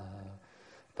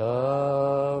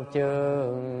Thập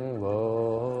chứng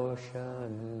vô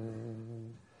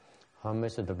sanh.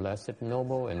 Homage to the Blessed,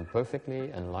 Noble, and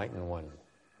Perfectly Enlightened One.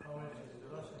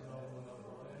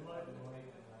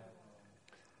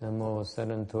 Nam mô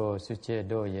Saranto Suche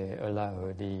Doye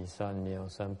Ala Di San Nyo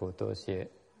San Poto Sie.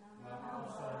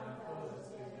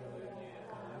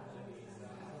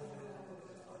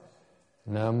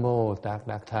 Nam mô Tát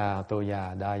Đắc Tha Tô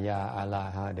Già Đa Gia A La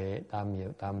Ha Đế Tam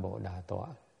Diệu Tam Bộ Đà Tọa.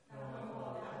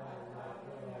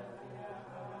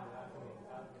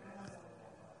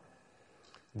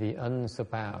 The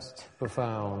unsurpassed,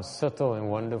 profound, subtle,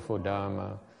 and wonderful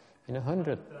Dharma in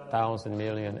 100,000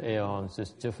 million aeons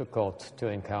is difficult to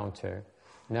encounter.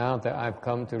 Now that I've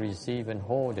come to receive and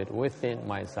hold it within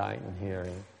my sight and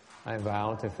hearing, I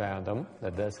vow to fathom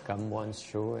that thus come one's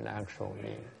true and actual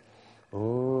meaning.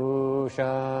 Wu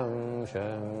sheng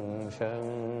sheng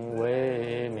sheng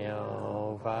wei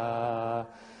miao fa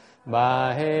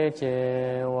bai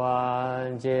jie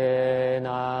wan jie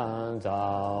nan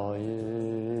zao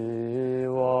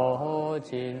yu wo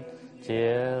jin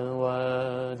jian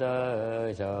wen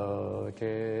de zhou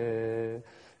zhi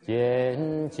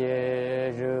jian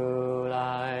jie ru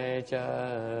lai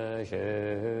zhen shi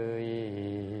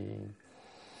yi.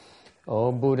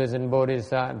 O Buddhas and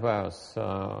Bodhisattvas,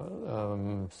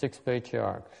 six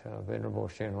patriarchs, Venerable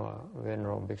Shenhua,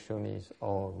 Venerable Bhikshunis,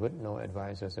 all good no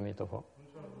advisors, Amitabha.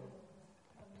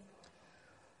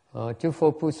 Chư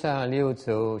Phật Bồ Tát Liêu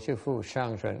Tzu, Chư Phụ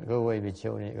Sang Trần,各位比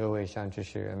丘尼, 各位上知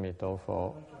识,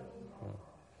 Amitabha.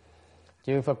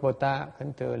 Chư Phật Bồ Tát,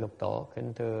 kính thưa Lục Tổ,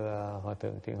 kính thưa Hòa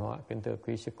Thượng Thiện Hóa, kính thưa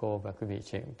quý sư cô và quý vị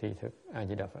thiện tri thức, A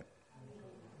Di Đà Phật.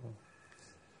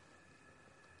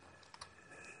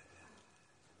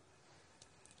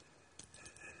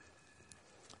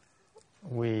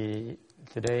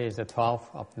 Today is the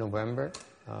 12th of November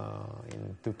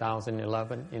in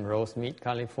 2011 in Rosemead,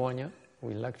 California.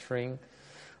 We're lecturing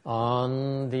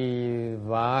on the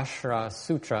Vajra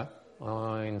Sutra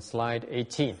in slide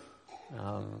 18.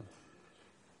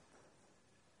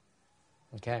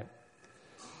 Okay.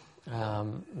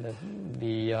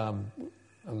 The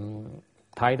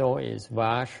title is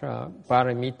Vajra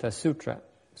Paramita Sutra.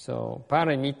 So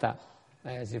Paramita,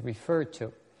 as it referred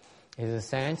to, is a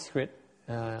Sanskrit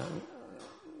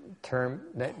term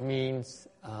that means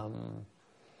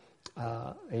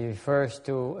it refers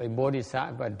to a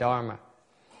bodhisattva dharma.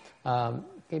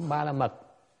 Cái ba la mật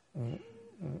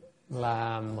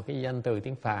là một cái danh từ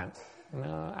tiếng Phạn,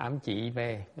 nó chỉ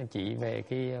về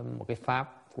một cái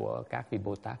pháp của các vị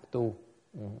Bồ Tát tu.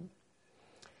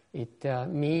 It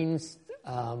means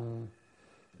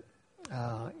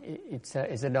it's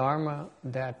a dharma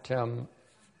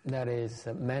that is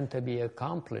meant to be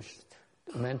accomplished,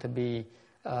 meant to be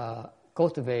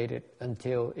cultivated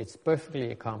until it's perfectly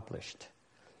accomplished.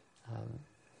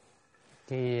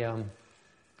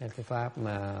 Cái pháp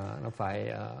mà nó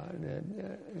phải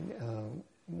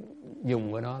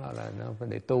dùng của nó là nó phải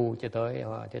để tu cho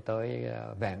tới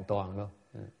vẹn toàn luôn.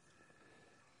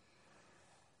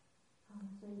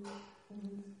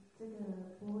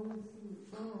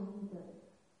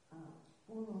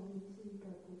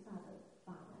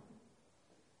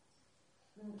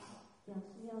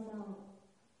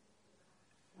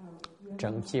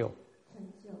 Trấn chiêu.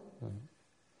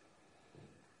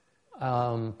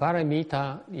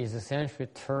 Paramita is a Sanskrit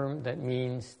term that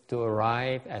means to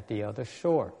arrive at the other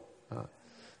shore.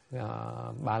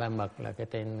 Ba la mật là cái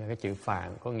chữ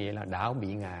Phạn, có nghĩa là đảo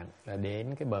bị ngạn, là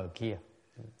đến cái bờ kia.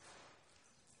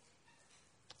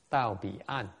 Tao bị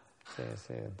an,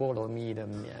 bồ lô mi的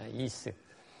意思.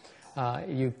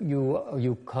 You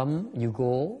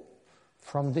go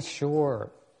from the shore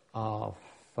of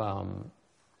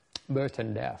birth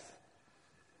and death.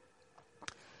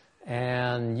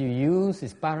 And you use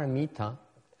this paramita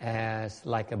as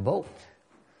like a boat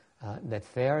that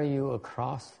ferry you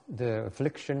across the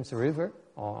afflictions river,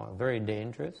 or very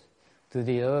dangerous, to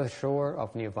the other shore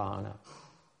of nirvana.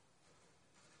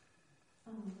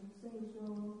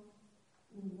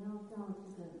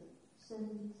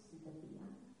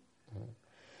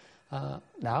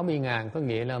 Đảo bi ngàn có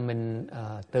nghĩa là mình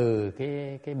từ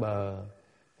cái bờ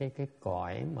cái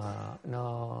cõi mà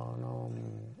nó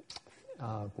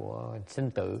của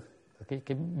sinh tử,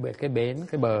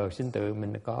 cái bờ sinh tử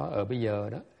mình có ở bây giờ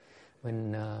đó,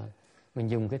 mình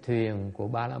dùng cái thuyền của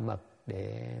ba la mật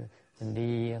để mình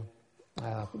đi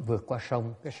vượt qua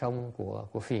sông, cái sông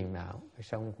của phiền não, cái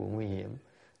sông của nguy hiểm,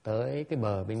 tới cái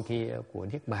bờ bên kia của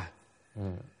niết bàn.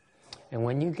 And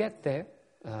when you get there,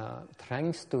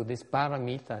 thanks to this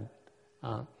paramita,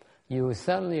 you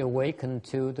suddenly awaken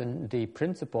to the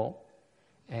principle,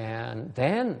 and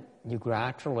then you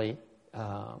gradually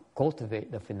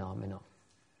cultivate the phenomenon.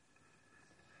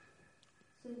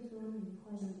 所以说你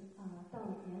会到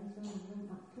别的时候，你会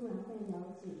突然会了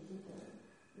解这个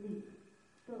力，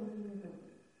动力那个力，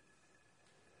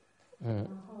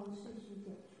然后事事解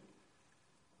决。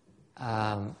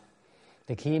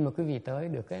Thì khi mà quý vị tới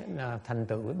được cái thành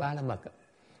tựu với ba la mật,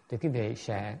 thì quý vị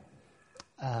sẽ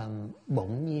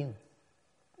bỗng nhiên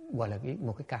gọi là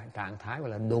một cái trạng thái gọi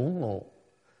là đốn ngộ.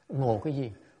 Ngộ cái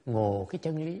gì? Ngộ cái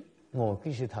chân lý, ngộ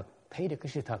cái sự thật, thấy được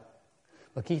cái sự thật.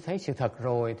 Và khi thấy sự thật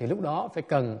rồi thì lúc đó phải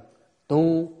cần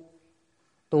tu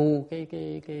cái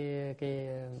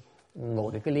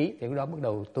ngộ được cái lý, thì lúc đó bắt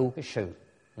đầu tu cái sự.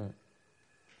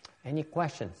 Any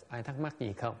questions? Ai thắc mắc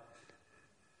gì không?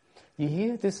 You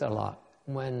hear this a lot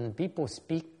when people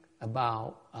speak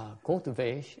about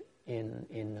cultivation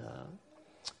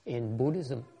in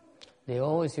Buddhism. They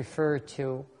always refer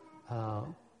to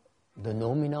the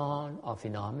noumenon or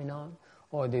phenomenon,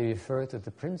 or they refer to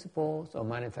the principles or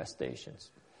manifestations.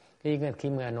 Khi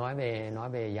mà nói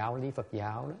về giáo lý Phật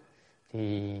giáo đó,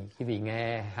 thì quý vị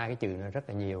nghe hai cái chữ này rất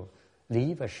là nhiều,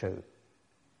 lý và sự.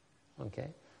 Okay?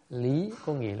 Lý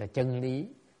có nghĩa là chân lý,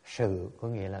 sự có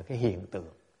nghĩa là cái hiện tượng.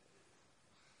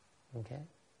 Okay?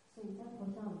 所以在佛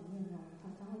教里面呢，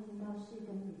常常会听到事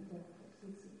跟理的事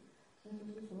情，那就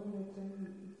是所谓的真理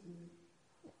以及。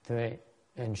对。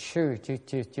And 是就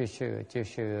是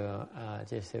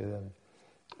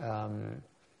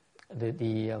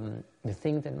the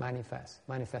thing that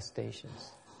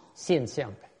manifestations 现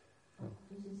象呗，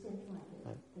就是现出来的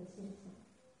现象。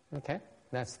Okay,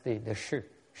 that's the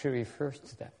是 refers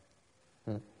to that.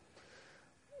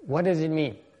 What does it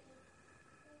mean?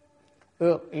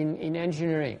 In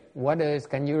engineering,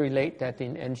 can you relate that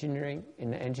in the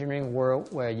engineering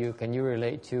world, can you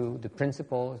relate to the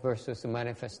principles versus the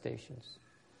manifestations?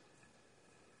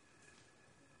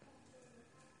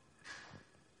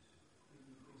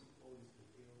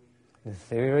 The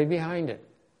theory behind it,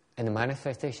 and the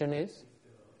manifestation is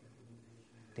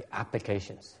the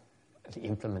applications, the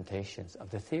implementations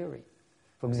of the theory.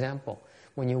 For example,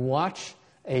 when you watch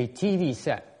a TV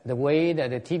set, the way that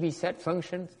the TV set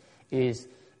functions is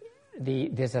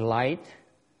there's a light,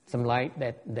 some light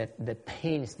that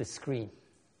paints the screen,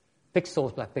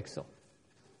 pixels by pixel,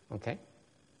 okay?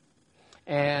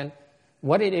 And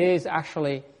what it is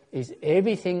actually is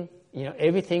everything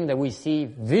that we see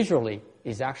visually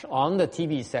is actually on the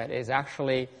TV set is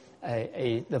actually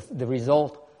the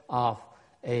result of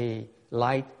a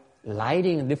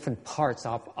lighting different parts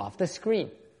of the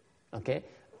screen, okay,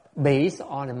 based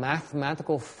on a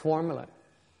mathematical formula.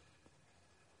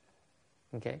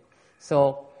 Okay,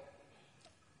 so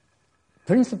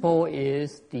principle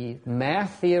is the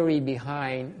math theory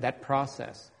behind that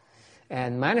process,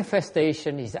 and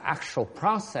manifestation is the actual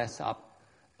process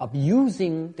of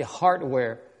using the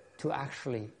hardware to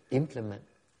actually implement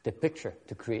the picture,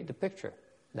 to create the picture.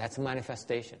 That's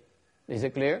manifestation. Is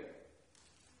it clear?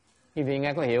 Quý vị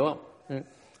nghe có hiểu không?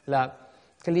 Là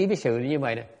cái lý với sự như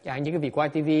vậy nè. Chẳng như cái việc quay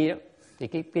TV đó, thì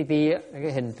cái TV á,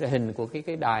 cái hình của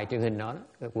cái đài truyền hình đó,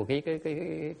 của cái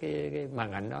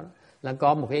màn ảnh đó là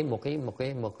có một cái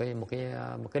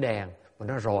đèn mà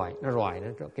nó rọi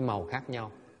cái màu khác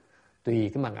nhau.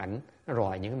 Tùy cái màn ảnh nó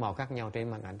rọi những cái màu khác nhau trên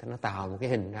màn ảnh thì nó tạo một cái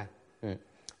hình ra.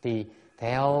 Thì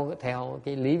theo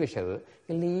cái lý về sự,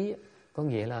 cái lý có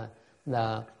nghĩa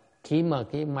là khi mà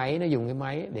cái máy nó dùng cái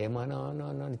máy để mà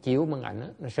nó chiếu màn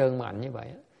ảnh, nó sơn màn ảnh như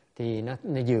vậy, thì nó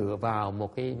dựa vào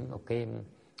một cái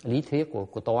lý thuyết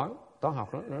của toán học,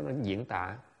 nó diễn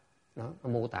tả, nó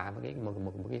mô tả một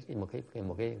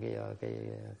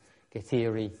cái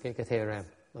theory, cái theorem,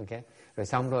 okay? Rồi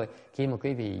xong rồi khi mà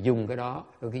quý vị dùng cái đó,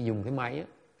 rồi khi dùng cái máy,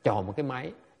 chọn một cái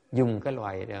máy, dùng cái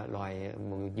loại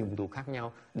dùng cụ khác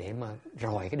nhau để mà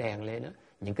rọi cái đèn lên đó,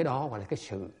 những cái đó gọi là cái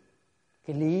sự,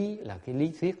 cái lý là cái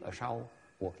lý thuyết ở sau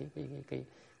của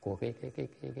cái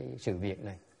sự việc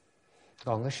này.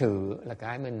 Còn cái sự là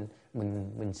cái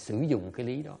mình sử dụng cái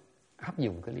lý đó, áp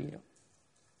dụng cái lý đó.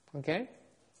 Ok?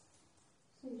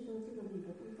 所以说这个理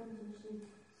的部分就是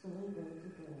所谓的这个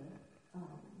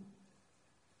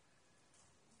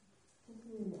就是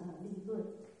理论，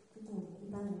就是我们一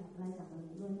般人来讲的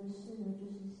理论，那事呢就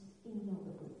是应用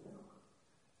的部分。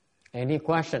Any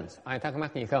questions? Ai thắc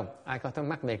mắc gì không? Ai có thắc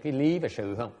mắc về cái lý và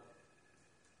sự không?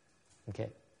 Okay.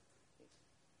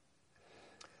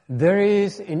 There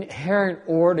is inherent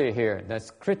order here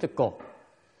that's critical.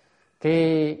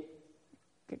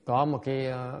 Có một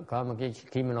cái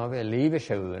khi mà nói về lý với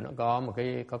sự, nó có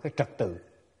cái trật tự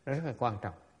rất là quan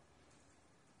trọng.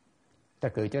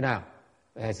 Trật tự chỗ nào?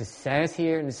 As it says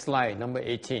here in the slide number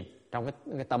 18, trong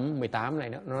cái tấm 18 này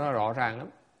nó rõ ràng lắm.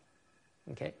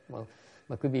 Okay.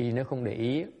 Mà quý vị nếu không để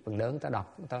ý, phần lớn ta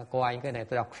đọc, ta coi cái này,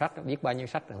 ta đọc sách, biết bao nhiêu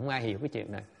sách rồi không ai hiểu cái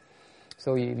chuyện này.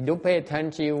 So you don't pay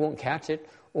attention, you won't catch it,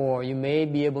 or you may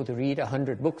be able to read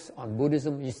 100 books on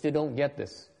Buddhism, you still don't get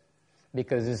this,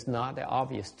 because it's not that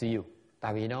obvious to you.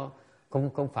 Tại vì nó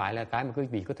không phải là cái mà quý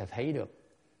vị có thể thấy được.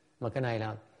 Mà cái này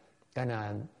là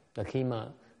khi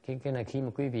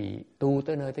mà quý vị tu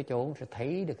tới nơi tới chốn sẽ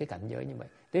thấy được cái cảnh giới như vậy.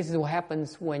 This is what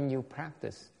happens when you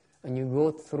practice, when you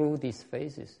go through these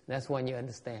phases. That's when you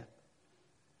understand.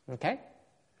 Okay?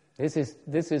 This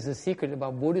is the secret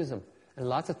about Buddhism. And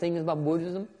lots of things about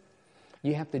Buddhism,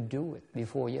 you have to do it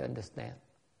before you understand.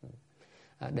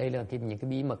 Đây là những cái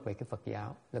bí mật về cái Phật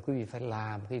giáo, là quý vị phải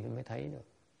làm, quý vị mới thấy được.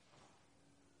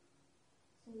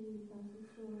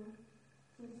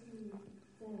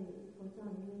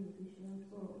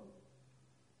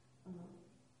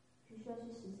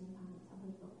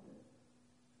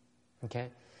 Okay.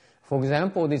 For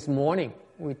example, this morning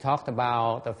we talked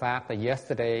about the fact that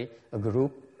yesterday a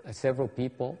group, several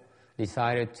people,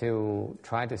 decided to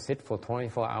try to sit for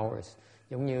 24 hours.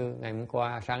 Giống như ngày hôm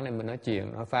qua, sáng nay mình nói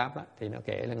chuyện, nói Pháp đó, thì nó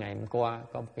kể là ngày hôm qua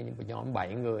có một cái nhóm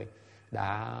 7 người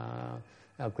đã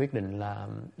quyết định là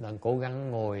cố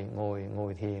gắng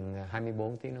ngồi thiền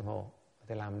 24 tiếng đồng hồ.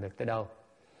 Thì làm được tới đâu.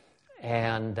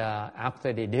 And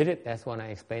after they did it, that's when I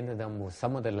explained to them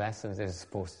some of the lessons they're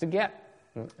supposed to get.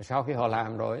 Sau khi họ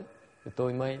làm rồi, thì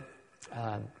tôi mới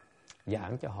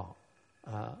giảng cho họ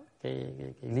cái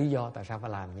lý do tại sao phải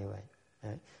làm như vậy.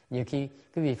 Nhiều khi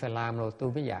quý vị phải làm rồi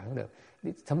tôi mới giảng được.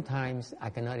 Sometimes I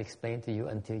cannot explain to you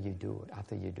until you do it,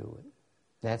 after you do it.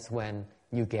 That's when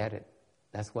you get it.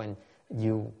 That's when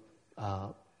you,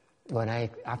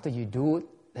 after you do it,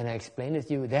 then I explain it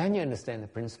to you, then you understand the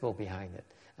principle behind it.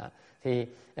 Thì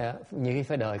nhiều khi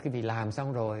phải đợi quý vị làm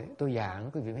xong rồi tôi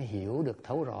giảng, quý vị mới hiểu được,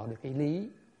 thấu rõ được cái lý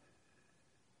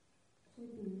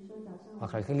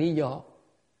hoặc là cái lý do.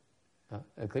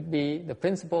 It could be the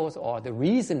principles or the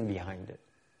reason behind it.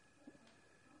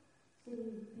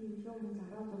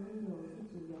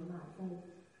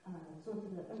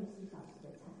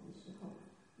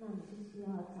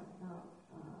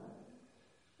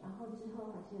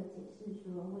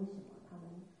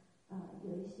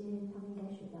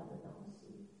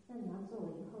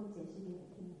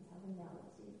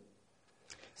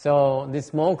 So this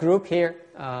small group here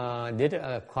did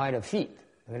quite a feat.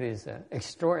 It is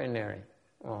extraordinary.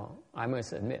 Well, I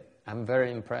must admit, I'm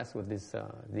very impressed with these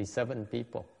 7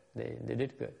 people. They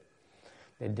did good.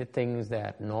 They did things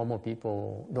that normal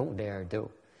people don't dare do.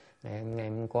 Ngày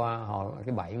hôm qua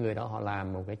cái 7 người đó họ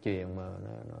làm một cái chuyện mà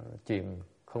chuyện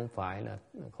không phải là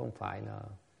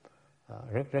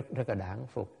rất là đáng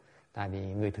phục. Tại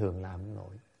vì người thường làm không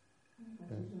nổi.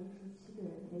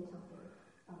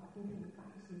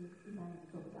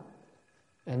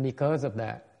 And because of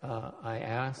that,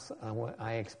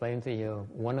 I explained to you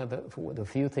one of the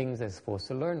few things they're supposed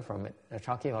to learn from it.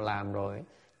 Sau khi họ làm rồi,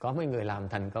 có mấy người làm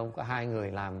thành công, có 2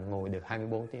 người làm ngồi được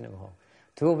 24 tiếng đồng hồ.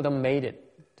 2 of them made it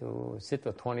to sit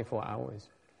for 24 hours.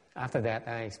 After that,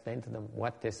 I explained to them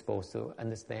what they're supposed to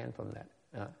understand from that.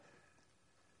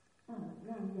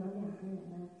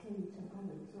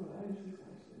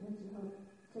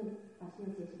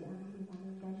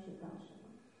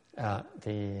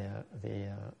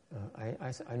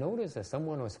 I noticed that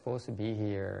someone was supposed to be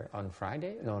here on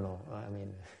Friday. No. I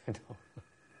mean,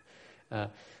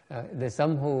 there's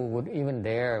some who would even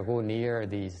dare go near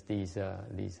this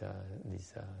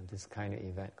kind of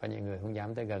event. Có những người không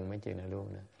dám tới gần mấy chuyện này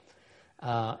luôn nữa.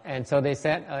 And so they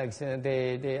said,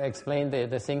 they explained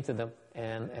the thing to them,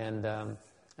 and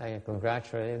I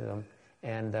congratulated them.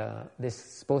 And they're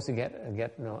supposed to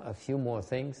get a few more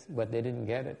things, but they didn't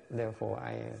get it. Therefore,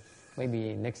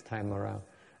 maybe next time around.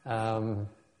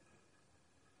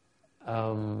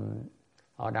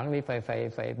 Họ đáng lý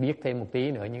phải biết thêm một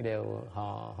tí nữa, nhưng đều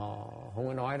họ không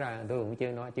có nói ra. Tôi cũng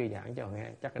chưa giảng cho họ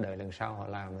nghe. Chắc là đợi lần sau họ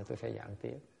làm nữa tôi sẽ giảng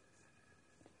tiếp.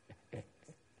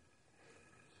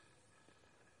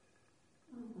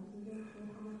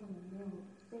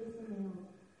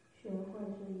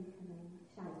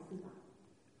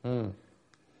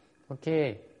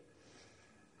 Okay.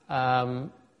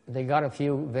 They got a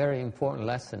few very important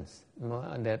lessons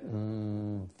that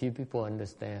few people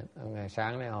understand. Ngày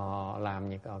sáng nay họ làm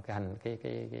những cái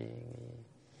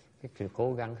sự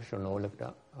cố gắng, cái sự nỗ lực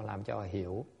đó, họ làm cho họ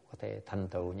hiểu, có thể thành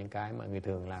tựu những cái mà người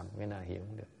thường làm cái nào hiểu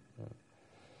không được.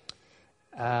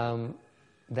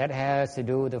 That has to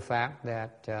do with the fact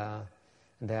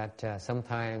that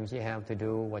sometimes you have to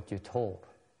do what you're told.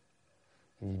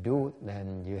 If you do it,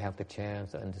 then you have the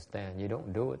chance to understand. You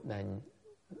don't do it, then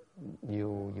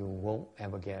you won't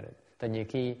ever get it. Tại nhiều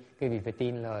khi cái vị phải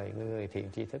tin lời người thiện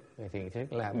tri thức. Người thiện tri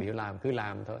thức là biểu làm, cứ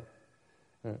làm thôi.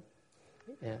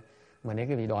 Yeah. Mà nếu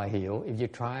cái vị đòi hiểu, if you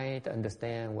try to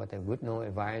understand what a good no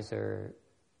advisor's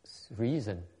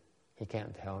reason, he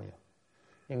can't tell you.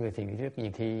 Nhưng người thiện tri thức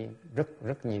nhiều khi,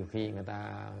 rất nhiều khi người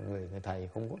thầy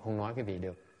không nói cái vị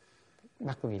được.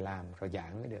 Bắt cái vị làm rồi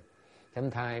giảng mới được.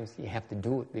 Sometimes you have to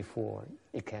do it before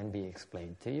it can be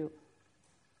explained to you.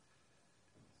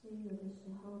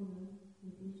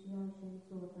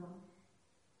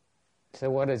 So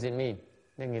what does it mean?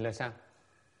 Nên nghĩa là sao?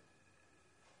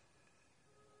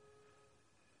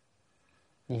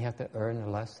 You have to earn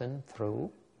a lesson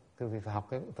through. Cứ phải học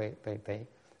cái phải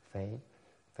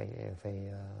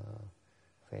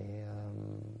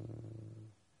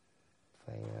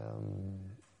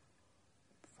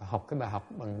học cái bài học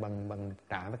bằng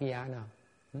trả với cái giá nào?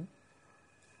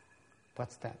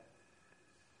 What's that?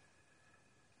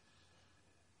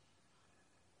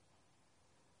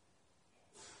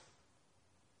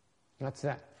 What's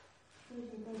that?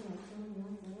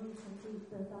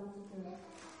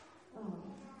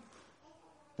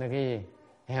 Là cái gì?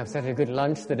 I have such a good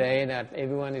lunch today that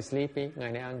everyone is sleepy.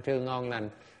 Ngày nay ăn trưa ngon lành,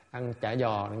 ăn chả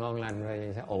giò ngon lành,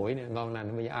 rồi ổi ngon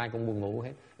lành, bây giờ ai cũng buồn ngủ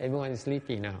hết. Everyone is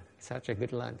sleepy now. Such a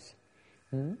good lunch.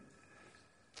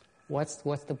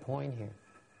 What's the point here?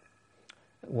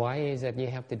 Why is that you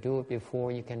have to do it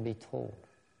before you can be told?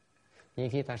 Nhưng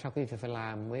khi tại sao quý vị phải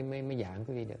làm mới giảng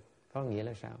quý vị được? Có nghĩa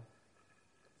là sao?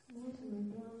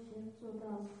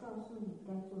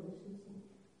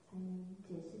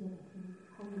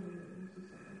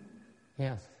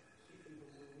 Yes.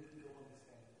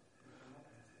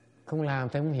 Không làm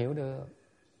thì không hiểu được.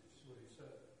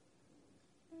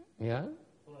 Yeah.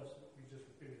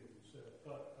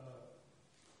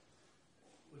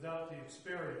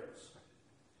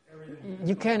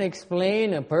 You can't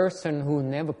explain a person who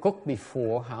never cooked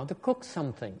before how to cook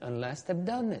something unless they've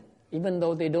done it. Even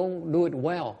though they don't do it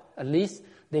well, at least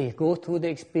they go through the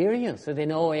experience, so they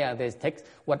know,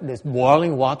 what this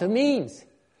boiling water means.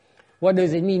 What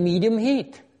does it mean, medium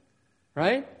heat?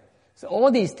 Right? So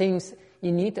all these things,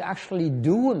 you need to actually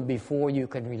do them before you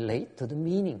can relate to the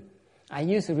meaning. I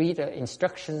used to read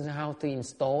instructions on how to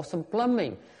install some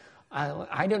plumbing.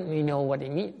 I don't really know what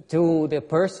it means. To the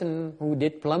person who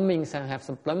did plumbing and have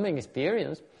some plumbing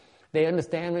experience, they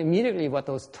understand immediately what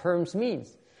those terms mean.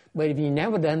 But if you've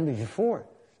never done it before,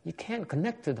 you can't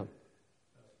connect to them.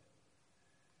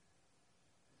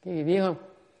 Cái gì biết không?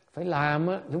 Phải làm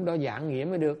á, lúc đó giảng nghĩa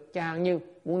mới được. Chẳng như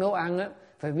muốn nấu ăn á,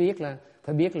 phải biết là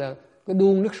cái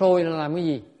đun nước sôi nó làm cái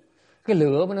gì. Cái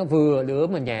lửa nó vừa, lửa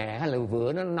mà nhẹ hay là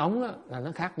vừa nó nóng á, là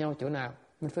nó khác nhau chỗ nào.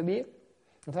 Mình phải biết.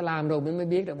 Mình phải làm rồi mình mới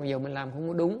biết được. Bây giờ mình làm không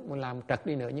có đúng, mình làm trật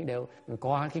đi nữa, nhưng đều mình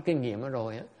qua cái kinh nghiệm đó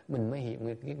rồi á, mình mới hiểu,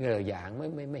 cái lời giảng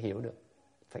mới hiểu được.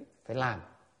 Phải làm,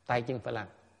 tay chân phải làm.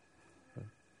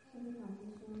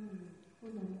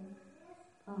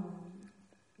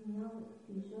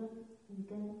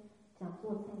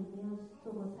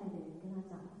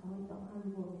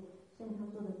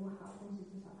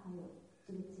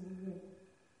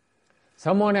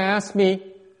 Someone asked me,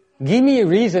 give me a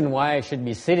reason why I should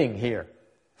be sitting here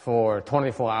for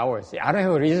 24 hours. I don't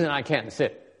have a reason I can't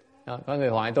sit. Đó, có người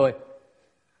hỏi tôi,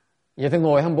 vậy tôi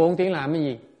ngồi 24 tiếng làm cái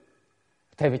gì?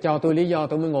 Thầy phải cho tôi lý do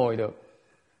tôi mới ngồi được.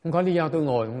 Không có lý do tôi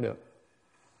ngồi không được.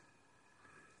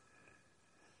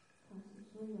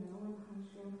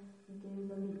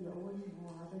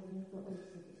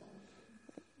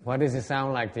 What does it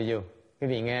sound like to you? Quý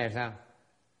vị nghe sao?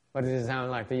 What does it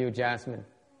sound like to you, Jasmine?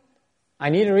 I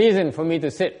need a reason for me to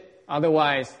sit.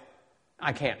 Otherwise,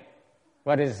 I can't.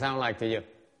 What does it sound like to you?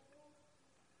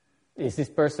 Is this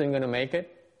person going to make it?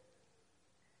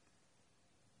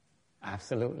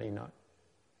 Absolutely not.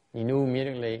 You knew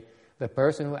immediately the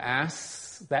person who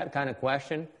asks that kind of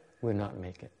question will not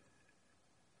make it.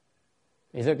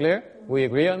 Is it clear? We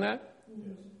agree on that?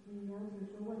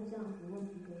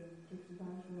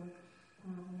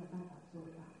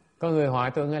 Có người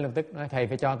hỏi tôi ngay lập tức, nói thầy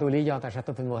phải cho tôi lý do tại sao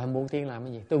tôi phải ngồi 24 tiếng làm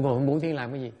cái gì? Tôi ngồi 24 tiếng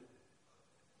làm cái gì?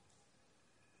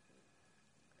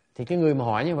 Thì cái người mà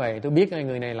hỏi như vậy, tôi biết ngay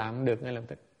người này làm không được ngay lập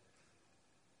tức.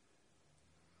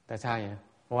 Tại sao vậy?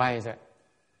 Why is that?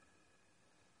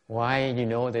 Why you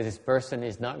know that this person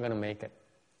is not going to make it?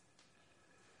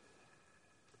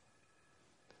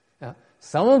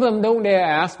 Some of them don't dare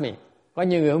ask me. Có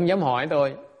nhiều người không dám hỏi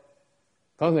tôi.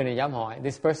 Có người này dám hỏi.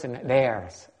 This person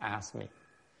dares ask me.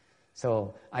 So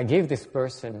I give this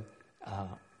person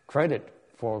credit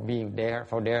for being there,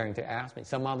 for daring to ask me.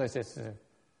 Some others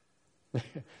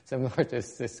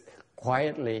just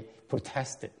quietly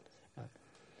protested.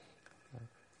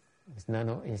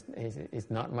 It's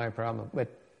not my problem.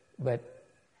 But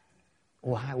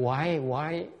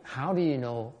Why? How do you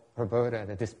know, Roberta,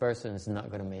 that this person is not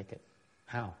going to make it?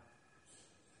 How?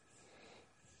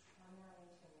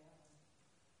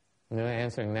 No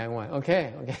answering that one.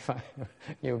 Okay, fine.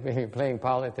 You'll be playing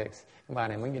politics. Bà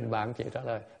này muốn nhìn bà không chịu trả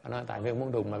lời. Bà nói tại vì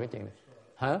muốn đụng vào cái chuyện này.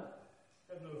 Hả?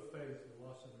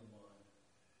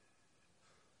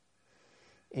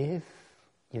 If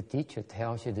your teacher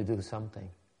tells you to do something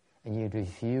and you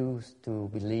refuse to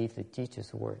believe the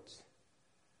teacher's words,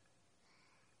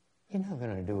 you're not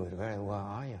going to do it very well,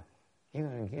 are you?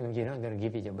 You're not going to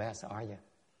give it your best, are you?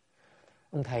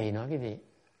 Ông thầy nói quý vị,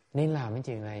 nên làm cái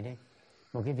chuyện này đi.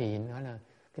 Một quý vị nói là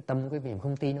cái tâm của quý vị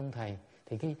không tin ông thầy,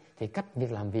 thì cách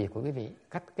việc làm việc của quý vị,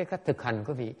 cái cách thực hành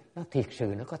của quý vị, nó thiệt sự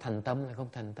nó có thành tâm hay không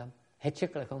thành tâm, hết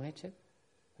sức hay không hết sức.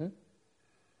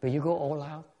 Will you go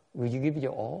all out? Will you give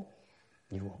your all?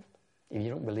 You won't. If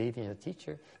you don't believe in your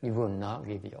teacher, you will not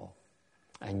give your all.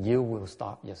 And you will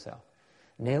stop yourself.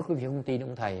 Nếu quý vị không tin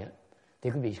ông thầy,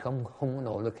 thì quý vị không có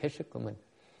nỗ lực hết sức của mình.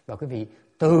 Và quý vị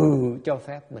tự cho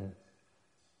phép mình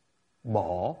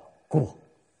bỏ cuộc.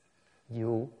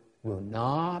 You will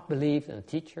not believe in a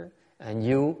teacher and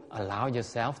you allow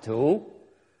yourself to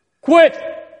quit.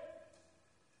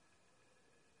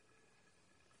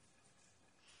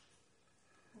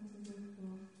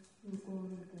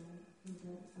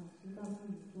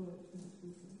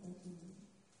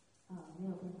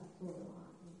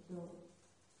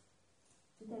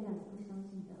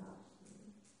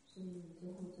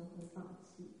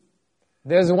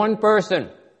 There's one person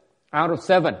out of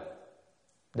 7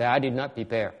 that I did not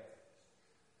prepare.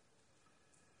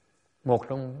 Một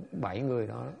trong 7 người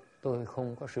đó tôi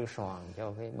không có sửa soạn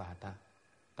cho cái bà ta.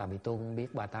 Tại vì tôi không biết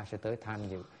bà ta sẽ tới tham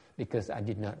dự. Because I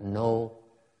did not know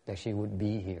that she would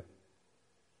be here.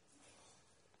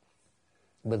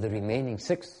 But the remaining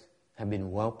 6 have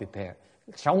been well prepared.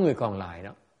 6 người còn lại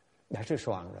đó đã sửa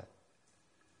soạn rồi.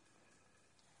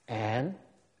 And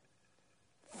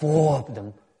 4 of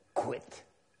them quit.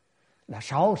 Đã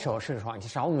 6 sửa soạn cho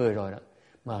 6 người rồi đó.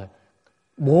 Mà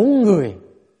 4 người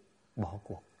bỏ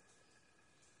cuộc.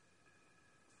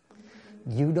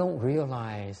 You don't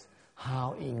realize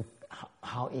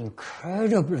how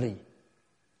incredibly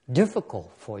difficult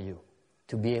for you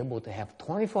to be able to have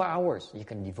 24 hours you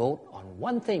can devote on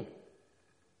one thing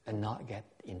and not get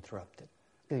interrupted.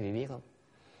 Quý vị biết không?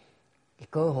 Cái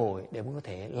cơ hội để mình có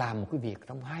thể làm một cái việc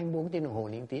trong 24 tiếng đồng hồ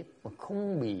liên tiếp mà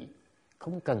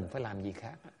không cần phải làm gì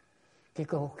khác. Cái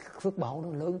phước báo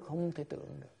nó lớn không thể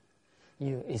tưởng được.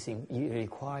 It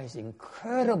requires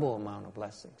incredible amount of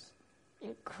blessings.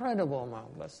 Incredible amount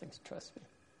of blessings, trust me.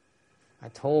 I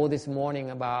told this morning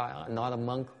about another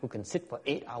monk who can sit for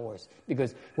 8 hours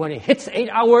because when he hits 8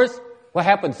 hours, what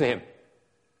happens to him?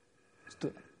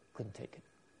 Stood up, couldn't take it.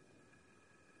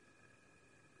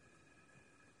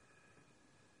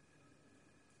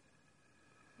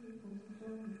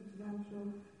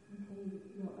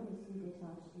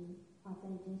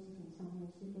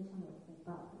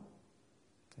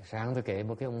 Sáng tôi kể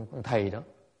một cái ông thầy đó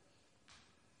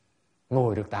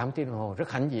ngồi được 8 tiếng đồng hồ, rất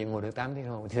hãnh diện ngồi được 8 tiếng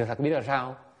đồng hồ. Thì thật biết là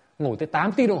sao? Ngồi tới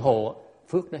 8 tiếng đồng hồ,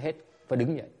 phước nó hết, phải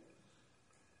đứng dậy.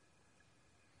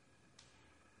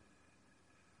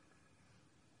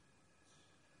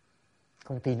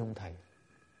 Không tin ông thầy.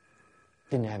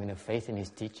 Didn't have enough faith in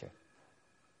his teacher.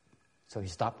 So he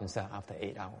stopped himself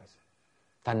after 8 hours.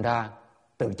 Thành ra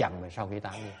tự chặn rồi sau khi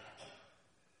 8 giờ.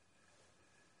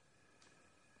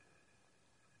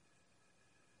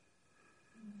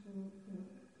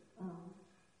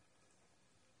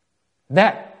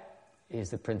 That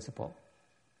is the principle.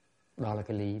 Đó là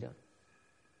cái lý đó.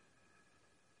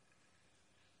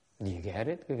 Do you get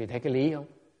it? Quý vị thấy cái lý không?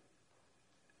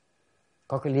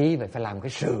 Có cái lý vậy phải làm cái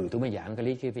sự tôi mới giảng cái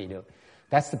lý quý vị được.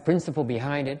 That's the principle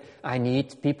behind it. I need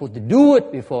people to do it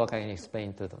before I can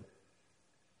explain to them.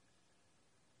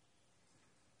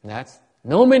 That's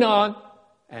nomenon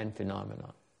and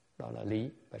phenomenon. Đó là lý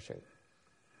và sự.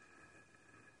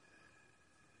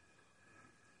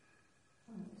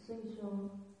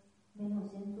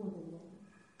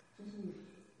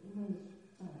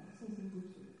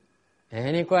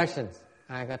 Any questions?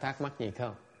 Ai có thắc mắc gì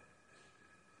không?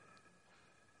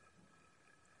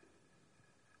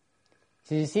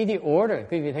 So you see the order.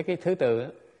 Quý vị thấy cái thứ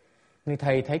tự. Người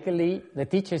thầy thấy cái lý. The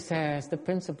teacher says the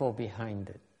principle behind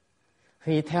it.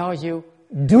 He tells you,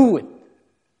 do it.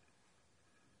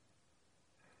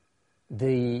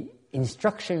 The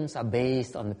instructions are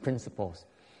based on the principles.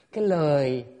 Cái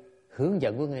lời hướng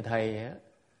dẫn của người thầy á,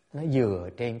 nó dựa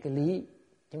trên cái lý,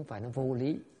 chứ không phải nó vô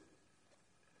lý.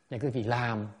 Nên quý vị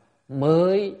làm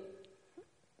mới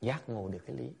giác ngộ được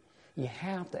cái lý. You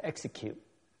have to execute,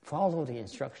 follow the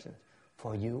instructions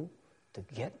for you to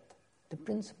get the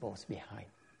principles behind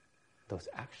those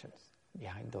actions,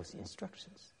 behind those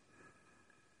instructions.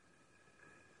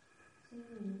 所以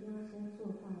你一定要先做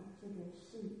到这个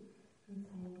事，你才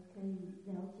可以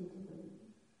了解这个理。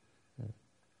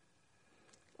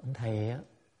Ông thầy á,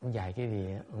 ông dạy cái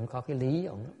vị, ông có cái lý,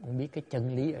 ông biết cái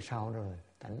chân lý ở sau rồi,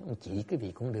 ông chỉ cái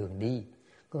vị con đường đi.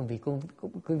 Còn vì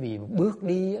cái vị bước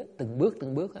đi á, từng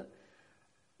bước á,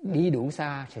 đi đủ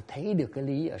xa sẽ thấy được cái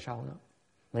lý ở sau nó.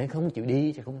 Mà nếu không chịu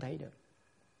đi thì không thấy được.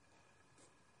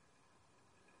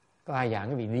 Có ai giảng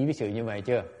cái vị lý với sự như vậy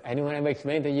chưa? Anyone ever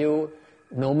explained to you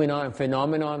noumenon and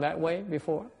phenomenon that way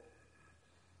before?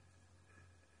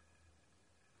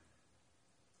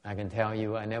 I can tell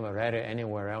you I never read it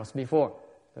anywhere else before.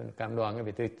 Tôi cam đoan cái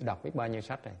vì tôi đọc biết bao nhiêu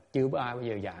sách này, chưa có ai bao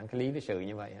giờ giảng cái lý với sự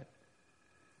như vậy hết.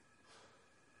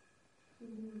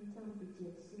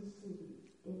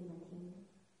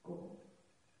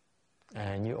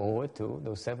 And you owe it to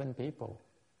those 7 people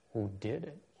who did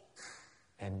it.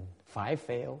 And 5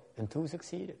 failed and 2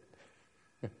 succeeded.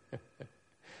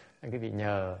 Cái vị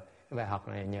nhờ cái bài học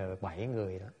này nhờ 7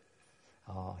 người đó.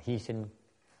 Họ hy sinh,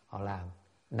 họ làm,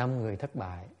 5 người thất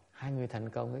bại, 2 người thành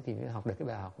công thì mới học được cái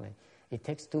bài học này. It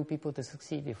takes 2 people to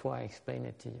succeed before I explain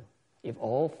it to you. If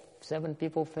all 7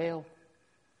 people fail,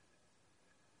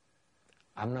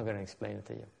 I'm not going to explain it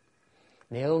to you.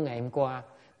 Nếu ngày hôm qua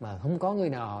mà không có người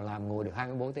nào làm ngồi được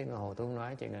 24 tiếng đồng hồ, tôi không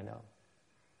nói chuyện này đâu.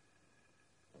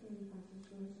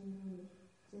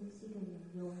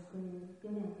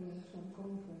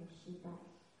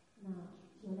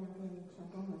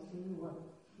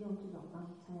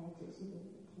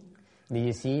 Do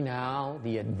you see now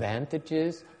the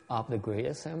advantages of the Great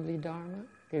Assembly Dharma?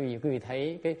 Quý vị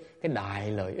thấy cái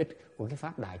đại lợi ích của cái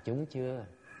pháp đại chúng chưa?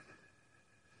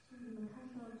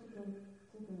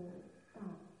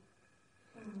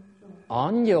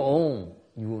 On your own,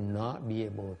 you will not be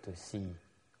able to see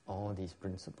all these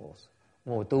principles.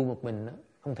 Ngồi tu một mình đó,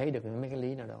 không thấy được mấy cái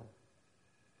lý nào đâu.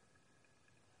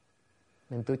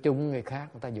 Mình tu chung người khác,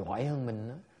 người ta giỏi hơn mình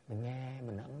đó, mình nghe,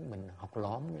 mình học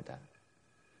lóm người ta,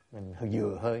 mình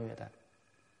vừa hơn người ta.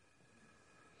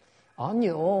 On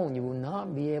your own, you will not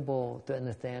be able to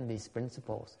understand these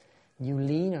principles. You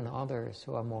lean on others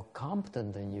who are more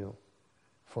competent than you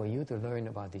for you to learn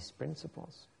about these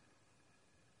principles.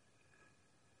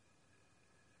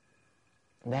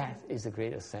 That is the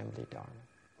Great Assembly Dharma.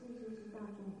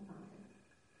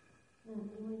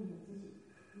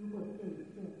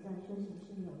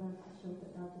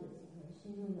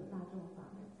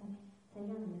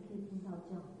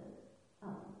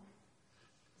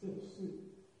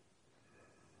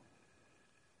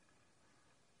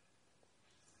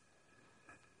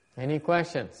 Any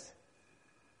questions?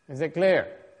 Is it clear?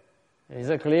 Is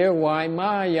it clear why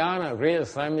Mahayana Great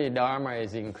Assembly Dharma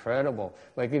is incredible?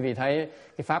 Vậy quý vị thấy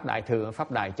cái pháp đại thừa,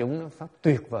 pháp đại chúng nó pháp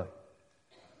tuyệt vời.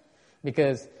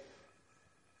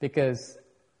 Because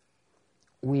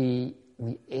we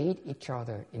aid each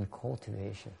other in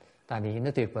cultivation. Tại vì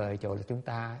nó tuyệt vời chỗ là chúng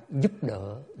ta giúp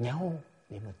đỡ nhau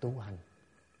để mà tu hành.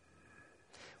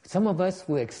 Some of us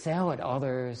will excel at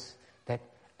others,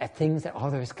 at things that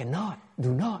others cannot,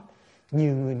 do not.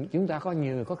 Nhiều người, chúng ta có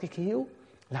nhiều người có cái khiếu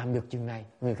làm được chừng này,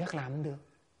 người khác làm không được.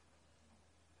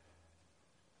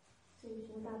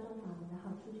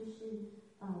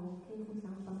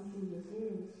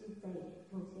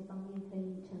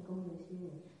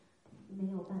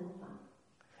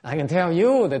 I can tell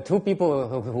you the 2 people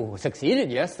who succeeded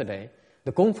yesterday,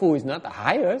 the Kung Fu is not the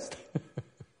highest.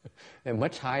 They're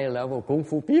much higher level Kung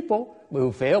Fu people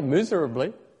who failed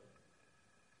miserably.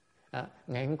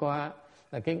 Ngày hôm qua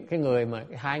là cái người mà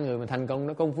 2 người mà thành công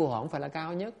nó công phu họ không phải là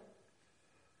cao nhất.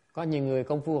 Có nhiều người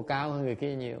công phu họ cao hơn người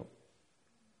kia nhiều,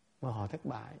 mà họ thất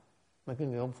bại. Mà cái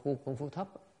người công phu thấp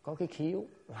có cái khiếu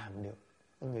làm được,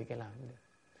 có người kia làm được.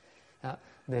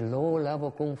 The low level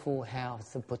Kung Fu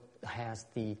has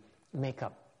the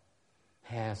makeup,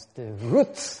 has the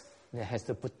roots, that has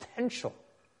the potential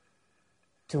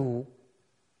to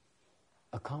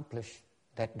accomplish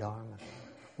that Dharma,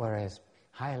 whereas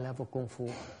high level Kung Fu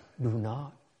do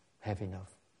not have enough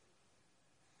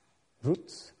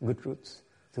roots, good roots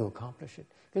to accomplish it.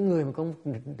 Cái người mà công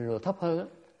độ thấp hơn á,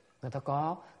 người ta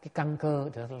có cái căn cơ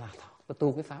để ta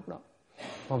tu cái pháp đó.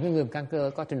 Còn cái người căn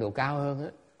cơ có trình độ cao hơn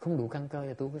á, không đủ căn cơ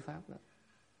để tu cái pháp đó.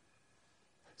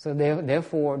 So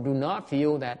therefore, do not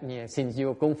feel that since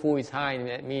your Kung Fu is high,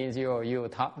 that means you're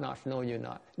top notch. No, you're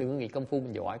not. Đừng có nghĩ công phu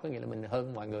mình giỏi có nghĩa là mình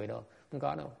hơn mọi người đâu. Không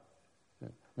có đâu.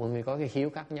 Mọi người có cái khiếu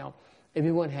khác nhau.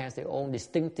 Everyone has their own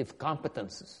distinctive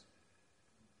competences.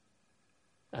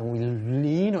 And we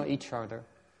lean on each other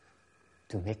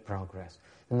to make progress.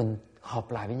 Mình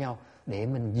hợp lại với nhau để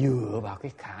mình dựa vào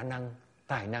cái khả năng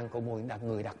tài năng của một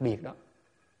người đặc biệt đó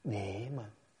để mà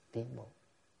tiến bộ.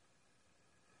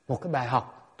 Một cái bài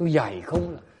học tôi dạy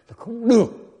không là không được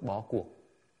bỏ cuộc,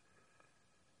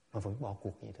 mà vẫn bỏ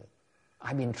cuộc như thế.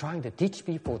 I've been trying to teach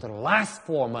people for the last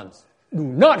 4 months. Do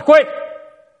not quit.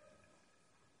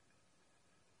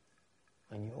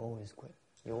 And you always quit.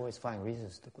 You always find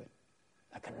reasons to quit.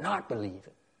 I cannot believe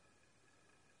it.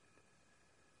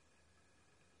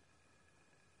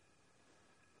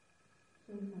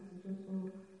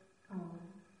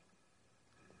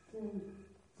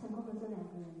 Không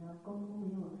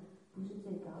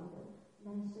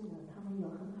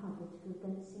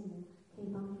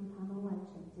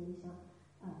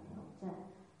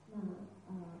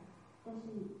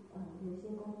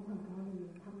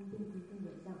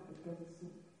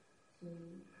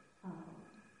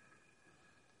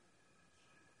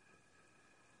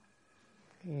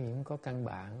có căn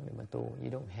bản để mà tu. You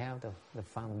don't have the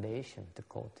foundation to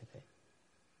cultivate.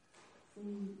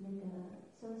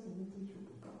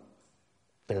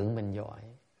 Tự mình giỏi,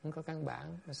 không có căn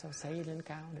bản, sao xây lên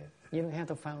cao được? You don't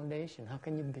have the foundation. How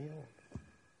can you build?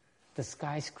 The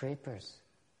skyscrapers.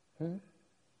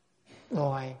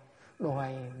 Đòi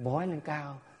vói lên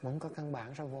cao, mà không có căn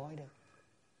bản sao vói được?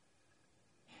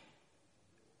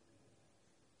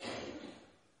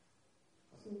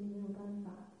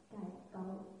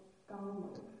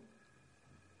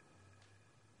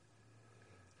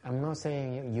 I'm not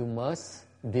saying you must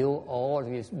build all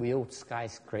these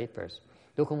skyscrapers.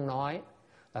 Tôi không nói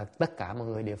là tất cả mọi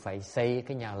người đều phải xây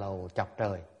cái nhà lầu chọc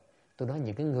trời. Tôi nói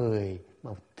những cái người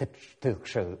mà thực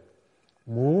sự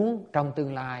muốn trong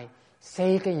tương lai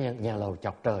xây cái nhà lầu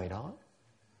chọc trời đó.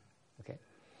 Okay.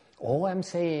 All I'm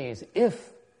saying is if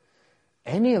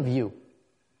any of you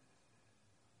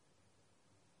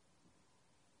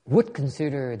would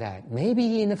consider that maybe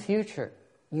in the future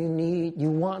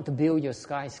you want to build your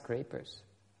skyscrapers,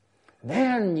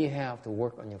 then you have to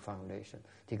work on your foundation.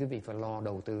 Thì quý vị phải lo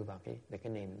đầu tư vào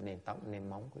cái nền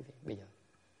móng quý vị bây giờ.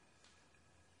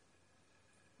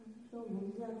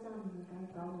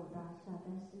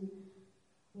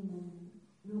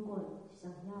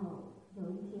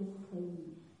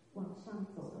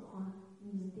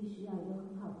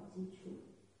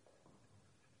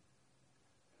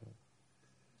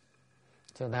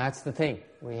 So that's the thing.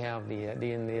 We have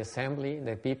in the assembly,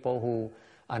 the people who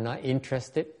are not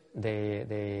interested,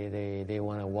 they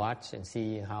want to watch and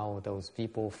see how those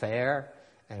people fare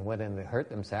and whether they hurt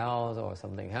themselves or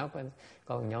something happens.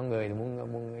 Có nhóm người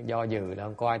muốn do dự là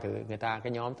coi thử người ta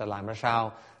cái nhóm ta làm ra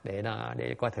sao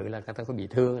để coi thử là người ta có bị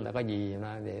thương là có gì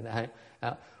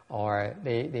or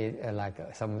they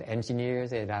like some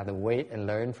engineers, they rather wait and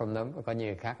learn from them. Có nhiều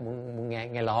người khác muốn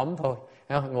nghe lóm thôi,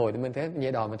 ngồi thì mình thấy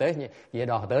dễ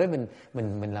đò tới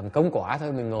mình làm công quả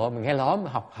thôi, mình ngồi mình nghe lóm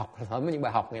học những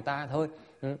bài học người ta thôi.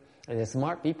 The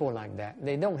smart people like that,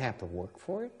 they don't have to work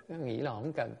for it. Nghĩ là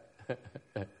không cần.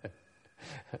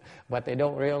 But they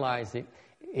don't realize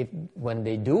it. When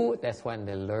they do it, that's when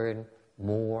they learn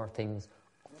more things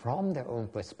from their own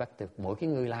perspective. Mỗi cái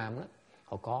người làm đó,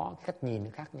 họ có cách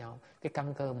nhìn khác nhau, cái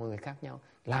căn cơ mỗi người khác nhau.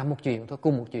 Làm một chuyện thôi,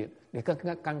 cùng một chuyện, để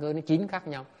căn cơ nó chín khác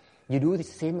nhau. You do the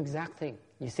same exact thing.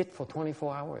 You sit for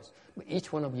 24 hours, but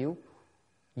each one of you,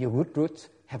 your root roots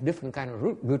have different kind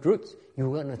of good roots.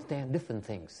 You will understand different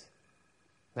things.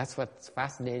 That's what's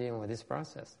fascinating with this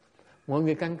process. Mọi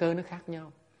người căn cơ nó khác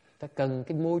nhau. Ta cần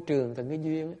cái môi trường, cần cái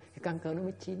duyên, cái căn cơ nó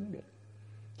mới chín được.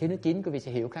 Khi nó chín, quý vị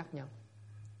sẽ hiểu khác nhau.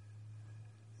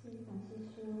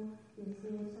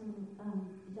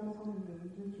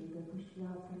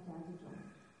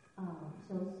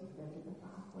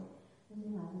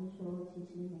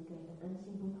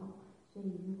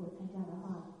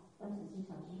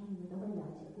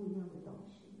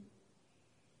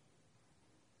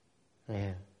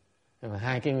 Yeah.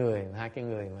 Hai cái người mà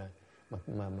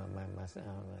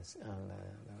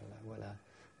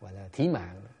gọi là thí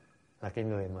mạng là cái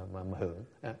người mà hưởng.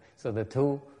 So the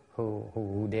two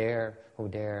who dare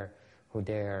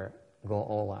go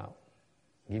all out,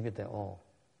 give it their all.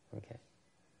 Okay.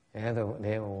 They're the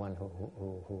one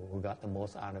who got the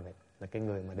most out of it. Là cái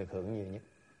người mà được hưởng nhiều nhất.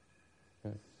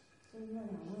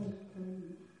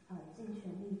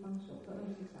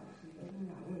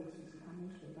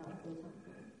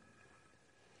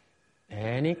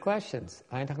 Any questions?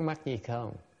 Ai thắc mắc gì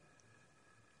không?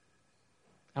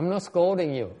 I'm not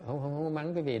scolding you. Không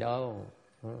mắng cái gì đâu.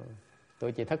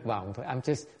 Tôi chỉ thất vọng thôi. I'm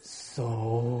just so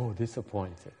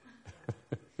disappointed.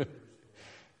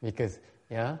 Because,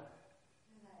 yeah?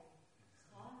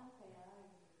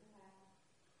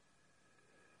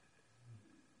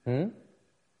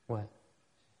 What?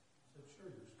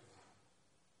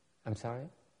 I'm sorry? I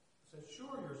said,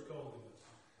 sure, you're scolding us.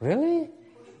 Really?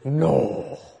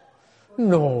 No,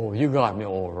 you got me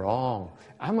all wrong.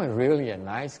 I'm a really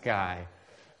nice guy.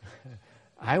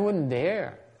 I wouldn't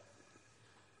dare.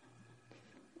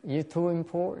 You're too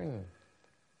important.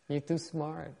 You're too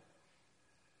smart.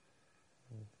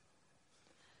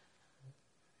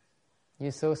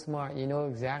 You're so smart, you know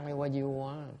exactly what you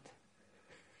want.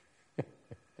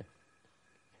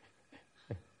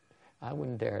 I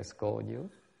wouldn't dare scold you.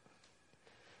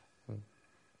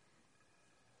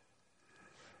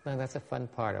 No, that's a fun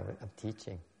part of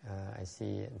teaching. I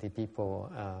see the people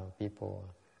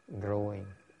growing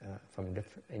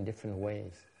in different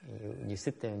ways. You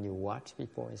sit there and you watch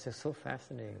people. It's just so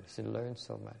fascinating. You learn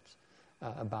so much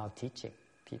about teaching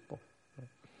people.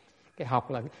 Cái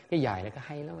học là cái dạy là cái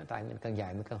hay lắm, tại mình cần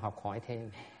dạy mình cần học hỏi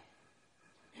thêm.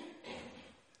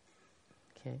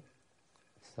 Okay.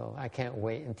 So I can't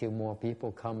wait until more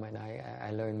people come and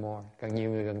I learn more. Càng nhiều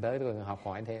người gần tới tôi cần học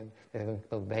hỏi thêm.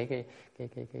 Tôi thấy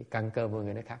cái căn cơ của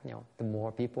người nó khác nhau. The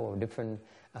more people of different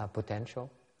potential,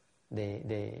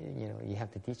 they you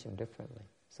have to teach them differently.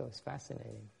 So it's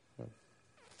fascinating.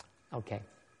 Okay.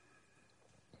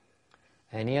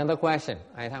 Any other question?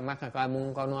 Ai thắc mắc coi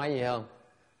muốn có nói gì không?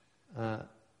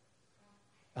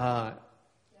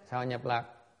 Sao nhập lạc?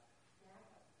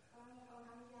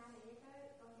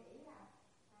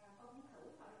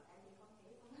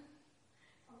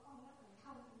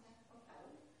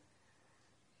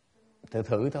 Tự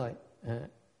thử thôi.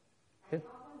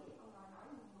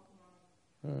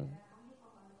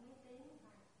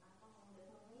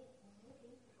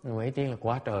 Mấy tiếng là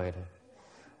quá trời rồi.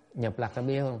 Nhập lạc ta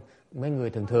biết không? Mấy người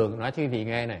thường nói cho quý vị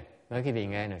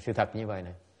nghe này, sự thật như vậy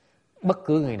này. Bất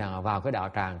cứ người nào vào cái đạo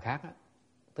tràng khác á,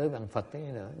 tới bằng Phật thế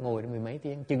nữa, ngồi mười mấy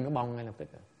tiếng, chân nó bong ngay lập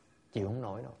tức rồi. Chịu không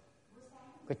nổi đâu.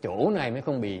 Cái chỗ này mới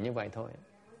không bị như vậy thôi.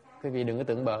 Quý vị đừng có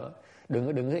tưởng bở,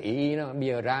 đừng có ý nó, bây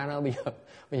giờ ra nó, bây giờ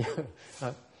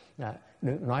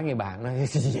đừng nói nghe bạn nói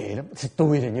gì lắm,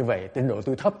 tôi là như vậy, trình độ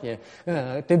tôi thấp vậy.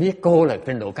 Tôi biết cô là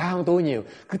trình độ cao hơn tôi nhiều.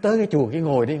 Cứ tới cái chùa cái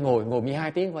ngồi đi, ngồi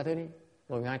 12 tiếng qua thế đi.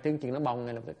 Ngồi 12 tiếng chân nó bong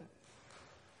ngay lập tức.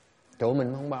 Chỗ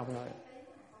mình không bong đâu.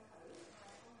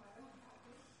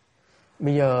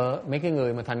 Bây giờ mấy cái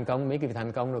người mà thành công, mấy cái vị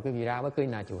thành công rồi, cái vị ra bất cứ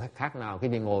nào chỗ khác nào, cái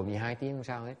vị ngồi 12 tiếng không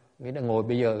sao hết. Nghĩa là ngồi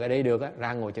bây giờ ở đây được á,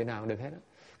 ra ngồi chỗ nào được hết á.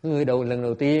 Người lần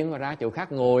đầu tiên mà ra chỗ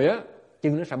khác ngồi á,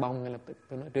 chân nó sẽ bong ngay lập tức.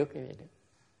 Tôi nói trước cái gì đó.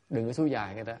 Đừng có xúi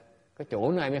dài người ta. Cái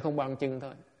chỗ này mới không bong chân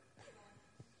thôi.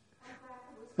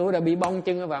 Tôi đã bị bong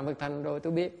chân ở Vạn Phật Thành rồi,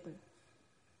 tôi biết.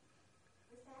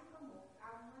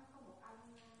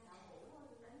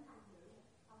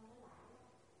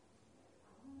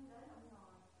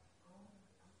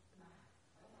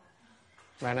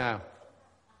 Bà nào?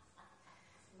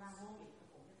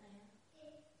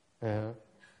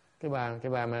 Cái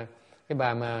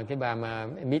bà mà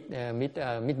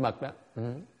mít mật đó,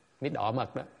 mít đỏ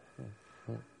mật đó.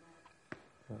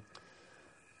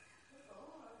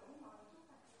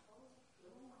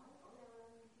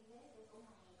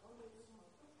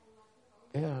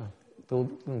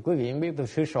 Quý vị không biết tôi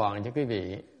sửa soạn cho quý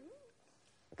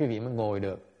vị mới ngồi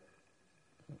được.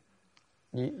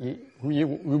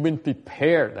 You've been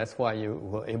prepared. That's why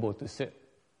you were able to sit.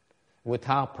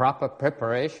 Without proper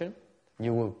preparation,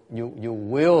 you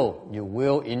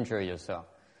will injure yourself.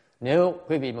 Nếu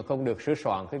quý vị mà không được sửa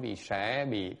soạn, quý vị sẽ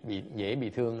dễ bị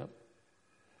thương lắm.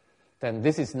 Then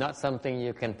this is not something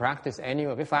you can practice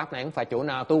anywhere. Cái pháp này không phải chỗ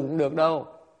nào tu cũng được đâu.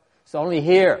 It's only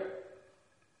here.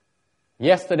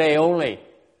 Yesterday only.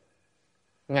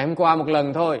 Ngày hôm qua một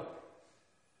lần thôi.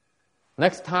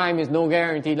 Next time is no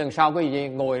guarantee. Lần sau cái gì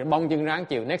ngồi bong chân ráng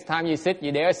chịu. Next time you sit,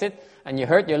 you dare sit, and you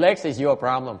hurt your legs, is your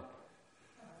problem.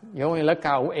 You only look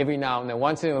out every now and then,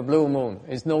 once in a blue moon.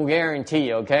 It's no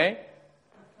guarantee, okay?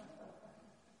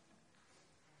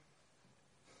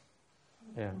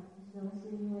 Yeah.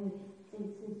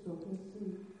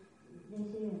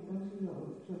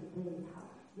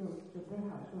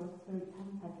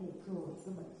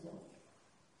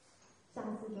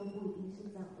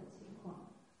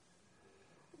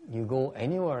 You go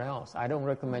anywhere else. I don't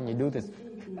recommend you do this.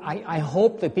 I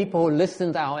hope the people who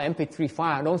listen to our MP3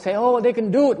 file don't say, oh, they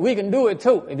can do it, we can do it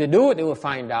too. If they do it, they will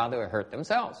find out they will hurt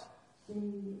themselves.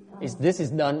 This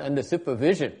is done under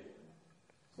supervision.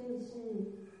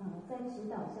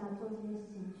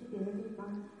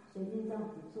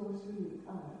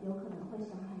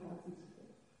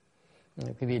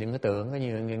 Quý vị đừng có tưởng có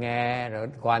nhiều người nghe rồi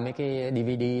qua mấy cái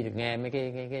DVD được nghe mấy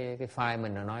cái file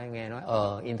mình rồi nghe nói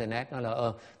internet nói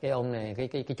là cái ông này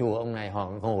cái chùa ông này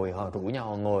họ rủ nhau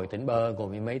họ ngồi tỉnh bơ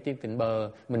ngồi mấy tiếng tỉnh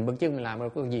bơ, mình bất chước mình làm đâu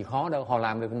có gì khó đâu, họ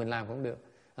làm được mình làm cũng được.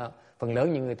 Phần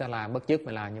lớn những người ta làm bất chước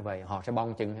mình làm như vậy họ sẽ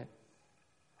bong chân hết,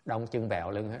 đong chân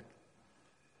bẹo lưng hết.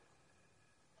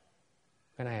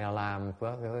 Cái này là làm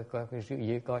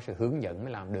có sự hướng dẫn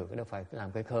mới làm được, đâu phải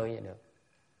làm khơi khơi vậy được.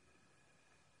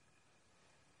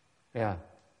 Yeah.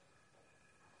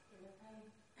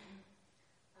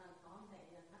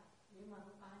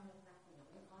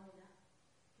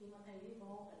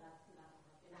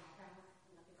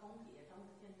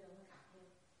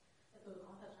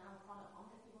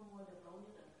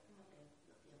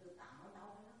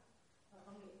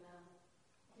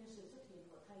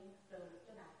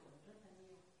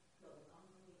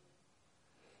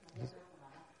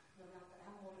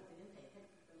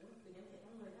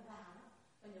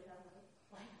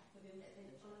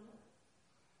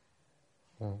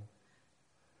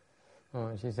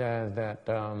 She says that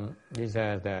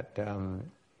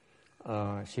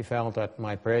she felt that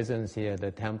my presence here at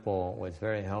the temple was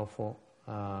very helpful.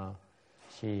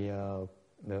 She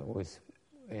was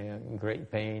in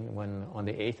great pain when on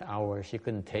the 8th hour she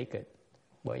couldn't take it.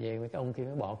 Bởi vậy cái ông kia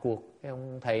mới bỏ cuộc. Cái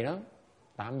ông thầy đó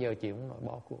 8 giờ chiều cũng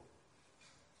bỏ cuộc.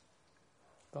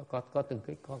 Có từng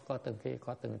cái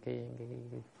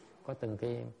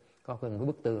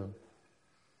bức tường,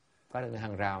 có từng cái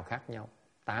hàng rào khác nhau.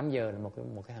 8 giờ là một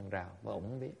cái hàng rào mà ông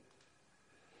không biết.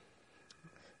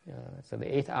 So the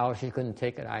 8th hour she couldn't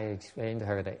take it. I explained to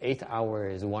her that 8th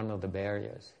hour is one of the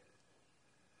barriers.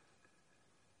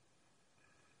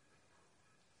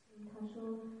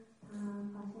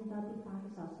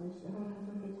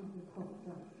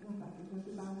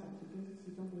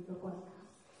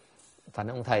 Thành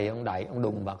ông thầy ông đẩy ông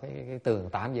đụng vào cái tường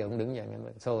 8 giờ ông đứng dậy.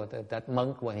 So that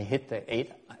monk when he hit the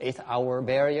 8th hour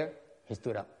barrier, he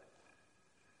stood up.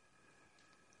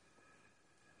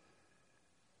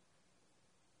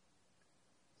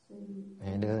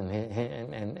 And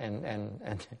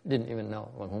didn't even know,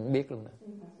 mà không biết luôn.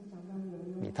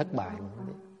 Bị thất bại mà không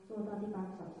biết.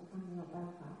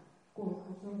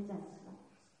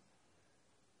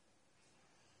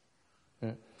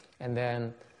 And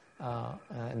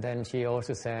then she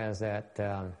also says that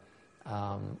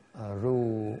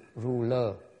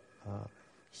ruler,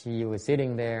 she was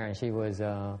sitting there and she was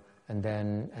and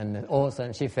then all of a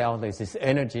sudden she felt there's this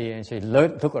energy and she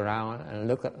looked around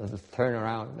and turned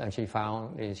around and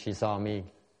she saw me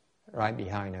right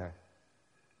behind her.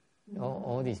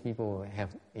 All these people have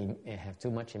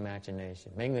too much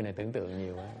imagination. Mấy người này tưởng tượng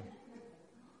nhiều quá.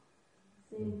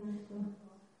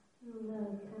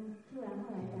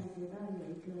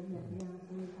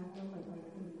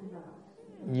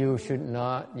 You should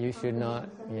not,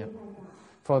 yeah.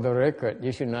 For the record,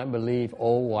 you should not believe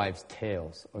all wives'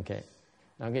 tales, okay?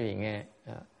 Nói cái gì nghe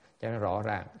cho nó rõ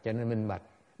ràng, cho nó minh bạch.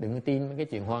 Đừng có tin mấy cái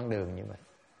chuyện hoang đường như vậy.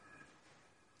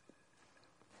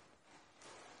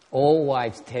 All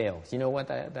wives' tales, you know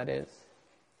what that is?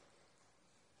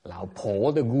 Lão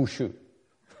婆的故事。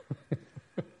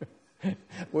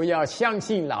我要相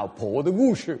信老婆的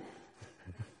故事。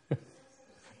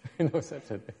No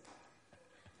such a thing.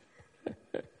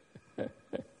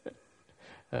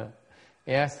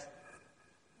 Yes.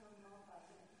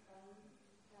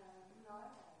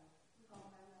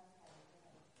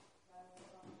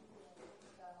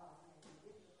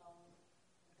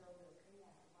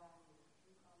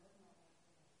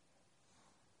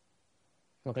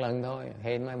 Một lần thôi,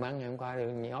 hên may mắn ngày hôm qua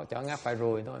được chó ngáp phải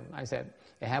ruồi thôi. I said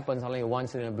it happens only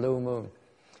once in a blue moon.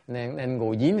 And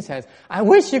Ngô Dính says, I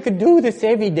wish you could do this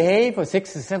every day for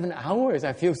 6 or 7 hours.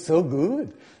 I feel so good.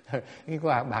 Cái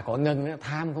bà có ngân nó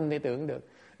tham không thể tưởng được.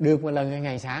 Được một lần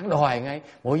ngày sáng đòi ngay.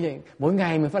 Mỗi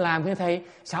ngày mình phải làm cái thầy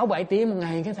 6-7 tiếng một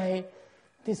ngày cái thầy.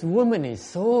 This woman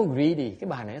is so greedy. Cái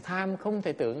bà này tham không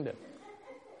thể tưởng được.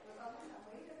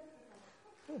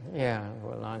 Yeah,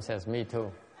 well, Lon says me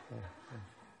too.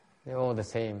 They're all the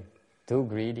same. Too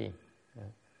greedy.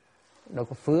 Đâu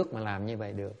có phước mà làm như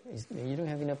vậy được. You don't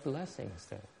have enough blessings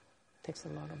there. It takes a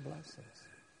lot of blessings.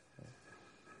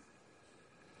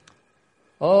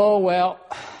 Oh well,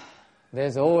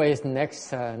 there's always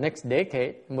next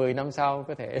decade. 10 năm sau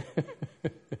có thể.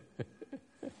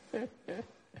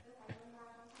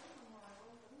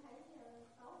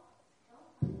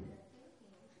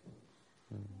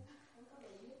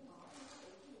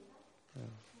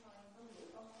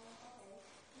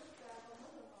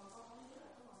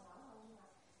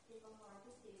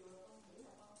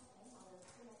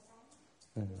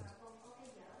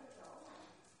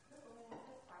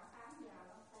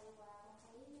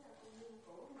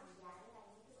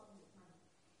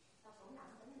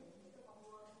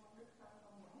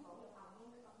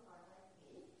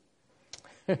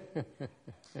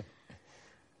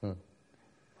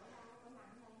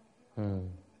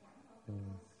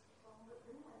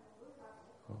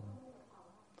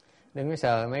 Đừng có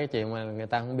sợ mấy chuyện mà người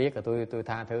ta không biết là tôi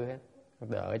tha thứ hết.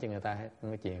 đỡ cho người ta hết,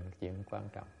 không có chuyện quan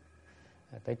trọng.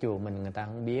 Tới chùa mình người ta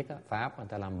không biết pháp, người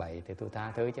ta làm bậy thì tôi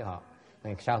tha thứ cho họ.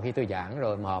 Sau khi tôi giảng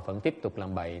rồi mà họ vẫn tiếp tục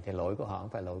làm bậy thì lỗi của họ, không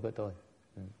phải lỗi của tôi.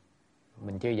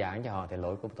 Mình chưa giảng cho họ thì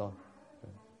lỗi của tôi.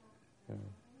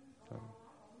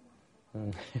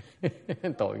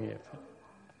 Tội nghiệp.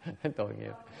 Tội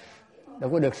nghiệp.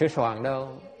 Đâu có được sửa soạn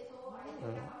đâu.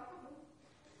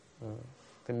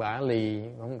 Cái bả lì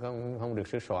không được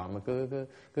sửa soạn mà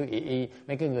cứ y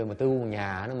mấy cái người mà tu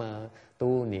nhà nó mà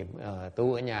tu niệm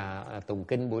tu ở nhà tụng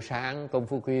kinh buổi sáng, công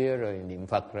phu khuya rồi niệm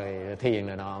Phật rồi thiền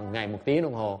là nọ ngày 1 tiếng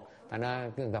đồng hồ. Thành ra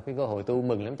gặp cái cơ hội tu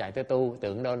mừng lắm, chạy tới tu,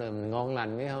 tưởng đâu là ngon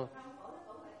lành biết không?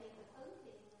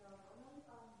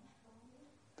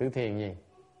 Tứ thiền gì?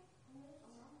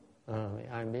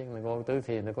 Ai biết là con tứ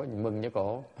thiền nó có gì mừng cho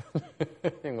cổ.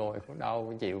 Ngồi cũng đau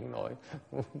cũng chịu không nổi,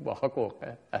 bỏ cuộc.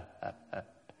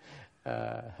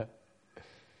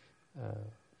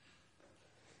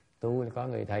 Tu có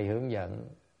người thầy hướng dẫn,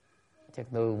 chắc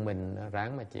tu mình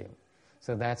ráng mà chịu.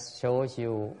 So that shows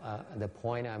you the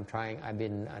point I've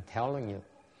been telling you.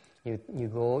 You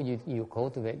go, you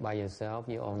cultivate by yourself,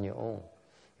 you're on your own.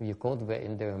 If you cultivate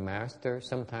into a master,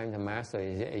 sometimes the master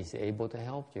is able to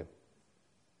help you.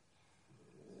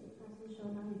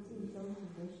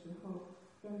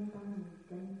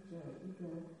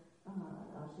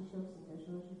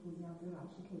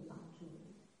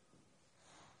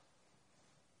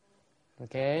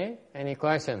 Okay, any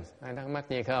questions? Ai thắc mắc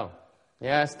gì không?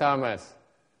 Yes, Thomas.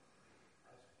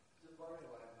 Just wondering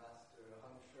why a master,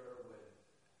 I'm sure, would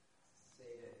say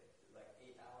that like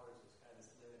 8 hours is kind of this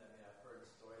limit. I mean, I've heard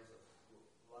stories of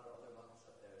a lot of other monks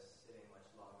up there sitting much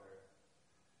longer.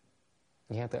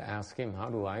 You have to ask him, how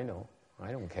do I know?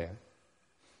 I don't care.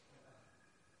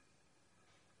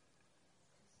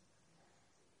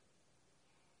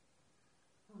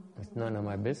 It's none of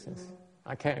my business.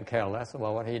 I can't care less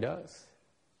about what he does.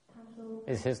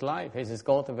 It's his life, it's his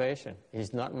cultivation.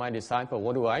 He's not my disciple.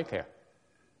 What do I care?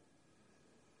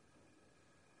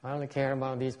 I only care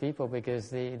about these people because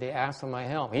they asked for my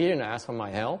help. He didn't ask for my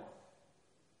help.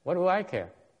 What do I care?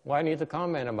 Why I need to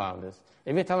comment about this?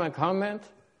 Every time I comment,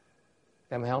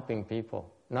 I'm helping people.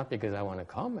 Not because I want to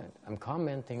comment. I'm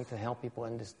commenting to help people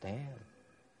understand.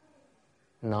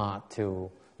 Not to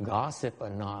gossip or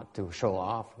not to show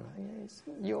off. It's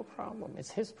your problem.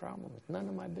 It's his problem. It's none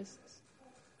of my business.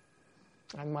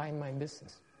 I mind my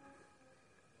business.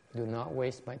 Do not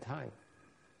waste my time.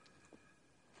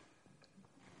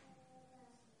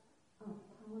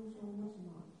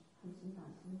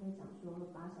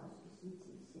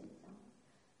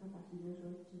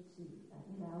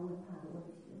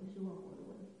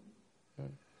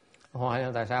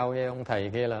 Hỏi tại sao với ông thầy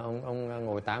kia là ông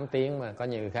ngồi 8 tiếng mà có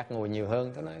nhiều người khác ngồi nhiều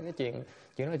hơn. Tôi nói cái chuyện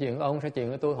nói chuyện của ông, sao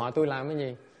chuyện của tôi, hỏi tôi làm cái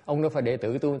gì? Ông đâu phải đệ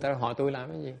tử tôi, ta hỏi tôi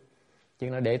làm cái gì?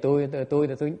 Chuyện là để tôi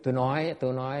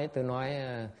nói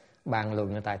bàn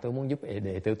luận, tại tôi muốn giúp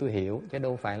đệ tử tôi hiểu, chứ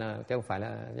đâu phải là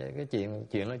cái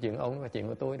chuyện là chuyện ông và chuyện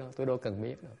của tôi đâu, tôi đâu cần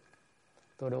biết đâu.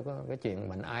 Tôi đâu có cái chuyện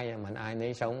mạnh ai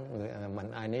nấy sống,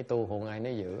 mạnh ai nấy tu, hồn ai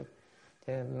nấy giữ.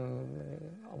 Chứ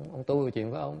ông tu là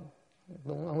chuyện của ông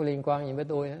không liên quan gì với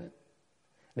tôi hết.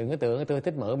 Đừng có tưởng tôi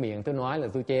thích mở miệng tôi nói là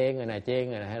tôi chê người này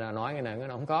hay là nói người này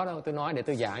không có đâu. Tôi nói để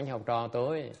tôi giảng cho học trò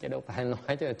tôi, chứ đâu phải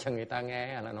nói cho người ta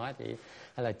nghe, hay là nói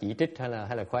hay là chỉ trích hay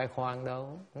là khoe khoang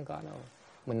đâu, không có đâu.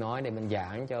 Mình nói để mình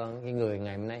giảng cho cái người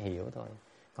ngày hôm nay hiểu thôi.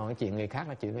 Còn cái chuyện người khác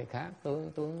là chuyện người khác.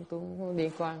 Tôi không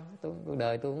liên quan, cuộc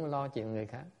đời tôi không lo chuyện người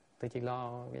khác, tôi chỉ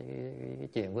lo cái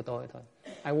chuyện của tôi thôi.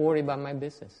 I worry about my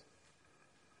business.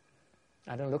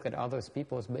 I don't look at other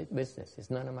people's business.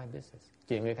 It's none of my business.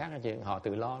 Chuyện người khác là chuyện họ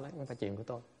tự lo đấy, không phải chuyện của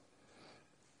tôi.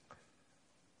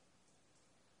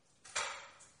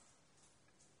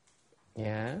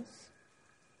 Yes.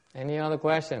 Any other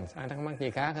questions? Ai thắc mắc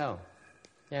gì khác không?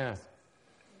 Yes.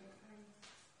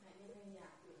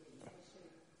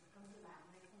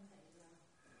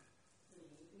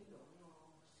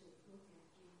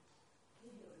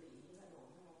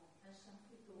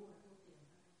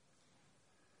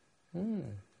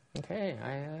 Okay,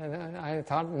 I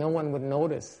thought no one would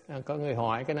notice. Có người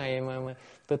hỏi cái này mà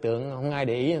tôi tưởng không ai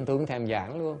để ý, tôi cũng thèm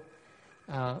giảng luôn.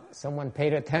 Someone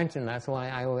paid attention, that's why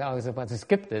I was about to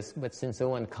skip this, but since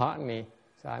someone caught me,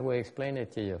 so I will explain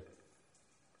it to you.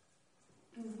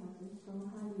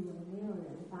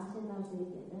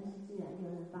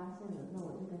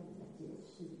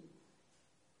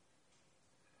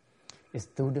 It's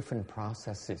two different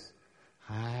processes.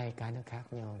 Hai cái nó khác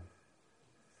nhau.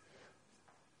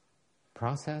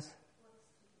 Process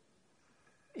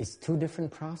is two different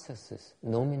processes,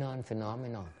 nomenon and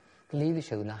phenomenon. Cái lý với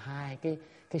sự là hai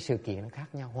cái sự kiện nó khác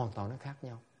nhau, hoàn toàn nó khác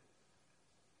nhau.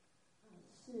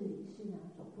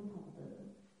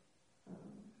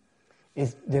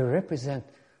 they represent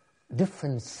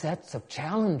different sets of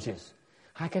challenges.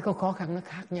 Hai cái có khó khăn nó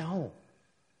khác nhau.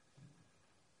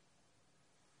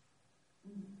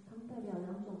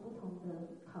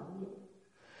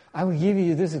 I will give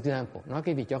you this example. Nói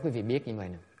cái gì cho quý vị biết như vậy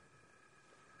nè.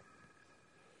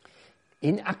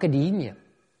 In academia,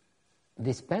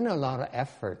 they spend a lot of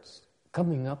efforts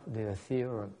coming up with a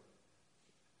theorem.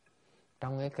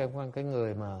 Trong cái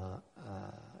người mà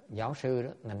giáo sư đó,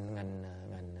 ngành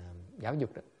giáo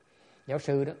dục đó, giáo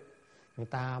sư đó, người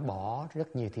ta bỏ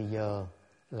rất nhiều thời giờ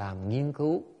làm nghiên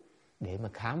cứu để mà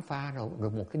khám phá ra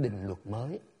được một cái định luật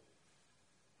mới.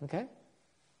 Ok?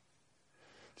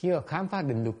 Khi họ khám phá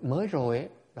định luật mới rồi ấy,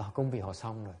 là công việc họ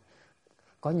xong rồi.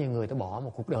 Có nhiều người ta bỏ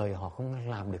một cuộc đời họ không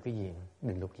làm được cái gì,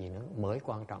 định luật gì nữa mới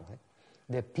quan trọng hết.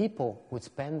 The people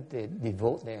would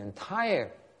devote their entire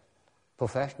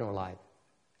professional life,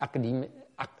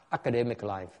 academic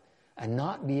life, and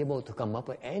not be able to come up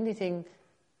with anything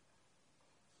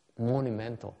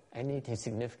monumental, anything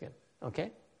significant. Okay?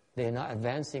 They're not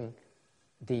advancing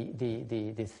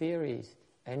the theories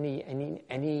in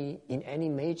any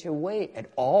major way at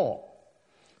all.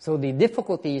 So the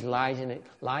difficulty lies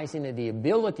in the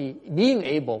ability, being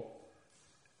able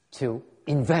to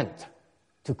invent,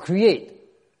 to create,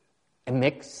 and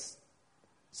make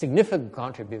significant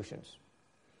contributions.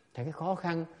 Thì cái khó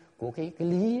khăn của cái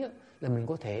lý là mình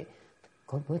có thể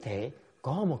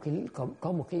có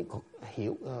một cái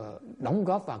hiểu đóng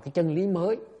góp vào cái chân lý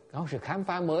mới, có sự khám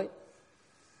phá mới.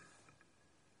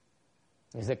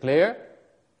 Is it clear?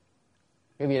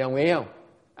 Quý vị đồng ý không?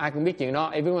 Ai cũng biết chuyện đó.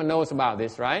 Everyone knows about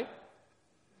this, right?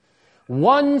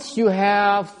 Once you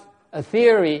have a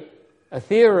theory, a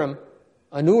theorem,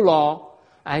 a new law,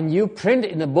 and you print it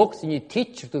in the books and you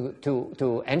teach to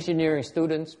engineering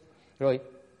students, rồi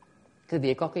quý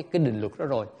vị có cái định luật đó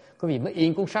rồi, quý vị mới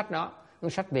in cuốn sách đó, cuốn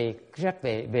sách về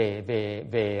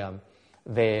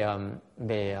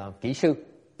kỹ sư,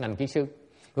 ngành kỹ sư.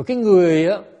 Rồi cái người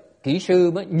kỹ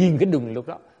sư mới nhìn cái định luật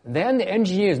đó. Then the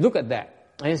engineers look at that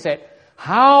and say,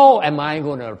 how am I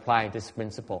going to apply these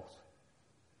principles?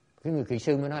 Cái người kỹ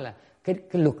sư mới nói là cái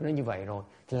luật nó như vậy rồi,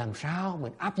 thì làm sao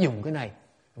mình áp dụng cái này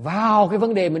vào cái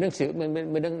vấn đề mình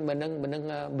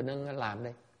đang làm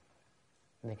đây.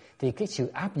 Thì cái sự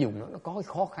áp dụng nó có cái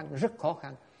khó khăn, rất khó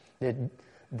khăn.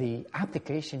 The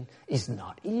application is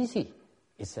not easy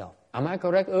itself. Am I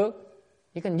correct, Ước?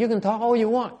 You can talk all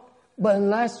you want, but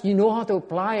unless you know how to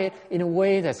apply it in a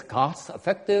way that's cost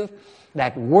effective,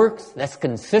 that works, that's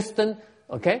consistent,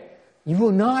 okay, you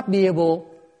will not be able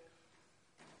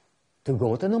to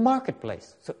go to the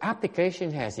marketplace. So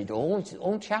application has its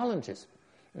own challenges.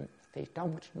 Thì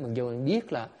trong mình dù mình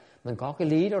biết là mình có cái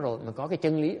lý đó rồi, mình có cái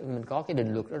chân lý, mình có cái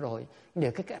định luật đó rồi, nhưng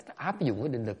để cái áp dụng cái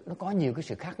định luật nó có nhiều cái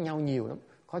sự khác nhau nhiều lắm,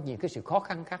 có nhiều cái sự khó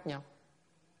khăn khác nhau.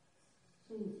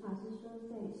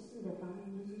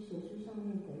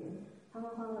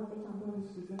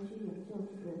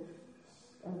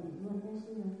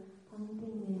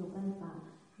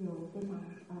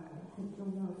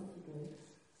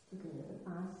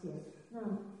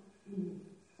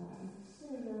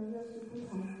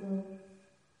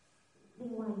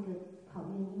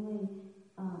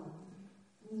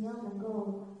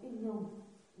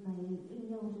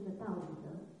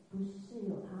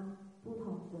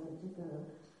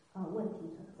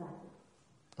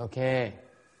 Okay,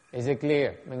 is it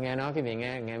clear? Mình nghe nói, quý vị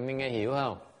nghe hiểu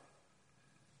không?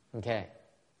 Okay,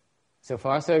 so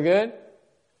far so good.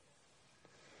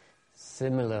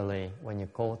 Similarly, when you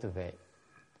cultivate,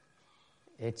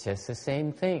 it's just the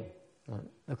same thing.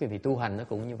 Nó quý vị tu hành nó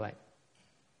cũng như vậy.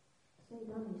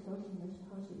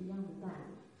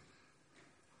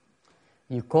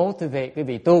 You cultivate, quý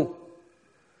vị tu.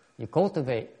 You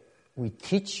cultivate, we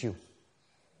teach you.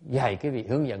 Dạy quý vị,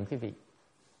 hướng dẫn quý vị.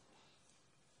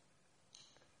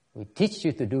 We teach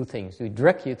you to do things. We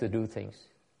direct you to do things.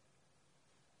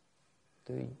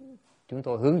 Chúng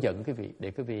tôi hướng dẫn quý vị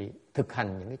để quý vị thực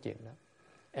hành những cái chuyện đó.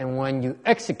 And when you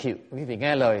execute, quý vị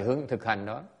nghe lời thực hành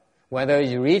đó.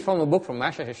 Whether you read from a book from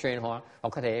Master Sri Hoa, hoặc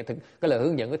có thể cái lời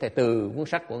hướng dẫn có thể từ cuốn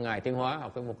sách của Ngài Tiên Hóa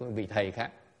hoặc một vị thầy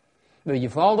khác. But you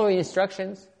follow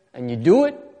instructions and you do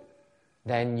it,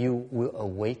 then you will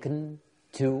awaken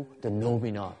to the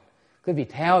noumenon. Quý vị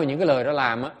theo những cái lời đó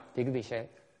làm á, thì quý vị sẽ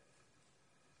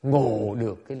ngộ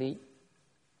được cái lý.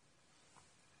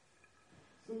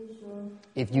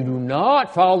 If you do not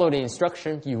follow the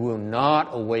instructions, you will not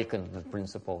awaken the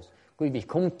principles. Quý vị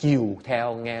không chịu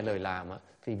theo nghe lời làm á,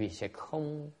 thì quý vị sẽ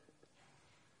không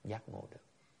giác ngộ được.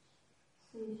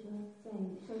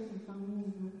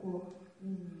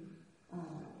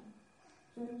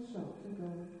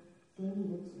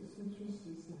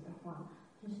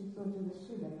 就是做这个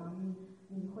事的方面，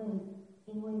你会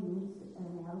因为如此而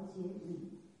了解理。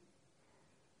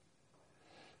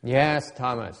Yes,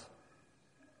 Thomas.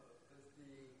 Does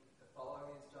the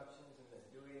following instructions and the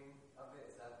doing of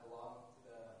it, does that belong to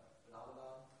the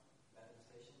phenomenon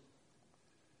manifestation?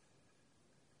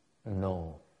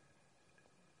 No.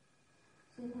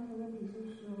 所以他的问题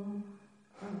是说，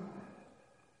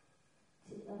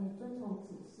遵从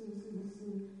指示是不是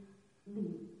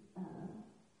理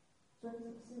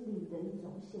是理的一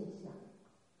种现象？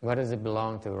 What does it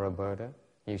belong to, Roberta?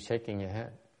 You're shaking your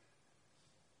head.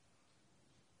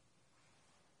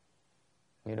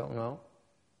 You don't know?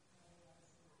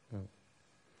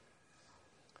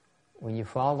 When you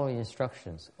follow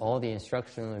instructions, all the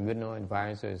instructions of good no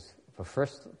advisors, the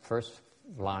first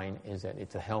line is that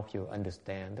it's to help you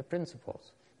understand the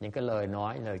principles. Những cái lời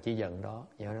nói, lời chỉ dẫn đó,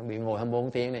 nó bị ngồi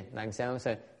 24 tiếng này, đằng sau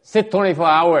say, sit 24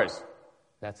 hours.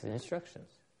 That's the instructions.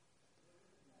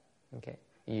 Okay,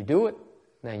 you do it,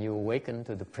 then you awaken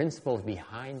to the principles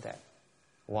behind that.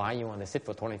 Why you want to sit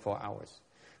for 24 hours?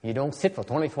 You don't sit for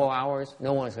 24 hours,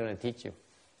 no one's going to teach you.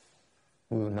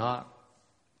 We will not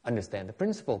understand the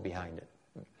principle behind it.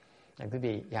 Quý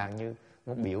vị, dạng như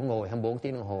một biểu ngồi 24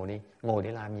 tiếng đồng hồ đi, ngồi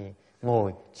để làm gì?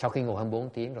 Ngồi, sau khi ngồi 24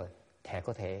 tiếng rồi,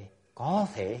 có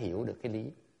thể hiểu được cái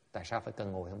lý. Tại sao phải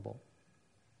cần ngồi 24?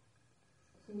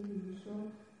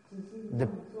 The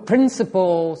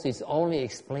principles is only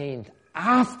explained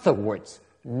afterwards,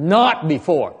 not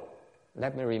before.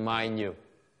 Let me remind you.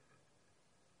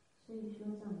 所以说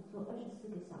这样做24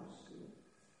个小时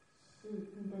是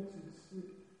你的指示，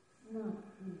那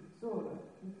你做了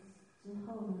之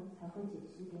后呢，才会解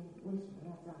释给你为什么要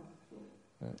这样做。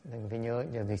Đừng phải nhớ,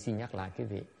 giờ tôi xin nhắc lại quý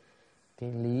vị,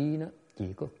 cái lý nó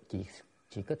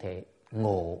chỉ có thể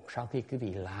ngộ sau khi quý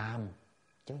vị làm,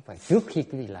 chứ không phải trước khi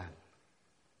quý vị làm.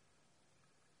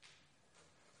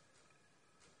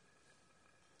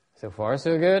 So far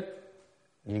so good.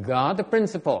 You got the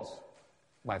principles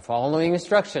by following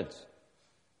instructions.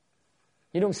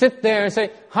 You don't sit there and say,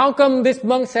 how come this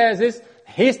monk says this?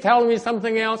 He's telling me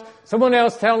something else. Someone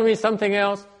else telling me something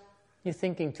else. You're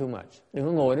thinking too much. Đừng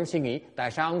có ngồi đó suy nghĩ,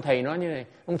 tại sao ông thầy nói như này,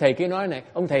 ông thầy kia nói này,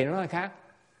 ông thầy nói khác.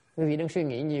 Quý vị đang suy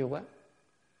nghĩ nhiều quá.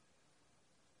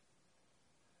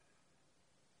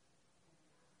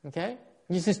 Okay?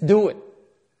 You just do it.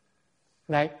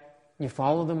 Like, you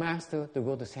follow the master to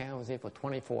go to San Jose for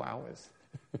 24 hours.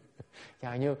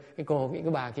 Chào như cái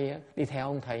bà kia đi theo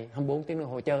ông thầy 24 tiếng đồng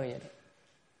hồ chơi vậy đó.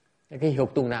 Cái hụt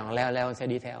tuần nào leo sẽ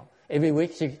đi theo. Every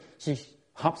week she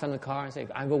hops on the car and says,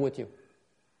 I go with you.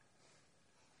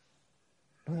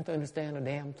 Don't have to understand a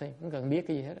damn thing. Không cần biết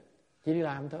cái gì hết. Chỉ đi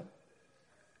làm thôi.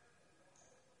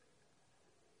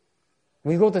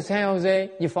 When you go to San Jose,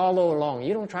 you follow along.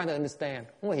 You don't try to understand.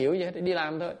 Không có hiểu gì hết. Đi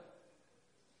làm thôi.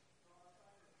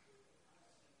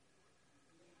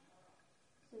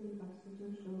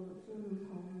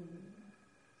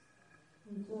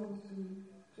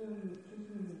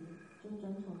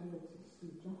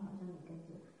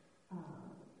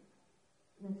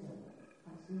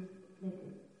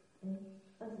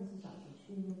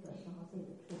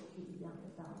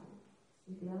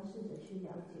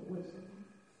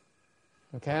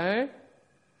 Okay?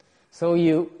 So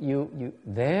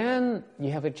then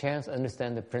you have a chance to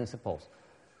understand the principles.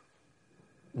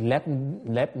 Let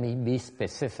me be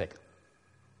specific.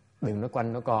 Đừng nói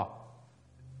quanh nói co.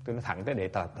 Tôi nói thẳng tới đề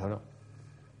tài thôi.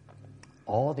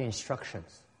 All the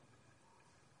instructions,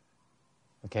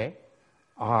 okay,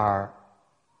 are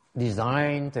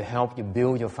designed to help you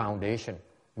build your foundation.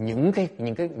 Những cái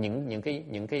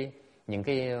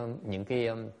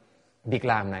việc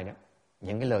làm này đó,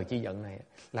 những cái lời chỉ dẫn này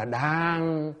là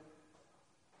đang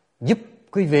giúp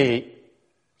quý vị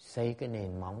xây cái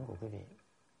nền móng của quý vị.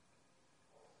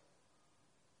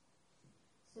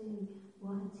 所以我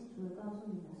很清楚的告诉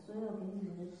你们，所有给你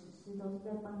们的指示都是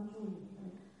在帮助你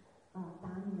们打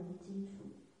你们的基础。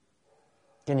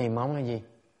Cái nền móng là gì?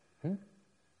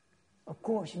 Of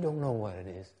course you don't know what it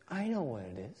is. I know what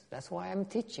it is. That's why I'm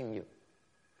teaching you.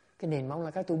 Cái nền móng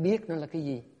là cái tôi biết nó là cái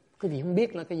gì. Quý vị không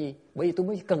biết là cái gì. Bởi vì tôi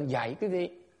mới cần dạy quý vị.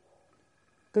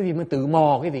 Quý vị mới tự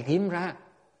mò quý vị kiếm ra.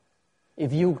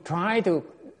 If you try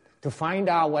to find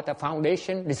out what the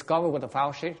foundation, discover what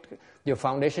your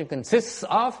foundation consists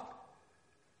of,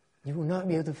 you will not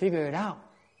be able to figure it out.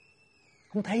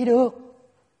 Không thấy được.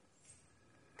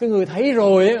 Cái người thấy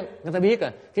rồi á, người ta biết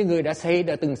à. Cái người đã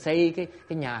từng xây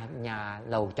cái nhà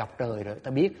lầu chọc trời rồi,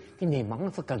 ta biết cái nền móng nó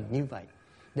phải cần như vậy.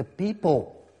 The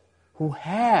people who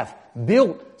have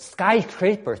built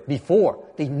skyscrapers before,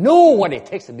 they know what it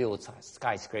takes to build a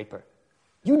skyscraper.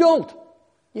 You don't.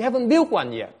 You haven't built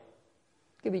one yet.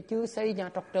 Quý vị chưa xây nhà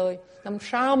trọc trời, làm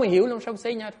sao mà hiểu làm sao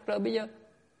xây nhà trọc trời bây giờ?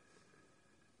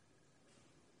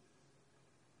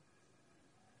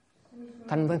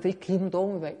 Thành phải khiêm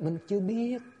tốn như vậy. Mình chưa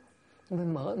biết,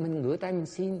 mình ngửa tay mình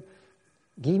xin,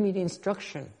 give me the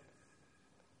instruction,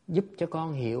 giúp cho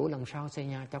con hiểu làm sao xây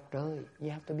nhà trọc trời. You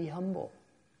have to be humble.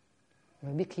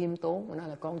 Mình biết khiêm tốn. Mà nói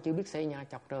là con chưa biết xây nhà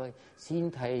trọc trời,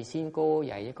 xin thầy xin cô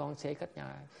dạy cho con xây cách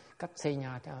xây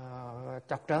nhà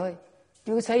trọc trời.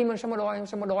 Chưa xây mà sao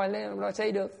mà đòi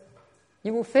xây được?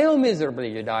 You will fail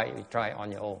miserably you try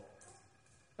on your own.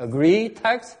 Agree,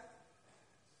 text?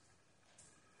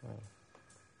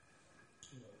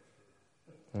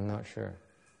 I'm not sure.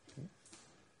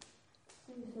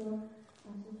 所以说，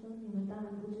老师说你们当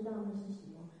然不知道那是什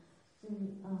么，就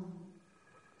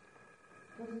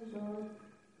是说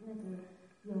那个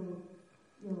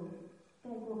有盖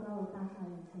过高楼大厦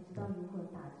人才知道如何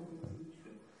打这个基础，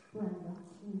不然的话，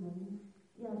你们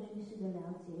要去试着了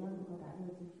解要如何打这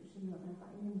个基础是没有办法，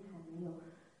因为你还没有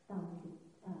到那个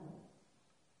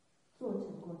做成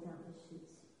过这样的事情。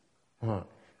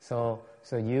So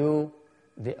you.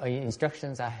 The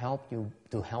instructions are help you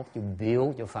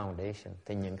build your foundation.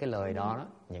 Thì những cái lời đó,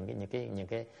 những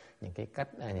cái cách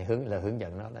hướng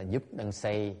dẫn đó là giúp đang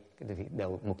xây cái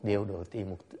mục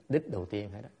đích đầu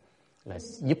tiên hết đó, là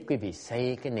giúp quý vị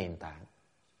xây cái nền tảng.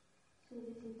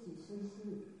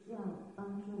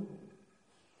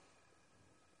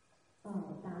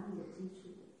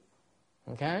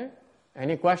 Okay?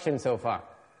 Any questions so far?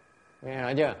 Nghe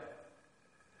nói chưa?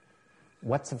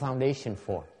 What's the foundation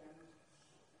for?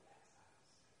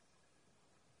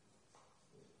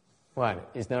 What?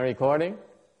 It's not recording?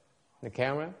 The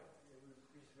camera? We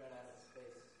just ran out of space.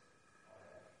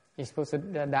 You're supposed to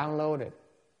download it,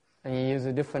 and you use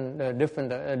a different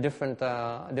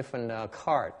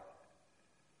card.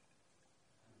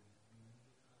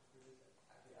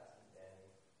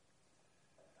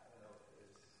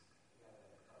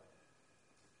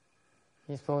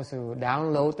 You're supposed to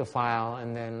download the file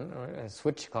and then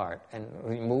switch card and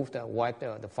wipe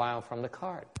the file from the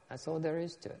card. That's all there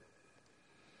is to it.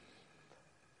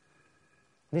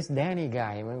 This Danny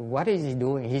guy, what is he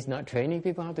doing? He's not training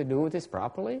people how to do this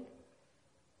properly?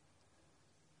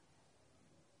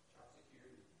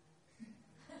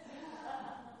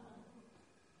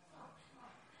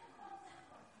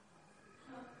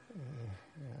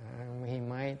 He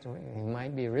might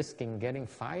be risking getting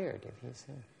fired if he's...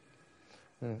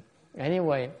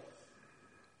 Anyway,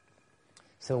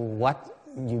 so what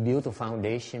you build a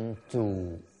foundation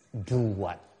to do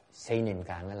what? Xây nền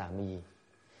tảng là làm cái gì?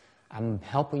 I'm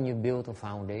helping you build a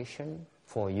foundation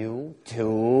for you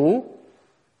to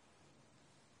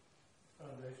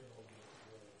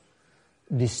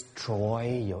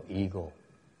destroy your ego.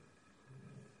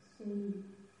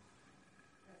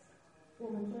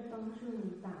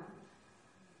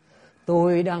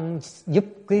 Tôi đang giúp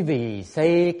quý vị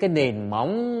xây cái nền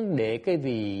móng để quý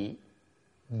vị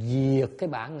diệt cái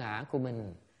bản ngã của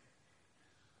mình.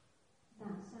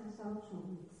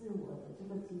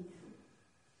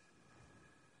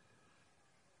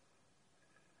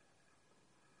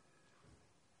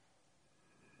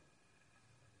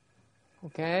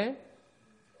 Okay?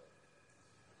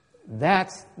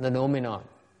 That's the nomenon.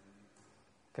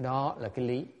 Cái đó là cái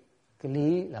lý. Cái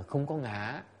lý là không có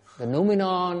ngã. The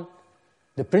nomenon,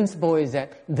 the principle is that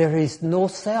there is no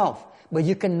self, but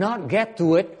you cannot get to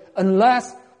it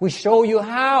unless we show you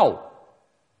how.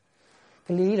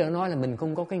 Cái lý đã nói là mình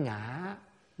không có cái ngã.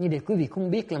 Nhưng để quý vị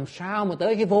không biết làm sao mà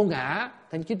tới cái vô ngã,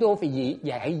 thành chúng tôi phải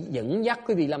dẫn dắt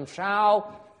quý vị làm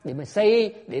sao để mà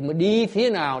xây, để mà đi phía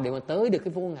nào để mà tới được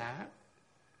cái vô ngã.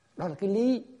 Đó là cái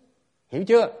lý. Hiểu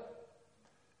chưa?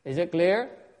 Is it clear?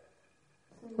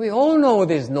 We all know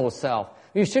there's no self.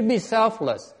 You should be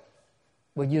selfless.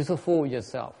 But you're so full of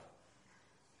yourself.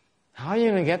 How are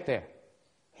you going to get there?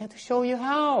 You have to show you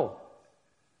how.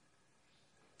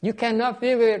 You cannot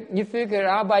figure it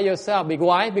out by yourself.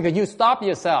 Why? Because you stop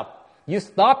yourself. You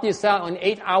stop yourself on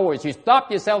 8 hours. You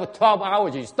stop yourself at 12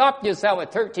 hours. You stop yourself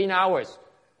at 13 hours.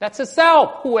 That's a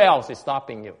self. Who else is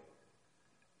stopping you?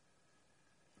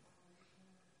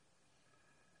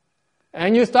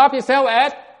 And you stop yourself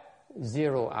at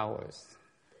 0 hours.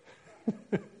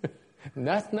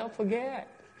 Let's not forget.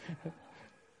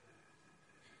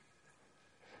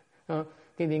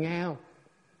 Cái gì nghe không?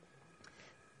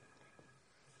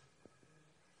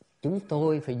 Chúng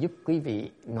tôi phải giúp quý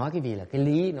vị, nói cái gì là cái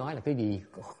lý, nói là cái gì,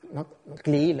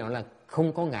 cái lý là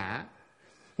không có ngã.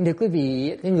 Nhưng quý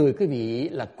vị, cái người quý vị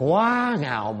là quá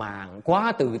ngạo mạn,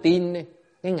 quá tự tin đi.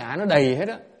 Cái ngã nó đầy hết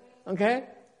á. Ok?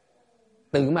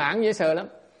 Tự mãn dễ sợ lắm.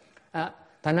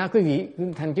 Thành ra quý vị,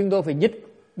 thành chúng tôi phải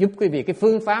giúp quý vị cái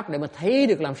phương pháp để mà thấy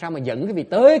được làm sao mà dẫn quý vị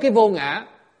tới cái vô ngã.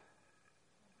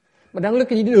 Mà đang lúc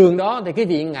cái đường đó thì cái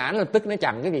vị ngã lập tức nó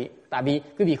chặn quý vị. Tại vì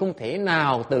quý vị không thể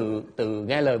nào tự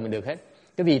nghe lời mình được hết.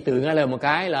 Quý vị tự nghe lời một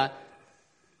cái là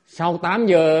sau 8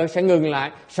 giờ sẽ ngừng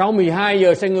lại, sau 12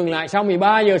 giờ sẽ ngừng lại, sau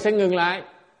 13 giờ sẽ ngừng lại.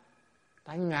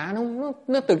 Tại ngã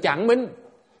nó tự chặn mình.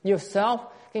 Yourself,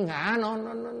 cái ngã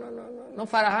nó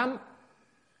phá đám.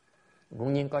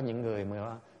 Cũng nhiên có những người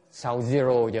mà sau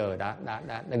 0 giờ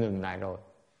đã ngừng lại rồi.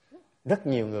 Rất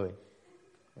nhiều người.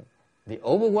 The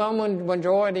overwhelming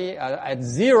majority are at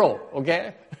 0,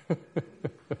 okay?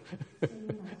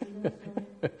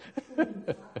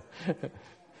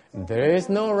 There is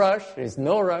no rush. There's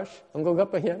no rush. Không có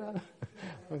gấp ở here đó.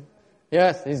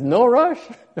 Yes, there's no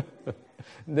rush.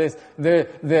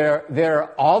 There are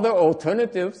other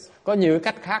alternatives. Có nhiều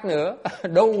cách khác nữa.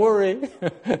 Don't worry.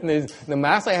 The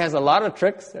master has a lot of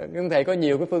tricks. Thầy có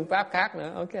nhiều cái phương pháp khác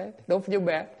nữa. Okay, don't feel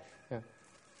bad.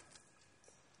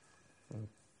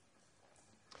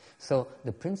 So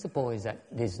the principle is that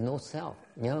there's no self.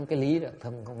 Nhớ cái lý đó,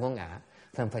 không có ngã.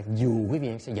 Thành phải dù quý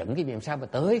vị sẽ dẫn quý vị làm sao mà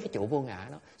tới cái chỗ vô ngã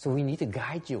đó. So we need to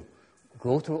guide you.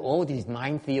 Go through all these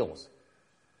mind fields.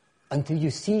 Until you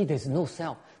see there's no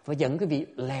self. Phải dẫn quý vị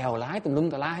lèo lái tùm lum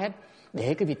tà la hết.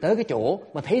 Để quý vị tới cái chỗ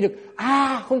mà thấy được,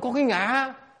 không có cái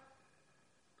ngã.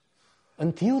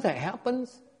 Until that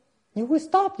happens, you will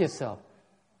stop yourself.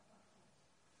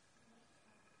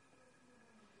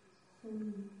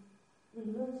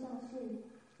 理论上是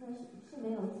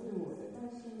没有自我的，但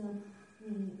是呢，你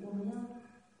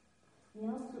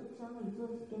要教你做，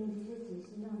给你这些指示，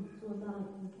让你做到，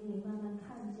你可以慢慢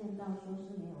看见到说是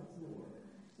没有自我的，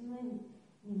因为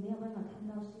你没有办法看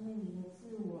到，是因为你的自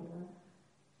我呢，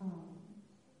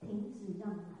停止让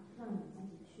你自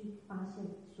己去发现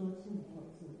说是没有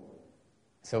自我的。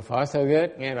So far so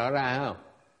good, nghe rõ ràng không?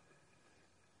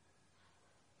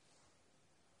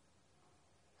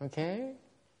 Okay.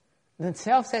 Then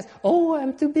self says, "Oh,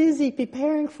 I'm too busy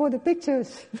preparing for the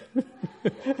pictures."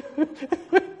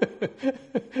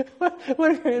 What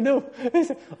are you going to do? He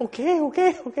said, okay.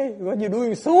 What you're doing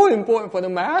is so important for the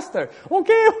master.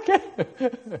 Okay.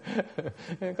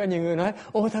 Có nhiều người nói,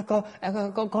 thôi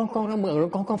con nó mượn rồi,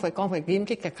 con phải kiếm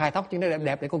cái cài tóc cho nó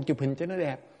đẹp để con chụp hình cho nó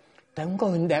đẹp. Tại không có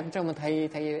hình đẹp sao mà thầy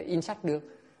in sách được.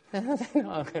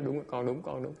 Đúng, con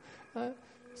đúng.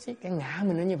 Cái ngã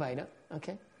mình nó như vậy đó.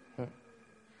 Okay.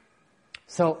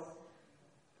 So,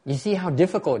 you see how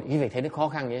difficult, quý vị thấy nó khó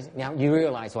khăn vậy. Now you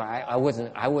realize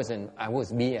I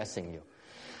was BSing you.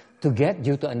 To get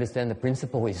you to understand the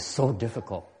principle is so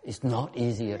difficult. It's not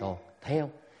easy at all. Thấy không?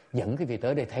 Dẫn quý vị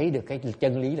tới để thấy được cái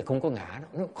chân lý là không có ngã đó.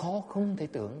 Nó khó không thể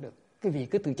tưởng được. Quý vị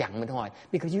cứ tự chặn mình hoài.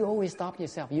 Because you always stop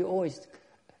yourself. You always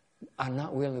are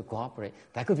not willing to cooperate.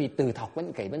 Tại quý vị từ thọc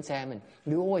bánh xe mình.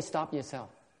 You always stop yourself.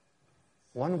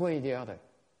 One way or the other.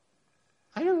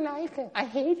 I don't like her. I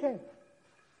hate her.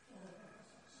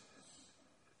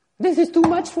 This is too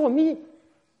much for me.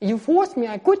 You force me,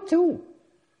 I quit too.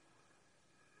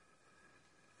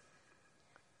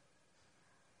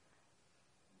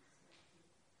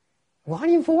 Why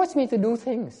do you force me to do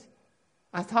things?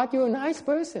 I thought you were a nice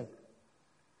person.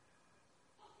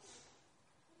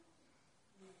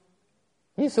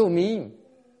 You're so mean.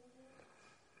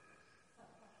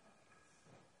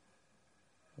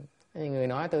 Người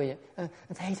nói tôi vậy,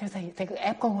 thầy cứ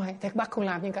ép con hoài, thầy cứ bắt con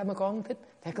làm những cái mà con không thích,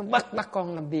 thầy cứ bắt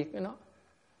con làm việc với nó.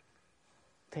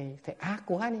 Thầy ác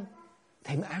quá đi,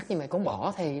 thầy mà ác như vậy con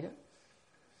bỏ thầy đó.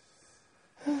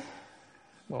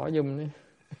 Bỏ giùm đi,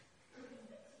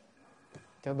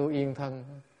 cho tôi yên thân.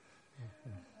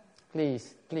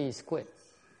 Please quit.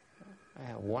 I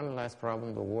have one less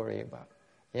problem to worry about.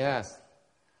 Yes.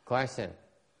 Question.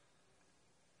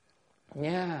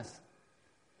 Yes.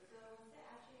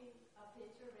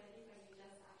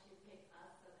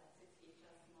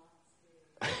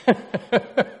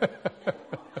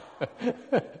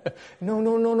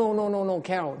 No,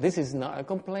 Carol. This is not a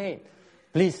complaint.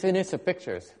 Please finish the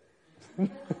pictures.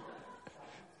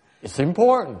 It's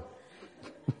important.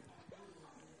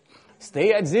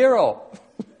 Stay at 0.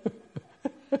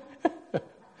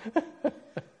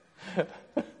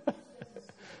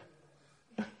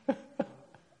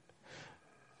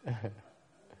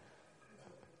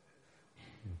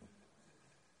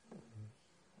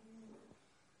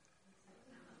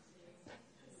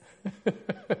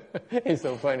 It's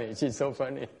so funny. She's so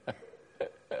funny.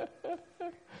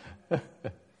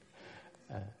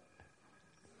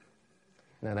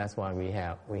 No, that's why we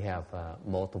have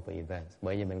multiple events.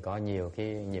 Bởi vì mình có nhiều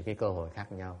cái cơ hội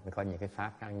khác nhau, mình có nhiều cái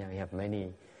pháp khác nhau. We have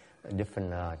many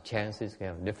different chances. We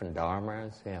have different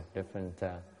dharmas. We have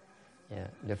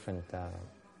different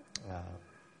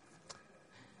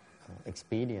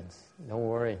experience. Don't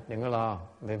worry, đừng có lo,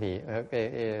 bởi vì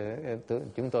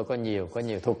chúng tôi có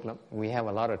nhiều thuật lắm. We have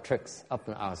a lot of tricks up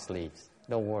in our sleeves.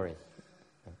 Don't worry.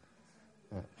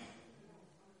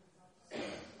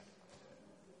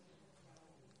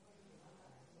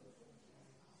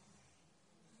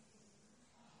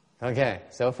 Okay,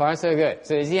 so far so good.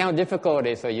 So you see how difficult it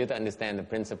is for you to understand the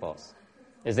principles.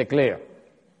 Is it clear?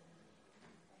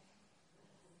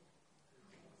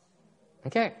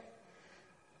 Okay.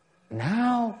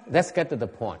 Now, let's get to the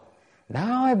point.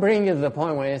 Now I bring you to the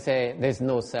point where you say there's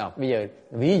no self. Bây giờ,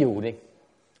 ví dụ đi.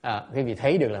 Quý vị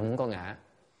thấy được là không có ngã.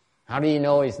 How do you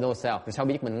know it's no self? Sao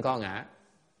biết mình không có ngã?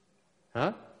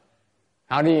 Huh?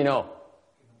 How do you know?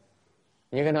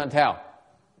 You cannot tell.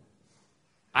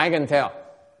 I can tell.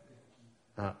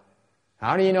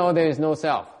 How do you know there is no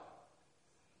self?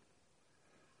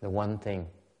 The one thing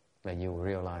that you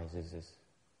realize is this.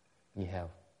 You have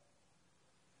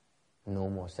no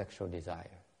more sexual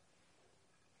desire.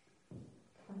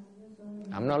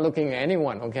 I'm not looking at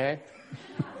anyone, okay?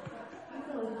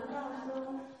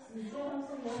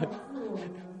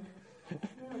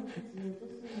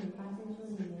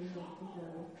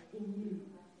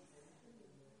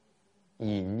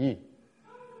 Yin yu.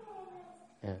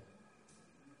 Yeah.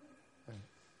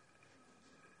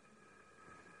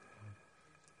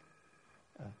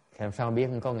 Làm sao biết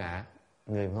không có ngã?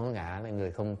 Người không có ngã là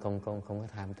người không có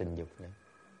tham tình dục nữa.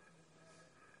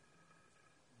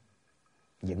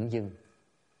 Dửng dưng.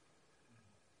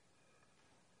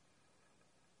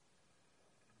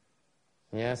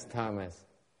 Yes, Thomas.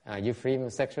 Are you free from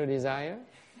sexual desire?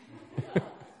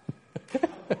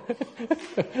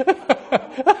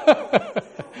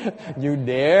 You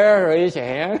dare raise your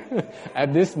hand at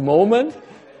this moment?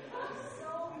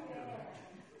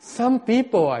 Some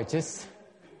people are just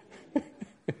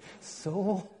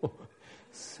so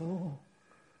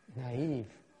naive.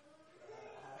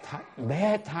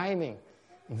 Bad timing.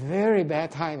 Very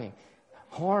bad timing.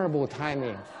 Horrible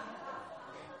timing.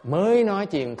 Mới nói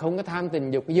chuyện không có tham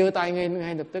tình dục, giơ tay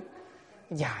ngay lập tức.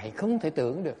 Dài không thể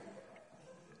tưởng được.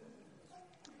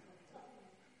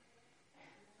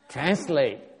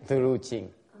 Translate through Jing.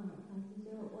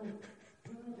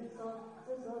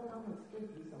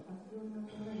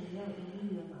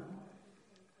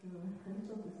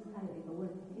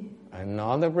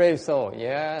 Another brave soul,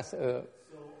 yes. So older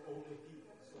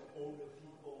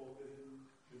people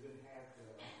didn't have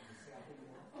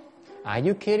the Are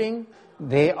you kidding?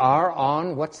 They are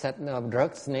on what's that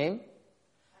drug's name?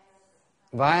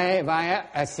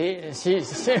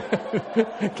 She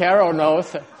Carol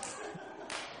knows.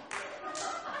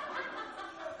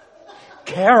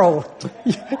 Carol,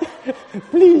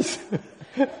 please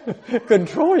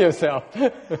control yourself.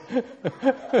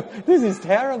 This is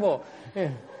terrible.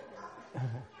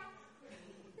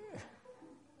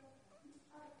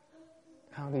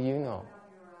 How do you know?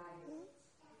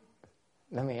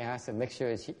 Let me ask her, make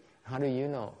sure how do you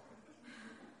know?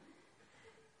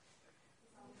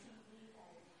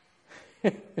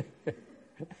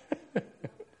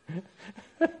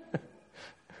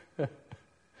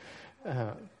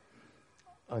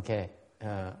 Okay.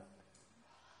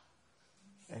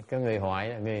 Có người hỏi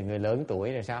là người lớn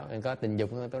tuổi là sao? Có tình dục,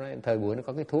 tôi nói thời buổi nó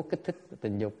có cái thuốc kích thích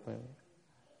tình dục.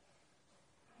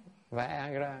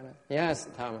 Vajra. Yes,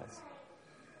 Thomas.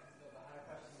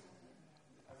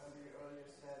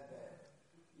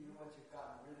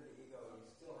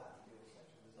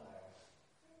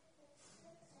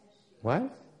 What?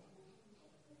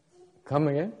 Come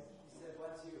again? He said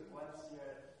once you're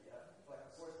like the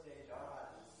fourth stage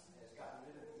arhat has gotten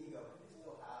rid of the ego, you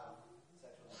still have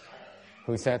sexual desire.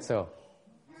 Who said so?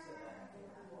 You said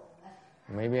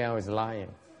that. Maybe I was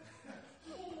lying.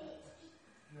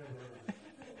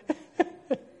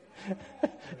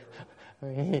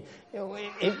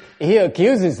 He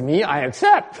accuses me, I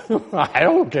accept. I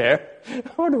don't care.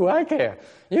 What do I care?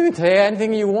 You can say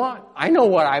anything you want. I know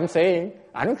what I'm saying.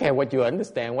 I don't care what you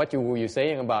understand, what you're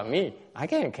saying about me. I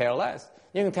can't care less.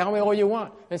 You can tell me all you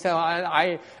want. And so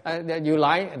that you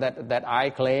like that I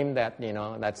claim that,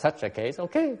 that's such a case.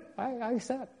 Okay, I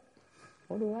accept.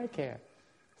 What do I care?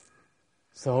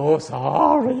 So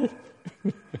sorry.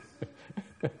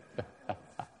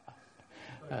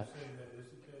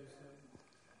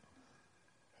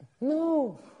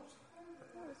 No.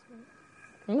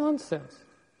 Nonsense.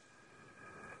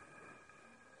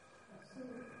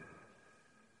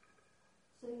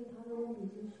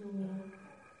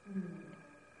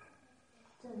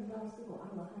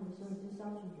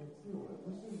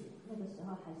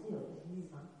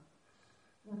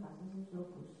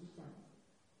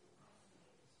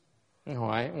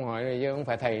 hỏi rồi chứ không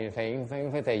phải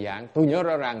thầy giảng. Tôi nhớ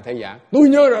rõ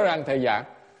ràng thầy giảng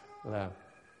là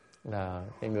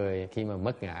cái người khi mà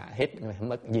mất ngã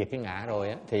diệt cái ngã rồi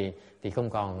á, thì không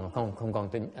còn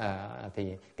tình,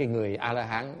 thì cái người A La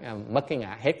Hán mất cái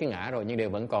ngã, hết cái ngã rồi nhưng đều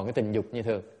vẫn còn cái tình dục như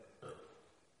thường.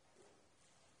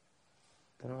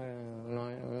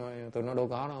 Tôi nói đâu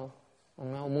có đâu.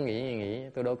 Ông nói ông muốn nghĩ gì nghĩ,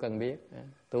 tôi đâu cần biết.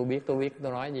 Tôi biết tôi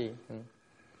nói gì.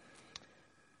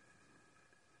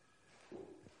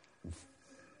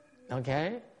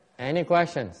 Okay. Any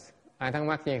questions? Ai thắc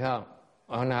mắc gì không?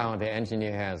 Oh, now the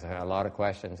engineer has a lot of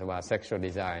questions about sexual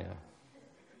desire.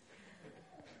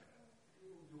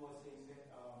 You were saying that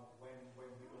when we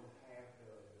don't have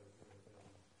the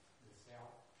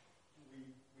self,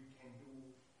 we can do.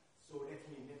 So that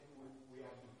means that we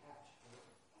are detached.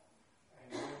 And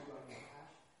when you are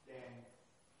detached, then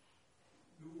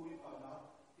do it or not,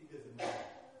 it doesn't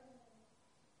matter.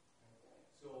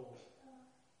 So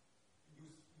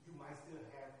you might still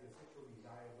have the sexual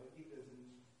desire, but it doesn't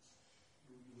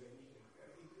do anything.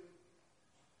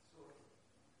 So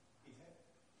is that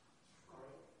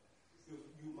correct?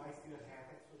 You might still have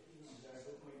sexual desire,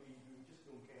 but maybe you just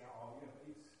don't care, or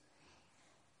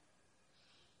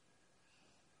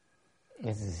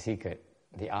This is a secret.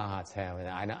 The arhats have it.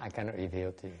 I cannot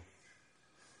reveal to you.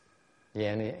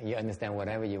 You understand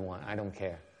whatever you want. I don't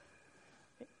care.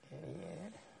 Yeah.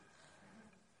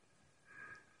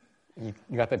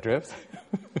 You got the drift?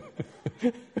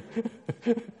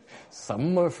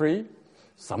 Some are free,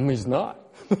 some is not.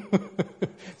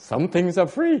 Some things are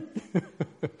free.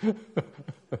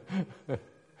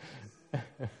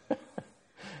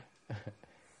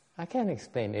 I can't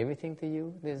explain everything to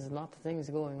you. There's a lot of things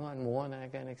going on more than I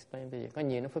can explain to you. Có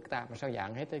nhiều nó phức tạp mà sao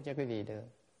giảng hết cho quý vị được.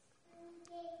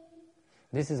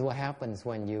 This is what happens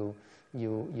when you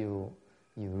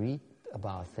read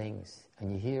about things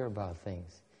and you hear about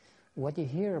things. What you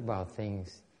hear about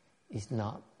things is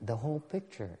not the whole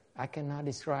picture. I cannot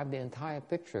describe the entire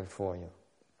picture for you.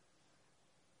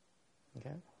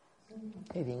 Okay?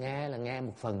 Quý vị nghe là nghe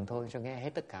một phần thôi, sao nghe hết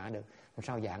tất cả được?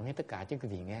 Sao giảng hết tất cả chứ quý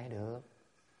vị nghe được?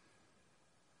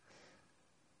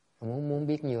 Muốn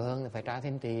biết nhiều hơn thì phải trả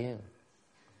thêm tiền.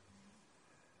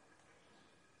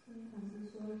 法师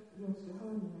说，有时候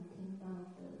你们听到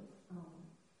的，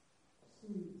是，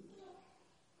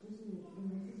就是你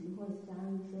们自己会加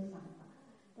入一些想法，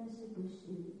但是不是，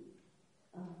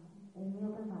我没有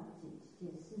办法解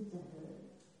释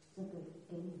这个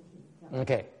给你听。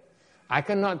Okay, I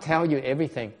cannot tell you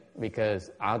everything because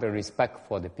out of respect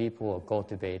for the people who are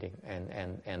cultivating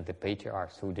and the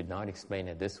patriarchs who did not explain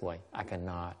it this way, I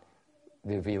cannot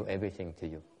reveal everything to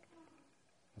you.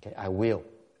 Okay, I will.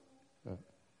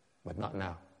 But not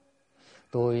now.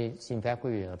 Tôi xin phép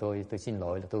quý vị là tôi xin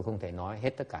lỗi là tôi không thể nói hết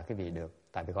tất cả quý vị được.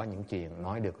 Tại vì có những chuyện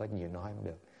nói được, có nhiều nói không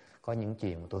được. Có những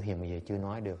chuyện mà tôi hiện giờ chưa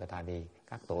nói được là tại vì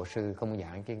các tổ sư không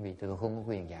giảng quý vị, tôi không có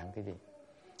quyền giảng quý vị.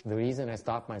 The reason I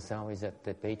stopped myself is that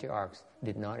the patriarchs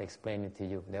did not explain it to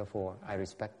you. Therefore, I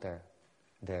respect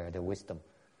their wisdom.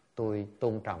 Tôi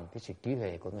tôn trọng cái sự trí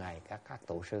huệ của ngài các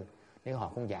tổ sư. Nếu họ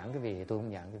không giảng quý vị thì tôi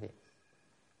không giảng quý vị.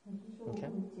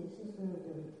 Okay.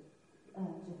 整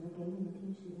个给你们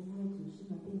听是因为祖师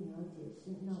们并没有解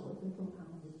释，那我尊重他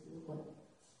们的智慧。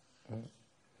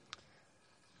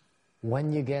When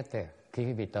you get there, khi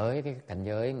quý vị tới cái cảnh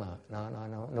giới mà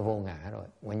nó vô ngã rồi,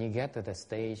 when you get to the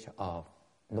stage of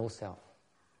no self,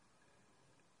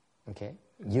 okay,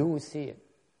 you will see it.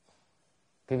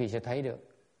 Quý vị sẽ thấy được.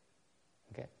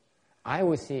 Okay, I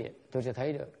will see it. Tôi sẽ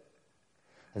thấy được.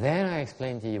 Then I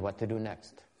explain to you what to do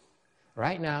next.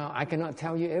 Right now, I cannot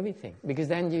tell you everything because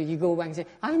then you go back and say,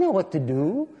 I know what to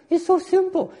do. It's so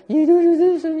simple. You do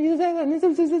this and you do that and this.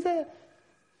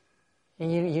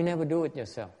 And you never do it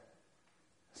yourself.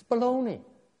 It's baloney.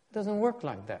 It doesn't work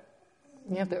like that.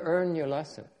 You have to earn your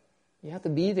lesson. You have to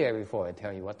be there before I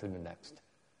tell you what to do next.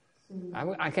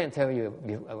 I can't tell you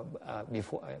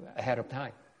before ahead of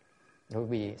time. It would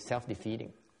be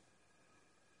self-defeating.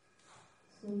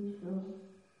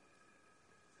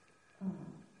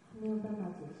 没有办法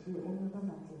解释，我没有办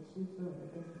法解释所有的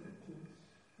给你们听。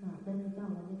那等你到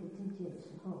了那个境界的时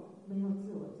候，没有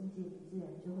自我境界，你自然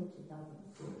就会知道怎么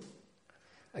做。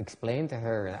Explain to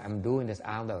her that I'm doing this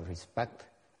out of respect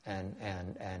and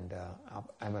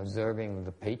I'm observing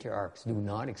the patriarchs do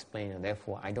not explain it,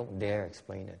 therefore I don't dare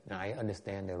explain it. And I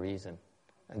understand their reason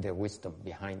and their wisdom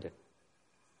behind it.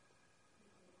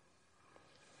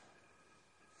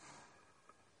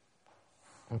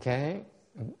 Okay?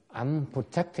 I'm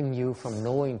protecting you from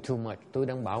knowing too much. Tôi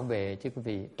đang bảo vệ chứ quý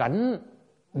vị tránh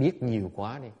biết nhiều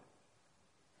quá đi.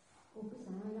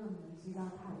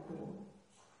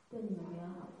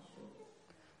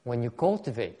 When you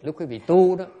cultivate, lúc quý vị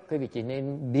tu đó, quý vị chỉ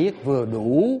nên biết vừa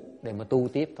đủ để mà tu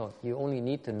tiếp thôi. You only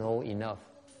need to know enough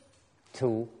to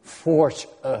forge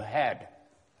ahead.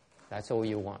 That's all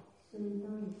you want. 所以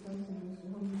当你修行的时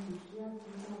候，你只需要知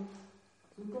道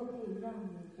足够可以让你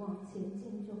往前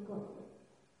进就够了。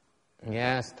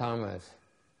Yes, Thomas.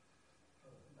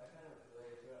 That kind of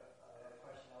related to a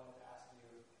question I wanted to ask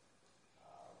you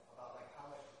about like how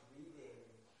much reading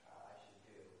I should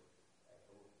do. Like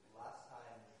the last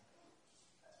time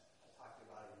I talked to you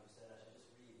about it, you said I should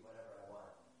just read whatever I want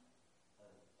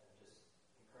and just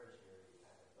encourage me to read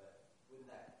kind of. But wouldn't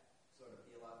that sort of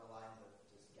be along the lines of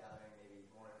just gathering maybe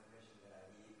more information than I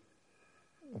need?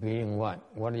 Reading what?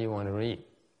 What do you want to read?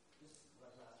 Just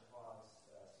Vajra Sutra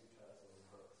sutras and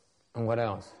books. And what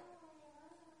else?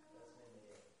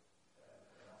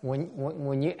 That's mainly it.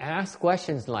 When you ask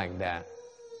questions like that,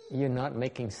 you're not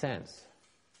making sense.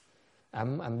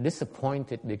 I'm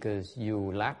disappointed because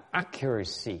you lack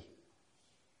accuracy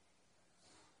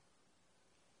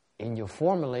in your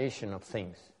formulation of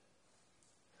things.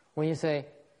 When you say,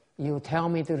 you tell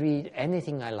me to read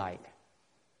anything I like,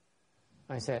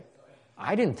 I said,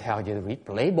 I didn't tell you to read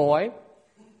Playboy.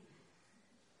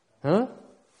 Huh?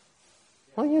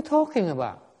 What are you talking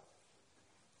about?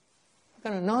 What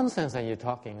kind of nonsense are you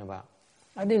talking about?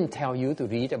 I didn't tell you to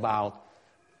read about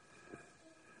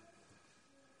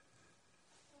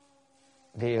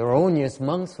the erroneous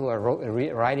monks who are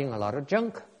writing a lot of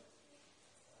junk.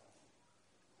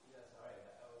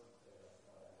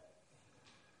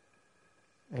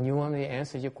 And you want me to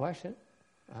answer your question?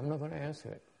 I'm not going to answer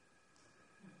it.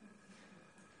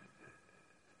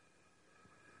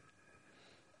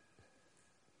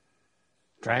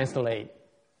 Translate.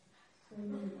 所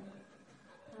以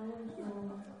他问说，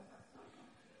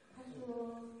他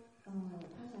说，他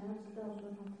想要知道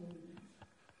说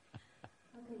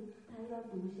他要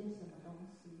读些什么东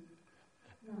西。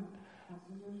那法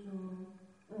师就说，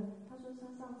他说他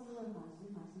上次问法师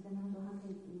跟他说他可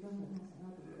以读任何他想要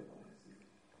读的东西。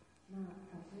那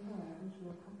法师后来就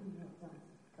说他并没有这样子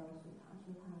告诉他，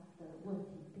说他的问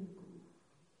题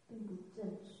并不正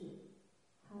确，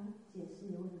他解释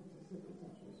有问题，解释不正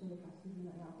确，所以法师没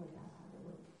有要回答他的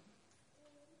问题。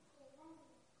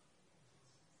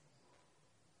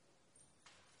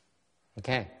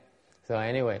Okay, so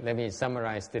anyway, let me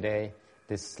summarize today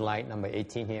this slide number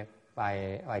 18 here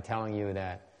by telling you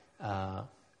that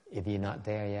if you're not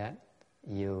there yet,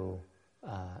 your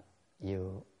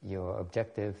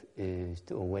objective is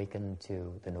to awaken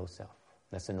to the no self.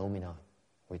 That's the nomenon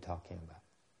we're talking about.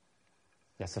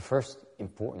 That's the first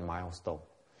important milestone.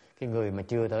 Cái người mà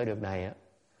chưa tới được này á,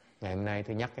 ngày hôm nay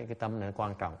tôi nhắc cái tâm này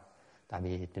quan trọng. Tại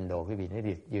vì trình độ quý vị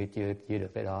nếu chưa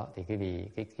được tới đó thì quý vị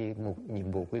cái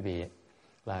nhiệm vụ quý vị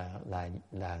là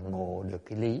ngộ được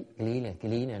cái lý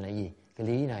này là gì? Cái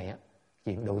lý này á,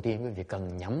 chuyện đầu tiên quý vị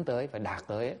cần nhắm tới và đạt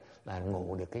tới á, là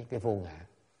ngộ được cái vô ngã.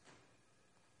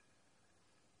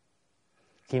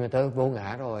 Khi mà tới vô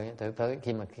ngã rồi, tới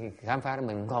khi mà khám phá ra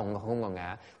mình không còn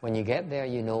ngã. When you get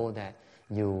there, you know that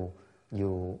you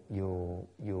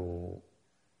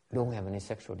don't have any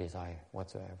sexual desire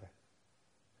whatsoever.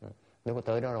 Nếu có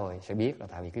tới đó rồi sẽ biết là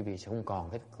tại vì quý vị sẽ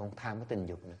không tham cái tình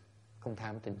dục nữa, không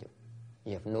tham cái tình dục.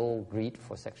 You have no greed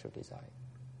for sexual desire.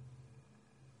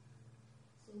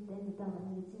 所以等你到了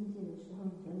那个境界的时候，你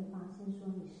就会发现说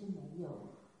你是没有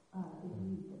淫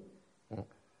欲的。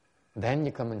Then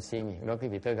you come and see me. Đó quý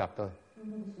vị tới gặp tôi.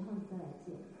 那个时候你再来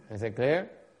见。Is it clear?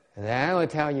 Then I will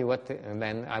tell you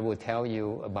then I will tell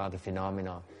you about the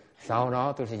phenomenon. Sau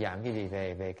đó tôi sẽ giảng quý vị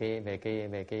về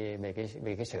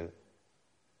cái sự.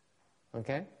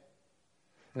 Okay?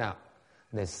 Now,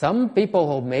 there's some people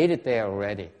who made it there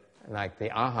already, like the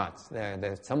arhats.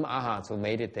 There's some arhats who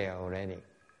made it there already.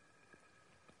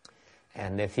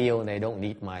 And they feel they don't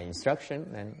need my instruction,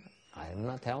 then I'm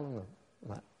not telling them.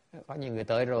 Có những người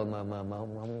tới rồi mà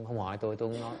không hỏi tôi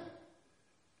không nói.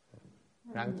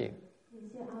 Ráng chịu. 有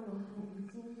些阿罗汉已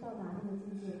经到达那个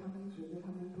境界，他们觉得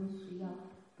他们不需要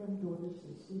更多的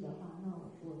指示的话，那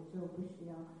我就不需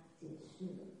要解释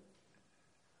了。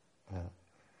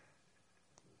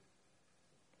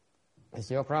It's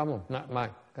your problem, not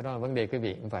mine. Cái đó là vấn đề quý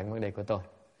vị, không phải vấn đề của tôi.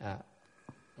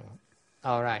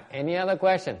 All right. Any other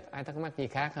question? Ai thắc mắc gì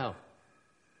khác không?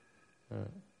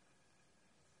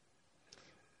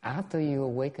 After you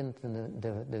awaken to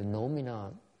the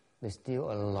nomenon, there's still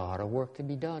a lot of work to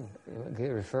be done.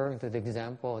 Referring to the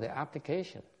example of the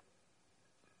application.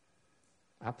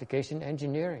 Application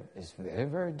engineering is very,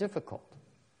 very difficult.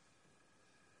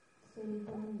 所以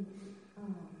当你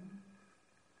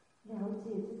了解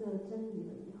这个真理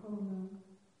了以后呢，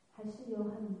还是有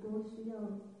很多需要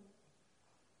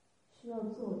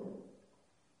做的。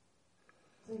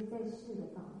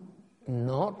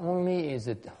Not only is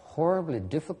it horribly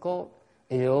difficult,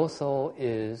 it also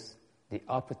is the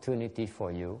opportunity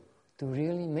for you to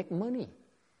really make money.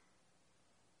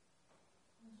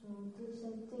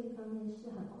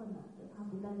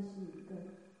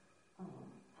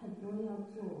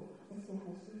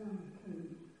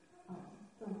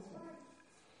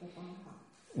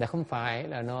 Đó không phải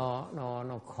là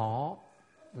nó khó,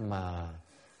 mà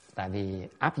tại vì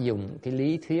áp dụng cái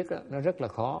lý thuyết đó, nó rất là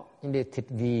khó, nhưng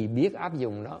vì biết áp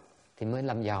dụng đó thì mới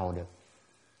làm giàu được,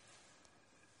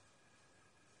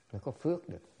 mới có phước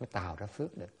được, mới tạo ra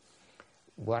phước được.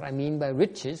 What I mean by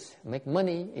riches, make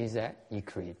money, is that you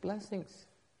create blessings.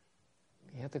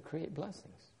 You have to create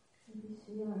blessings.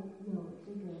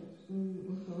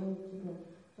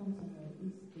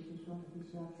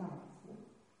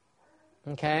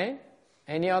 Okay.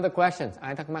 Any other questions?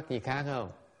 Ai thắc mắc gì khác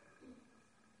không?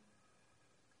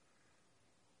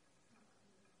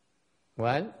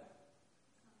 What?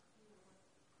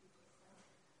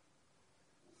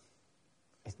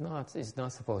 It's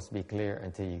not supposed to be clear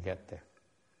until you get there.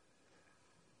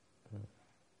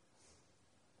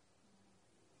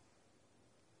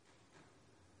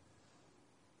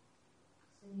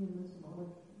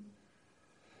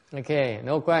 Okay,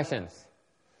 no questions.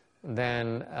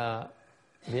 Then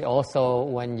also,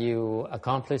 when you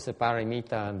accomplish the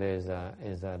paramita,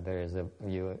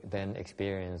 you then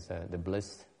experience the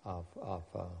bliss of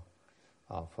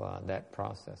that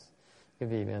process. Cái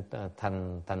vì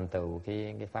thành tựu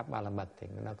cái pháp ba la mật thì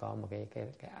nó có một cái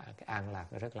an lạc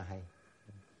nó rất là hay.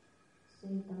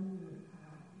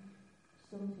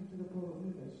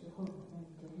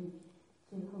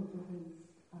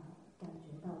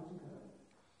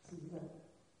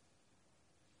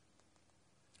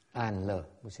 An乐，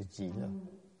不是极乐。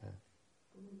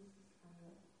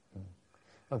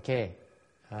Okay,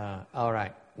 all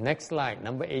right. Next slide,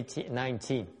 number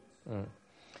 19.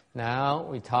 Now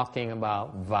we're talking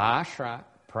about Vajra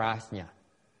Prajna.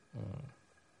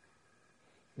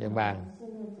 Giờ bàn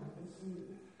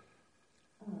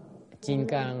Kim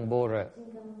Cang Bồ Rợ.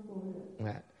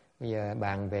 Bây giờ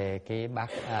bàn về cái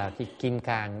Kim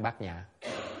Cang Bát Nhã.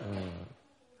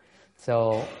 So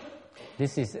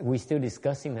we're still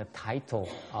discussing the title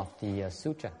of the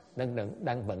sutra.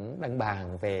 Đang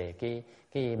bàn về cái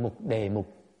đề mục,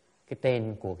 cái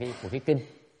tên của cái kinh.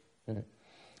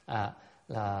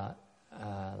 Là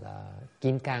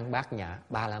Kim Cang Bát Nhã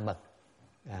Ba La Mật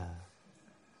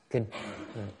kinh.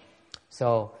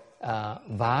 So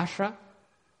Vajra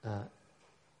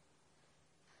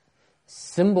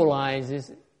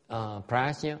symbolizes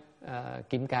Prajna.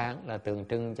 Kim Cang là tượng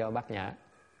trưng cho Bát Nhã.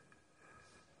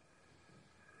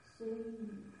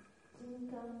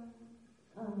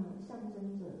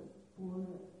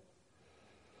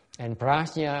 And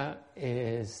Prajna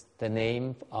is the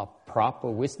name of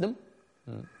proper wisdom.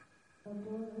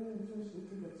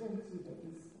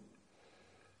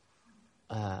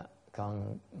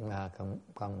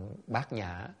 Còn Bát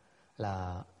Nhã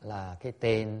là cái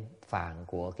tên phạn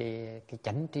của cái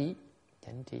chánh trí.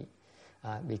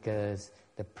 Because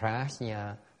the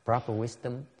Prajna, proper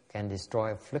wisdom, can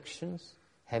destroy afflictions,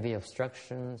 heavy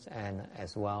obstructions, and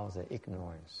as well as the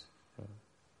ignorance.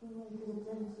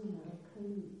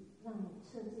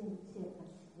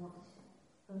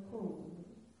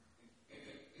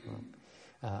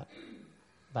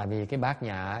 Tại vì cái bát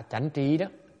nhã chánh trí đó,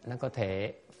 nó có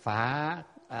thể phá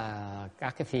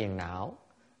các cái phiền não,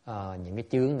 những cái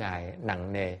chướng ngại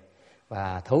nặng nề,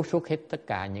 và thấu suốt hết tất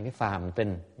cả những cái phàm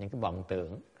tình, những cái vọng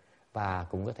tưởng, và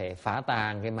cũng có thể phá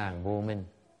tan cái màn vô minh.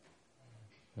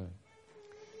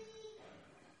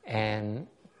 And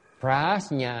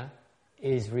Prajna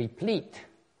is replete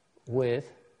with,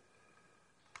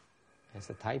 there's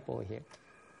a typo here.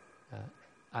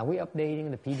 Are we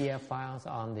updating the PDF files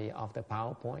of the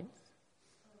PowerPoint?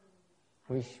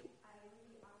 We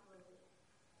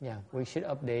should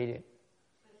update it.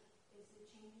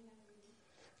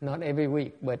 Not every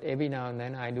week, but every now and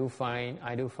then I do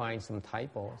find some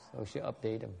typos. So we should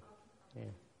update them.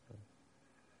 Yeah.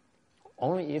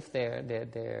 Only if they're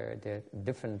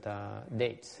different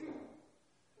dates.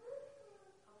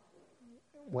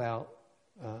 Well,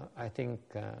 I think.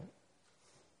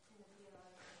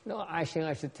 No, I think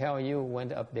I should tell you when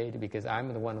to update it, because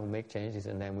I'm the one who makes changes,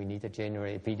 and then we need to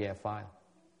generate a PDF file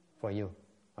for you,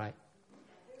 right?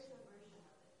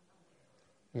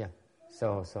 Yeah.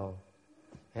 So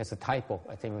there's a typo.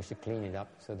 I think we should clean it up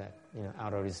so that,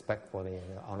 out of respect for the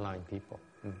online people.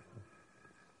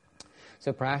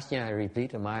 So Prajna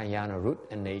repeat Mahayana root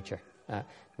and nature.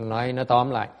 Nói tóm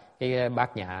lại, cái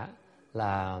bát nhã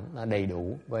là nó đầy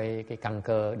đủ với cái căn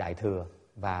cơ đại thừa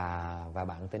và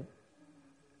bản tính.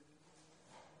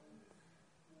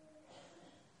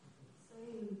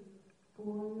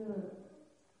 般若，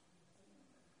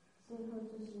最后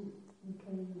就是你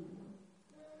可以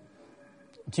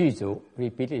具足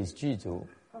 ，repeat is 具足。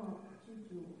具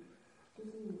足就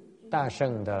是大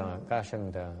圣的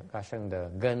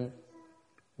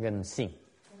根性。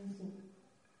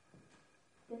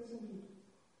根性具足。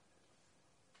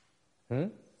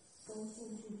嗯？根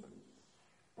性具足。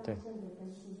大对。圣的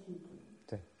根性具足。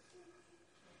对。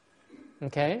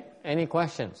Okay, any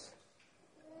questions?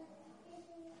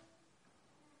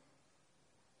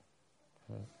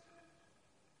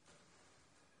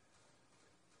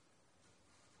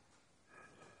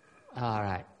 All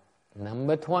right,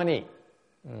 number 20.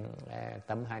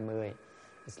 Tấm 20.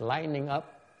 It's lightening up.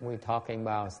 We're talking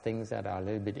about things that are a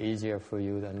little bit easier for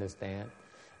you to understand.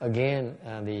 Again,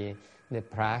 the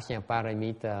Prajna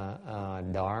Paramita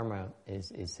Dharma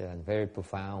is very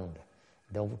profound.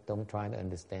 Don't try to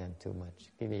understand too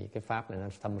much. Cái pháp này nó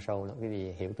thâm sâu lắm. Quý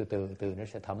vị hiểu từ nó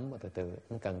sẽ thấm và từ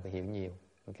không cần phải hiểu nhiều.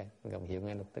 Okay, không cần hiểu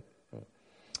ngay lập tức.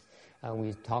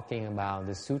 We're talking about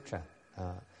the sutra,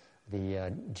 the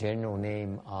general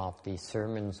name of the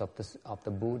sermons of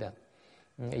the Buddha.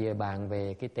 Giờ bàn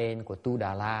về cái tên của Tu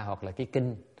Đà La hoặc là cái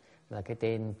kinh là cái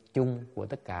tên chung của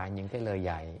tất cả những cái lời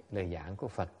giảng của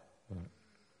Phật.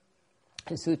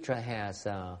 The sutra has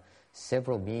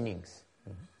several meanings.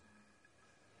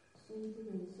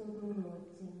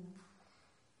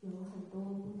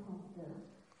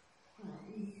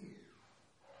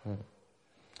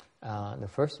 The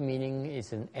first meaning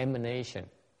is an emanation.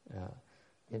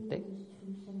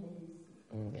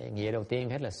 Nghĩa đầu tiên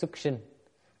hết là xuất sinh.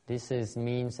 This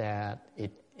means that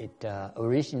it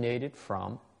originated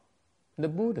from the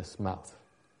Buddha's mouth.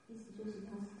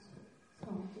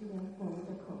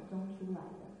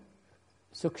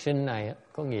 Xuất sinh này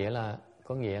có nghĩa là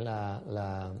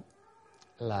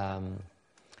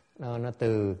nó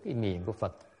từ cái miệng của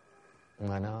Phật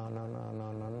mà nó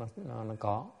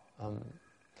có.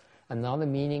 Another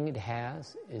meaning it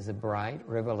has is a bright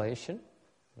revelation.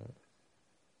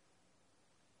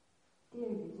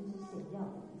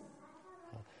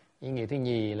 Ý nghĩa thứ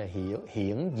nhì là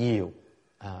hiển diệu,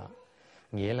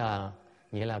 nghĩa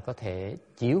là có thể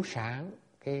chiếu sáng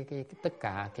cái tất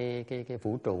cả cái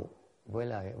vũ trụ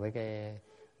với cái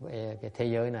thế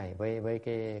giới này với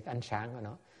cái ánh sáng của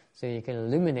nó. So you can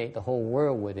illuminate the whole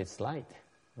world with its light.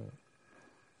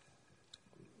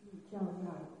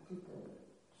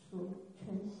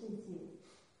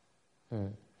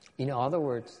 In other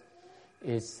words,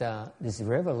 this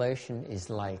revelation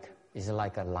is like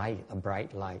a light, a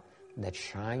bright light that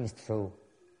shines through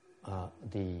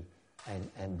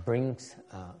and brings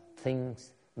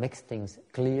things, makes things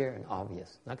clear and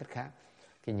obvious. Nói cách khác,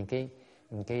 thì những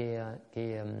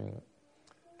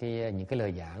cái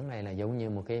lời giảng này là giống như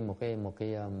một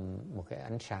cái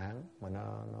ánh sáng mà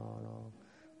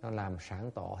nó làm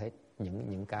sáng tỏ hết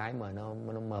những cái mà nó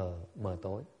mờ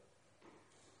tối.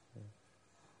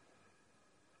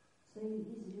 所以意思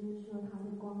就是说，它的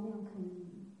光亮可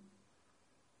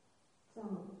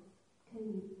以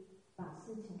把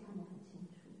事情看得很清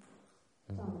楚，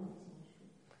照得很清楚。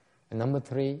And number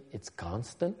 3, it's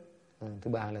constant. Thứ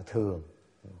ba là thường.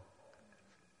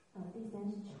 第三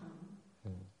是常。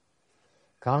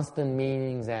Constant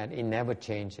meaning that it never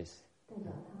changes. 代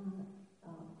表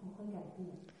它不会改变。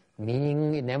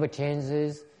Meaning it never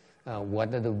changes.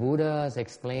 What the Buddhas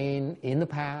explained in the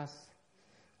past,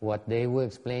 what they will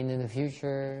explain in the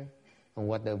future, and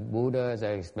what the Buddhas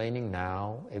are explaining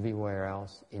now everywhere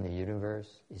else in the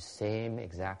universe is same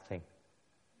exact thing.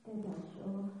 代表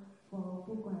说，佛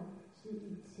不管是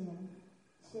以前、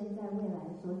现在、未来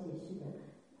所解释的，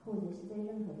或者是在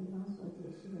任何地方所解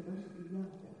释的，都是一样的。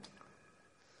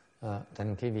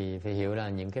Thành quý vị phải hiểu là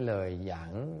những cái lời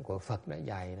giảng của Phật đã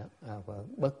dạy đó,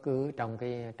 bất cứ trong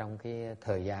cái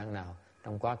thời gian nào,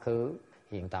 trong quá khứ,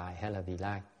 hiện tại hay là vị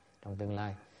lai, trong tương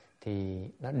lai, thì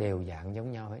nó đều dạng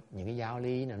giống nhau hết. Những cái giáo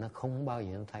lý này nó không bao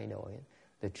giờ nó thay đổi.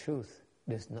 The truth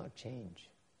does not change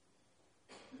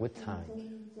with time.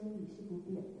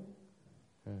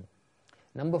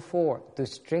 Number 4, to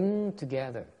string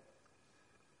together.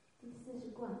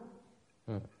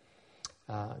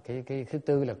 Cái thứ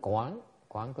tư là quán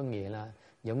có nghĩa là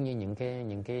giống như những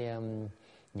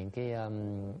cái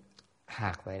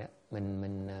hạt vậy đó.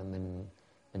 Mình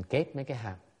kết mấy cái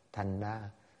hạt thành ra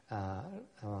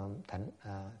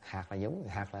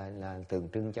hạt là tượng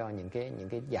trưng cho những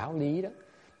cái giáo lý đó,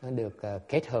 nó được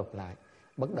kết hợp lại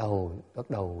bắt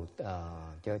đầu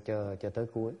cho tới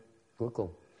cuối cùng.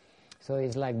 So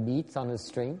it's like beads on a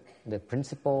string. The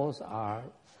principles are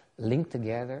linked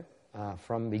together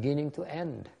from beginning to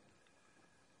end.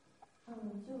 就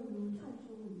如串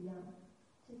珠一样，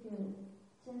这个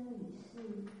真理是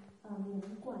连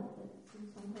贯的，是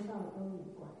从头到尾都连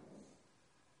贯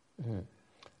的。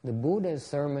The Buddha's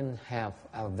sermon have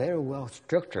a very well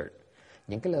structured.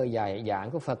 Những cái lời dạy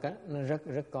giảng của Phật á, nó rất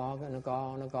có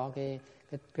cái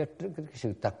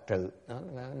sự trật tự,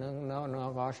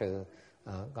 nó có sự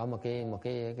có một cái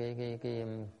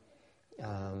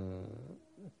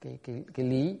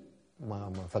lý mà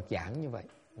Phật giảng như vậy.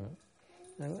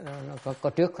 Nó có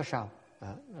trước có sau.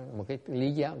 Một cái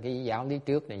giáo lý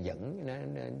trước này dẫn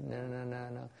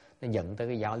nó dẫn tới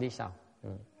cái giáo lý sau.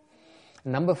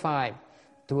 Number 5,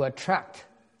 to attract.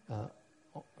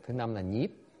 Thứ 5 là nhiếp.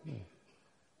 第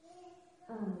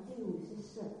5是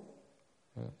摄。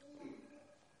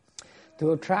To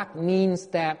attract means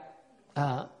that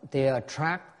they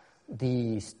attract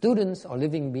the students or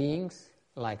living beings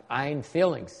like iron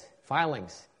filings.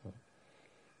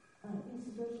 意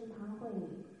思就是它会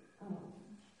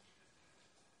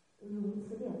如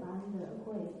磁铁般的会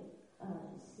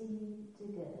吸这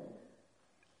个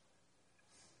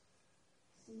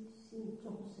吸众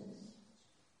生。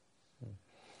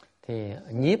Thì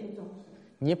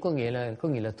nhiếp có nghĩa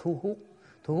là thu hút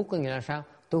có nghĩa là sao?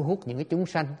 Thu hút những cái chúng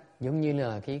sanh, giống như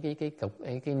là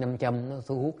cái nam châm nó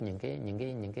thu hút những cái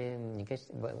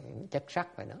chất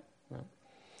sắc vậy đó.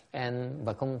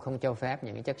 Và không cho phép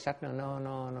những cái chất sắc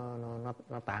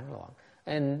nó tán loạn.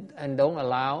 And don't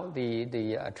allow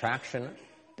the attraction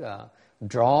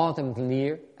draw them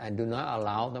near and do not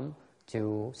allow them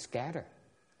to scatter.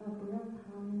 不让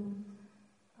他们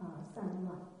散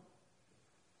乱。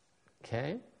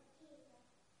Okay.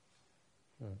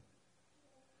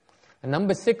 And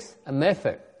number 6, a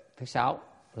method. Thứ 6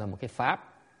 là một cái pháp.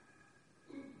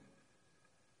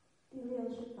第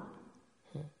6是法。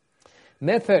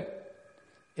Method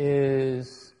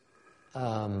is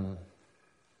well,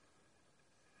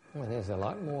 there's a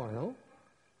lot more, no?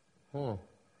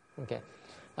 Okay.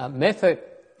 Method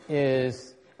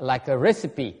is like a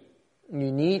recipe.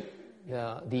 You need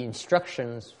the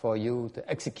instructions for you to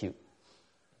execute.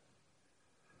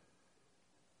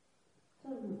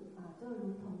 就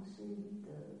如同是一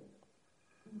个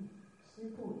食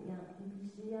谱一样，你必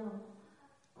须要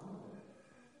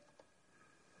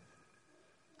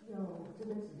有这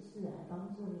个指示来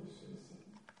帮助你实行。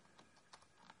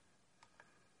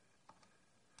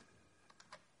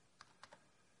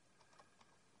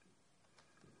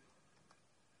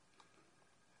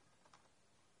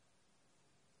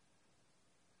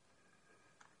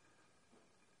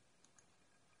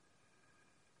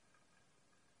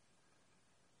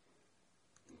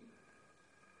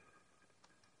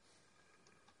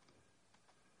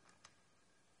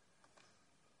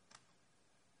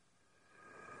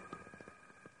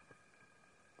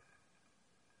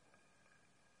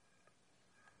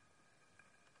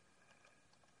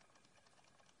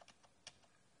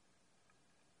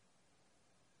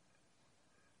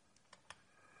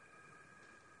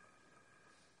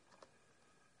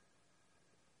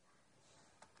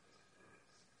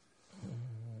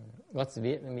What's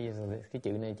Vietnamese? Cái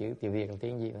chữ này chữ tiếng Việt là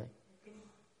tiếng gì vậy?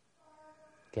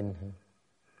 Kinh hả?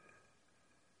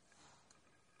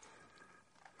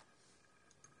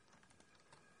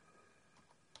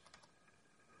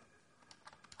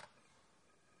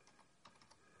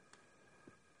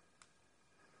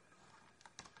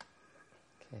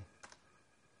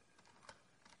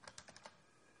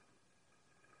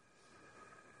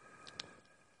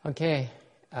 Okay.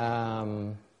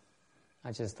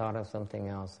 I just thought of something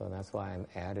else, so that's why I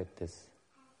added this.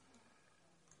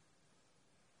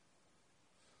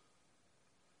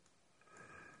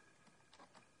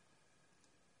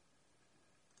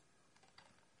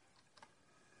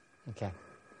 Okay.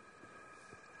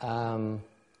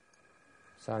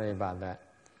 Sorry about that.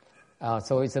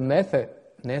 So it's a method.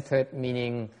 Method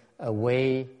meaning a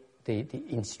way, the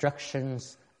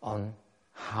instructions on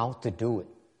how to do it.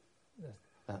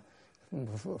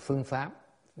 Phương pháp.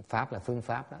 Pháp là phương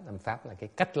pháp đó, làm pháp là cái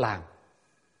cách làm.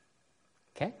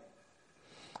 Okay.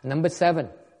 Number 7,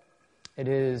 it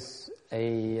is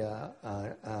a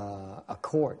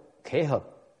chord, khế hợp.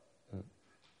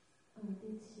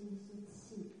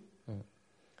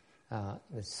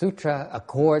 The sutra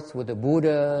accords with the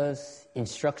Buddha's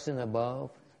instruction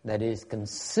above, that is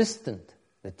consistent.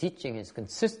 The teaching is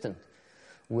consistent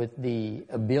with the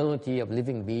ability of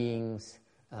living beings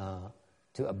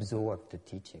to absorb the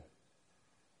teaching.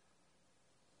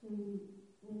 所以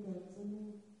这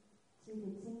个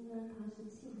经呢，它是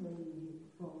契合于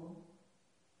佛，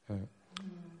可以，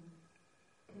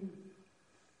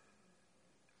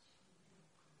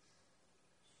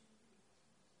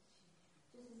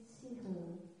就是契合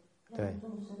让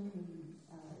众生可以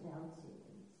了解的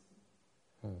意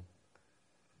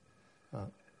思。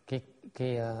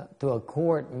to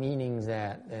accord meaning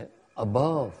that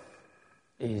above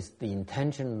is the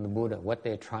intention of the Buddha, what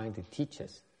they're trying to teach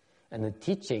us. And the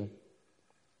teaching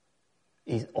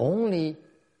is only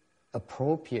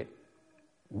appropriate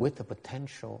with the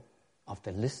potential of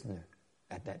the listener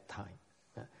at that time.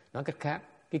 Nói cách khác,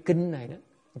 cái kinh này đó,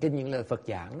 kinh những lời Phật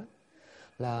giảng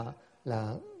đó,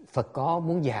 là Phật có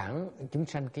muốn giảng chúng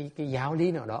sanh cái giáo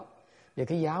lý nào đó. Và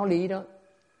cái giáo lý đó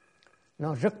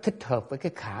nó rất thích hợp với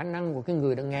cái khả năng của cái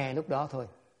người đang nghe lúc đó thôi.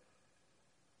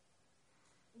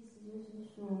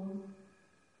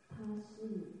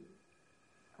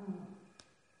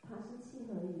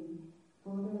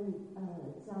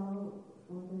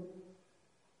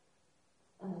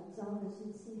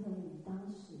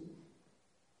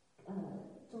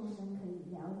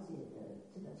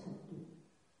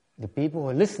 The people who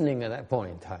are listening at that point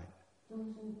in time.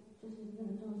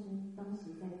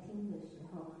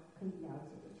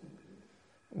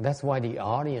 That's why the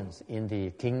audience in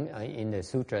the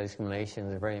sutra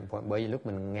explanation is very important. Bởi vì lúc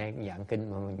mình nghe giảng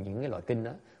kinh, mà những cái loại kinh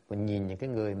đó, mình nhìn những cái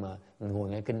người mà ngồi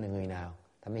nghe kinh là người nào,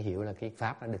 ta mới hiểu là cái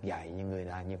pháp đã được dạy như người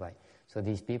là như vậy. So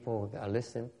these people who are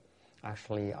listening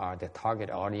actually are the target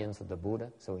audience of the Buddha.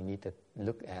 So we need to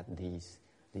look at these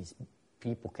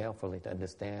people carefully to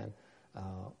understand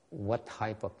what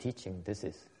type of teaching this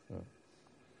is.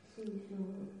 所以说，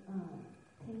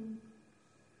听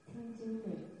经的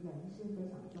人是非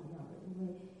常重要的，因为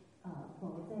佛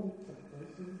在讲的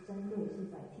是针对是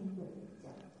在听的人讲。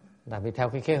Tại vì theo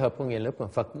cái khế hợp của nghĩa lúc mà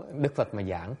Đức Phật mà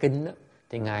giảng kinh đó,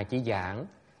 thì Ngài chỉ giảng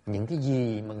những cái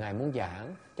gì mà Ngài muốn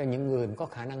giảng cho những người mà có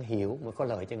khả năng hiểu, mà có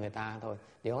lợi cho người ta thôi.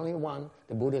 The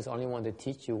Buddha is only one to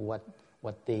teach you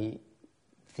what they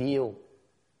feel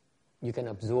you can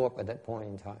absorb at that point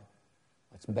in time.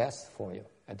 What's best for you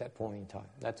at that point in time.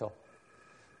 That's all.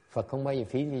 Phật không bao giờ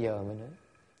phí bây giờ mình nói,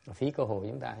 phí cơ hội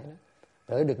chúng ta hết đó.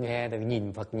 Tới được nghe, được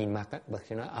nhìn Phật nhìn mặt á, Phật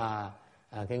sẽ nói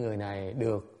cái người này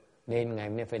được nên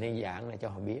Ngài phải nên giảng để cho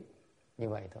họ biết. Như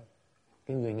vậy thôi.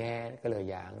 Cái người nghe, cái lời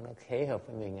giảng nó khế hợp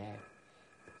với người nghe.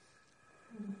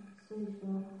 所以说，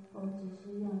我只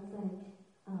是要在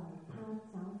他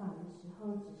讲法的时候，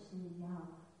只是要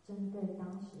针对当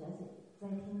时，而且在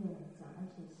听的人讲，而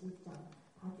且是讲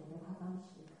他觉得他当时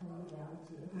可以了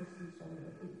解或吸收的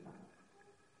地方。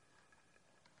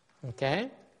Okay?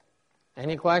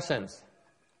 Any questions?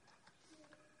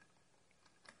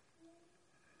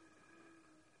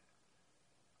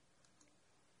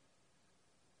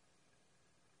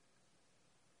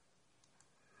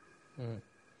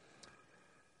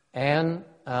 And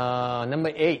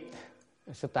number 8,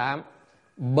 số 8,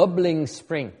 bubbling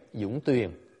spring, dũng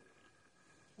tuyền.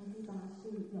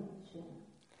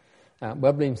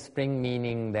 Bubbling spring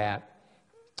meaning that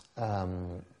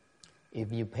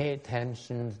if you pay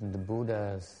attention to the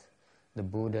Buddha's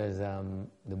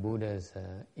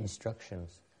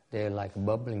instructions, they're like a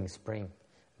bubbling spring.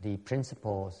 The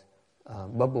principles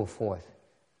bubble forth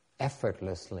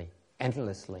effortlessly,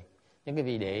 endlessly. Những cái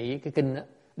vị để ý cái kinh đó,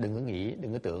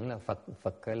 đừng có tưởng là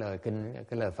Phật cái lời kinh,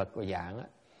 cái lời Phật của giảng á,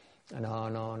 nó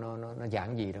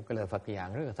giảng gì đâu, cái lời Phật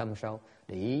giảng rất là thâm sâu.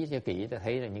 Để ý cho kỹ ta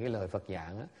thấy là những cái lời Phật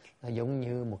giảng á, nó giống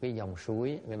như một cái dòng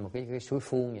suối, một cái suối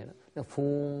phun vậy đó, nó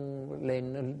phun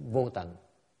lên nó vô tận.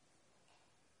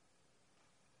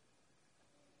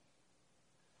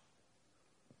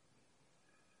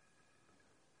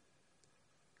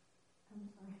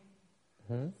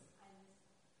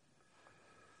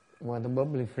 Well, the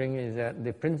bubbling spring is that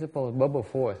the principles bubble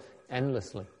forth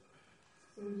endlessly.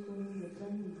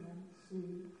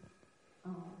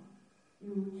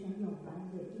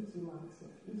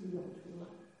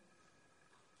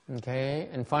 Okay,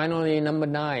 and finally number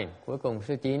 9, cuối cùng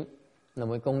số 9 là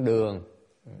một con đường.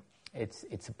 It's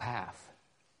a path.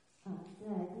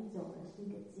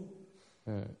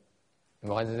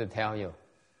 What does it tell you?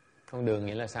 Con đường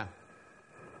nghĩa là sao?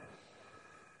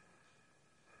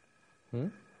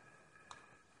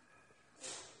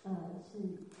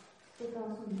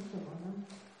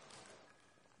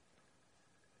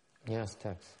 Yes,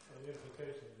 text. The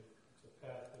implication is it's a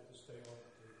path that to stay on to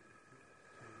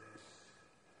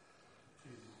achieve the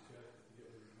objective, to get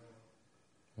where you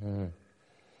want.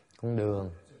 Con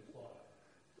đường.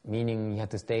 Meaning you have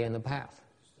to stay on the path.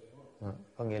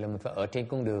 Có nghĩa là mình phải ở trên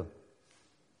con đường.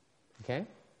 Okay?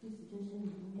 意思就是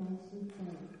你应该是在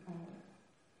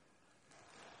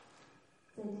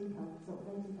这条走在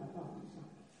这条道路上。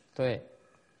对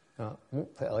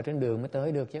，phải ở trên đường mới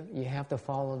tới được chứ. You have to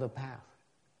follow the path.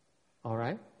 All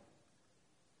right?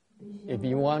 If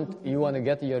you want to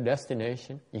get to your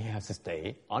destination, you have to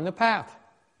stay on the path.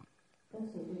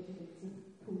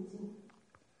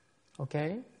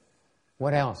 Okay?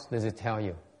 What else does it tell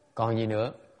you? Còn gì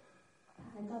nữa?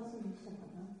 还告诉你什么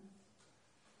呢？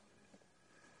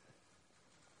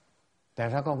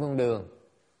 Tại sao không con đường?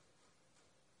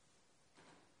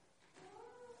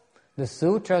 The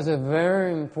sutras are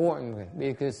very important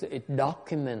because it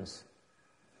documents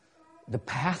the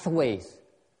pathways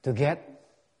to get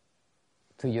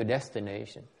to your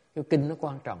destination. Cái kinh nó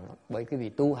quan trọng lắm, bởi cái vì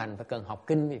tu hành phải cần học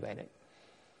kinh vì vậy đấy.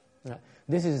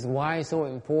 This is why it's so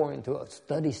important to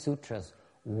study sutras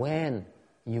when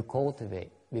you cultivate,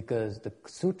 because the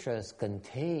sutras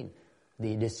contain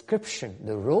the description,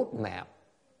 the roadmap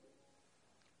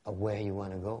of where you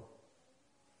want to go,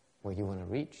 where you want to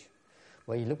reach.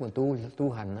 Bởi vì lúc mà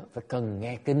tu hành phải cần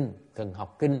nghe kinh, cần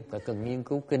học kinh, phải cần nghiên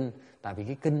cứu kinh. Tại vì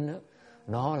cái kinh đó,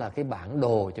 nó là cái bản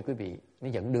đồ cho quý vị, nó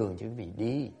dẫn đường cho quý vị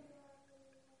đi.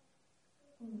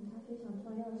 它非常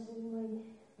重要，是因为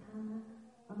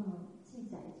它记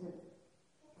载着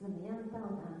怎么样到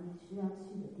达你需要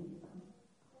去的地方。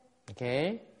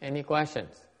 Okay, any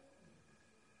questions?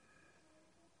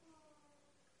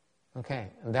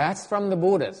 Okay, that's from the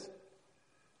Buddha's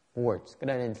words. Cái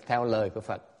đây là theo lời của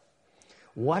Phật.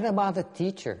 What about the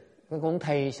teacher? Cái ông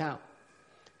thầy sao?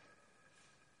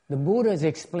 The Buddha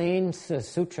explains the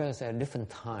sutras at different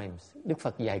times. Đức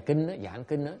Phật dạy kinh đó, giảng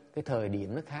kinh đó, cái thời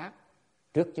điểm nó khác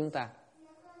trước chúng ta.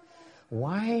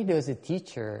 Why does the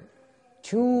teacher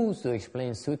choose to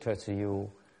explain sutras to you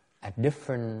at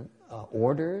different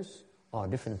orders or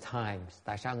different times?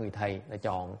 Tại sao người thầy lại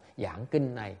chọn giảng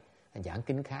kinh này, giảng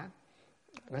kinh khác?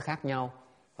 Nó khác nhau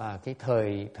và cái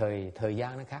thời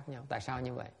gian nó khác nhau. Tại sao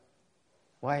như vậy?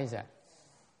 Why is that?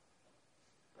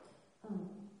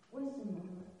 为什么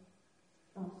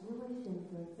老师会选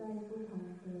择在不同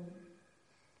的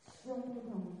用不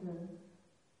同的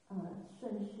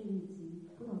顺序以及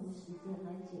不同的时间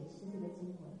来解释这个经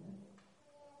文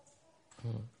呢？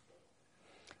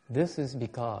 This is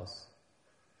because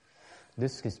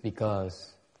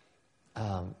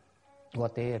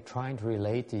what they are trying to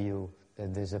relate to you,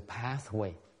 that there's a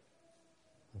pathway,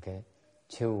 okay,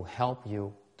 to help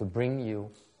you, to bring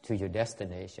you to your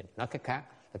destination. Nói cách khác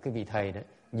là cái vị thầy đó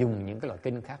dùng những cái loại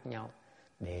kinh khác nhau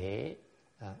để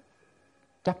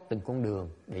chấp từng con đường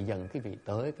để dẫn quý vị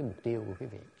tới cái mục tiêu của quý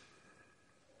vị.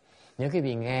 Nếu quý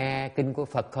vị nghe kinh của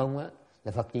Phật không á,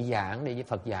 là Phật chỉ giảng để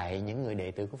Phật dạy những người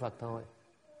đệ tử của Phật thôi.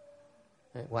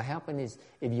 What happens is,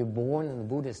 if you're born in the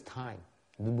Buddhist time,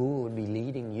 the Buddha would be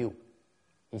leading you.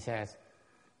 He says,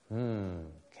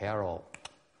 Carol,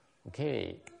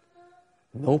 okay,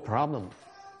 no problem.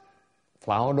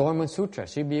 Flower Dorman Sutra,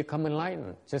 she become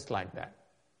enlightened, just like that.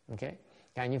 Okay?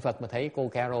 Cả như Phật mà thấy cô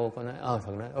Carol, cô nói,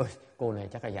 Phật nói, ôi, cô này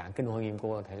chắc là giảng kinh Hoa Nghiêm,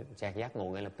 cô sẽ giác ngộ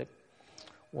ngay lập tức.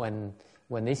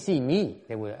 When they see me,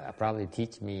 they will probably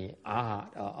teach me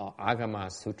Agama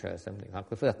Sutra or something. Hoặc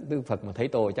Đức Phật mà thấy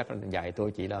tôi chắc là dạy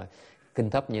tôi chỉ là kinh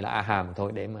thấp như là A Hàm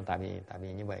thôi, để mà tại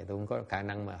vì như vậy tôi không có khả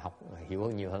năng mà học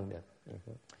hiểu nhiều hơn được.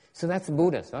 So that's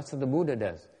Buddha. That's what the Buddha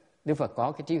does. Đức Phật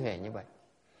có cái trí huệ như vậy.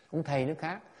 Ông thầy nó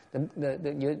khác.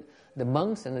 The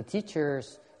monks and the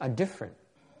teachers are different.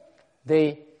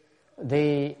 They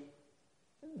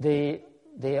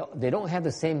don't have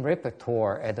the same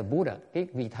repertoire as the Buddha. Cái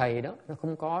vị thầy đó nó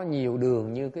không có nhiều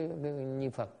đường như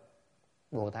Phật,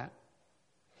 Bồ Tát.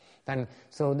 And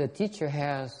so the teacher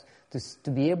has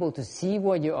to be able to see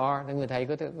where you are. Người thầy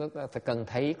có phải cần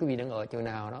thấy quý vị đang ở chỗ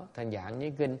nào đó, thành giảng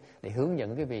với kinh để hướng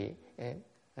dẫn quý vị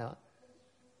đó,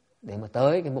 để mà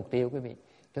tới cái mục tiêu quý vị.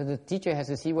 So the teacher has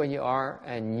to see where you are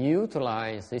and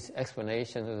utilize this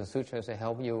explanation of the sutras to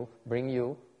help you, bring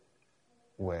you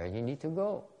where you need to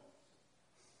go.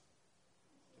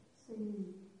 所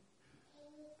以，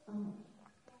法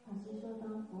师说，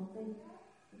当佛在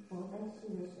世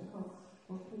的时候，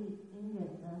我可以因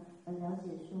人呢了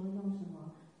解说用什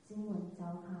么经文教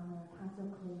他呢，他就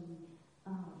可以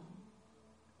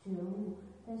觉悟。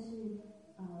但是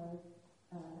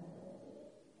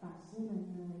法师们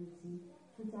呢以及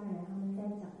出家人他们在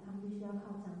讲，他们必须要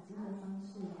靠讲经的方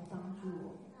式来帮助我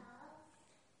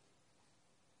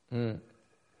们。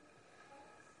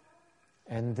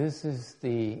And this is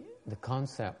the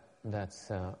concept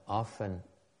that's often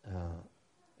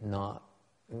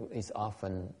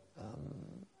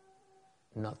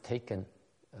not taken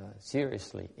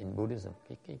seriously in Buddhism.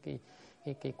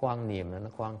 Cái quan niệm nó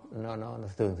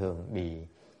thường bị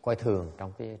coi thường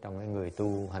trong cái người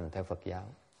tu hành theo Phật giáo.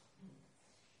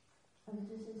 就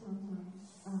是常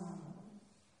常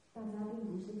大家并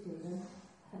不是觉得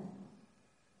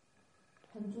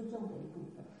很注重的一部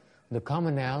分。The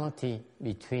commonality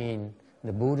between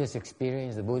the Buddha's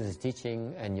experience, the Buddha's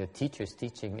teaching, and your teacher's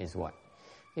teaching is what?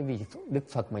 Cái vì Đức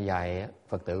Phật mà dạy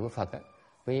Phật tử của Phật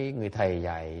với người thầy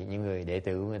dạy những người đệ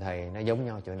tử của người thầy nó giống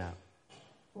nhau chỗ nào?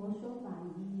 佛说法与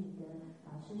你的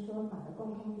说法的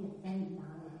共通点在于哪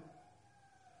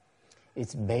里？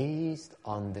 It's based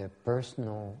on their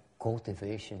personal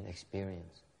cultivation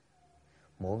experience.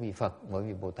 Mỗi vị Phật, mỗi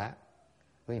vị Bồ Tát,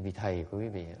 quý vị thầy của quý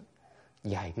vị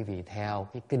dạy quý vị theo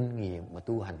cái kinh nghiệm mà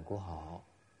tu hành của họ.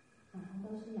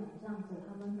 都是仰仗着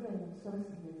他们个人修行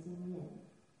的经验。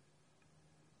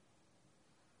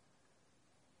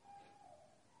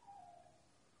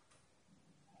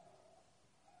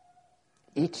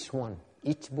 Each one,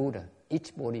 each Buddha,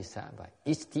 each Bodhisattva,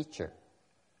 each teacher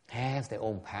has their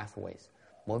own pathways.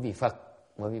 Mỗi vị Phật,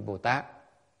 mỗi vị Bồ Tát,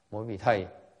 mỗi vị thầy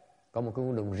có một cái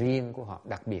con đường riêng của họ,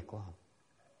 đặc biệt của họ.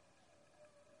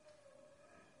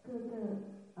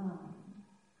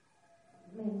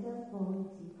 每个佛以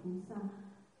及菩萨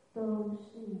都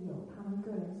是有他们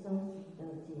个人修行的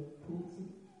途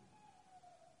径。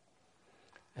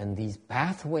 And these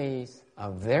pathways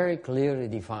are very clearly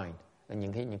defined.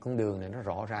 Những con đường này nó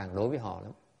rõ ràng đối với họ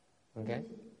lắm. Okay?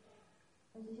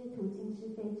 这些途径是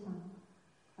非常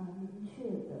明确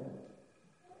的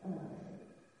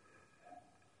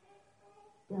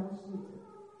标示着。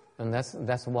 And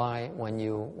that's why when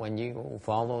you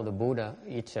follow the Buddha,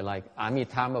 each like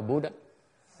Amitabha Buddha,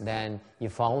 then you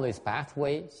follow his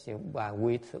pathways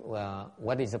with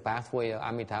what is the pathway of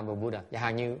Amitabha Buddha. Chẳng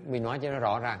hạn như mình nói cho nó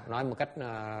rõ ràng, nói một cách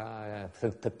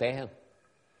thực tế hơn.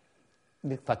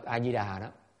 Đức Phật A Di Đà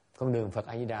đó, con đường Phật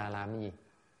A Di Đà làm cái gì?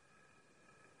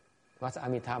 What's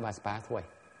Amitabha's pathway?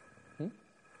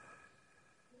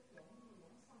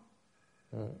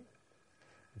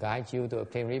 Guide you to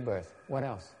obtain rebirth. What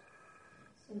else?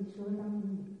 所以说，当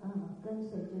你跟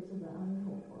随着这个阿弥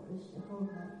陀佛的时候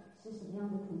呢，是什么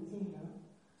样的途径呢？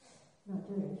那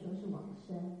就有人说是往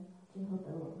生，最后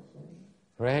得往生。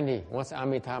Randy, what's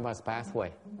Amitabha's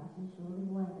pathway? 法师说，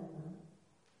另外的呢，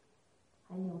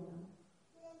还有呢？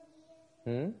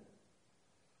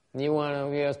 You want to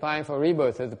be aspiring for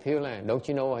rebirth of the Pure Land. Don't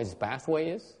you know what his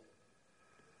pathway is?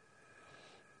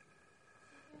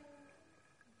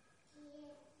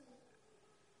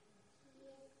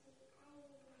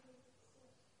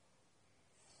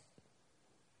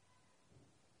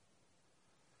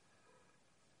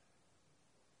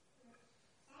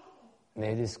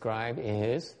 They describe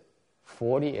his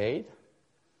 48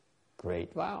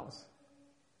 great vows.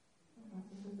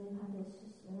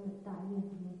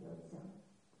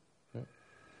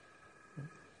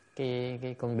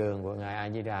 Cái con đường của Ngài A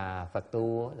Di Đà Phật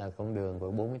tu là con đường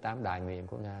của 48 đại nguyện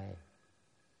của Ngài.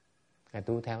 Ngài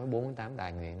tu theo 48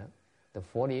 đại nguyện đó. The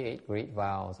 48 great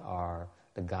vows are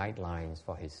the guidelines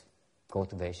for his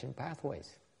cultivation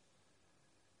pathways.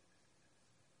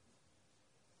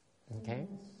 Okay?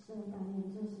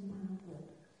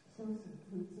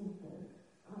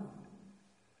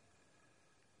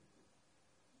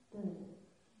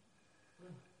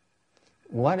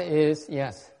 What is,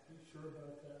 yes? Are you sure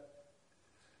about that?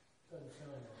 Doesn't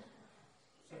sounds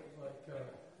like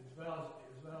his vows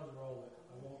are all that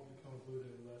I won't become a Buddha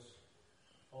unless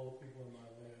all the people in my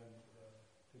land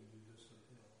can do this,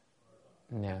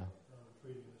 No.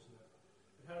 retreating this and that.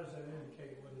 But how does that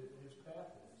indicate what his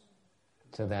path is?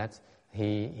 So that's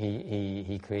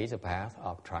he creates a path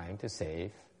of trying to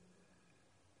save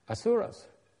asuras.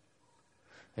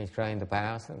 He's trying to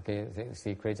pass.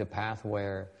 He creates a path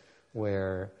where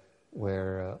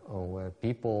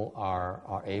people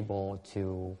are able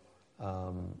to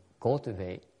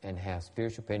cultivate and have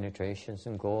spiritual penetrations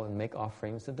and go and make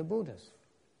offerings to the Buddhas.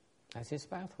 That's his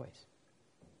pathways.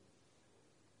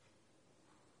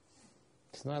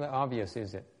 It's not obvious,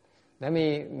 is it? Let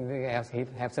me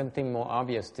have something more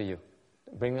obvious to you.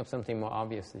 Bring up something more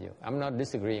obvious to you. I'm not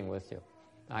disagreeing with you.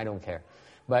 I don't care.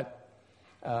 But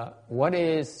what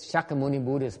is Shakyamuni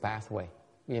Buddha's pathway?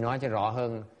 Vì nói cho rõ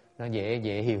hơn, nó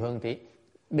dễ hiểu hơn tí.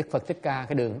 Đức Phật Thích Ca,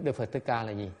 cái đường Đức Phật Thích Ca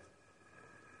là gì?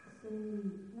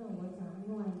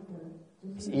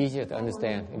 It's easier to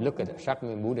understand. Look at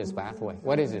Shakyamuni Buddha's pathway.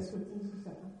 What is this?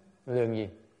 Đường gì?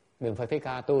 Đường Phật Thích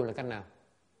Ca tu là cách nào?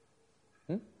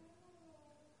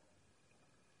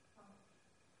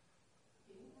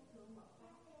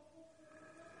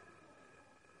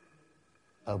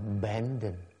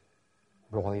 Abandon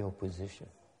royal position.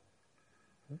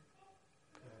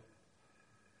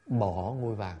 Bỏ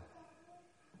ngôi vàng.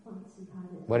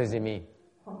 What does it mean?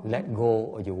 Let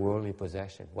go of your worldly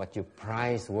possession. What you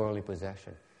prize worldly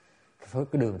possession. Cái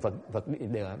đường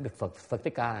Đức Phật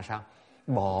Thích Ca là sao?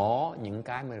 Bỏ những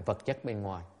cái mà vật chất bên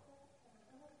ngoài.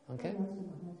 Okay?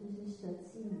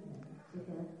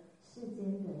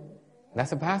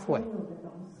 That's a pathway.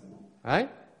 Right?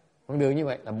 Con đường như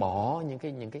vậy là bỏ những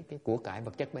cái của cải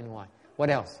vật chất bên ngoài. What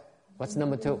else? What's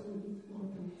number 2?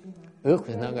 Ước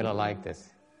is not going to like this.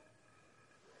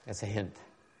 That's a hint.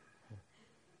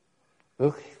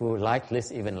 ước would like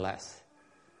this even less.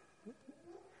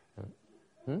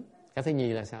 Cái thứ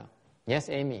nhì là sao? Yes,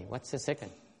 Amy, what's the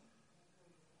second?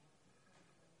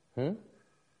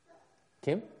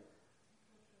 Kim?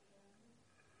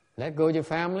 Let go your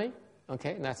family.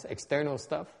 Okay, that's external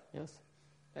stuff. Yes,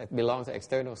 that belongs to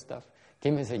external stuff.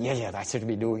 Kim has said, yeah, I should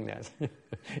be doing that.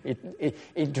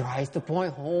 It drives the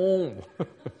point home.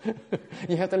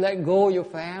 You have to let go your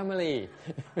family.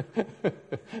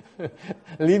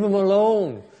 Leave them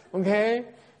alone. Okay?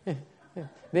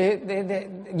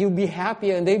 You be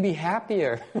happier and they be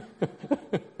happier.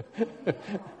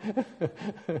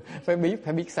 phải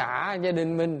biết xả gia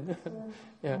đình mình.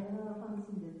 Yeah.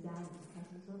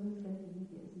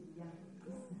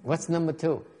 What's number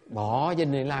 2? Bỏ gia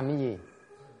đình làm cái gì?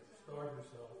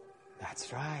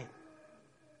 That's right.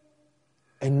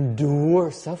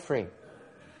 Endure suffering.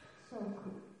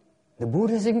 The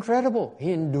Buddha is incredible.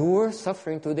 He endures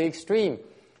suffering to the extreme.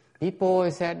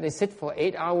 People said they sit for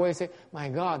 8 hours. Say, my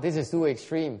God, this is too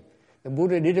extreme. The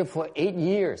Buddha did it for 8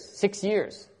 years, 6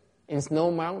 years in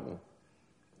Snow Mountain.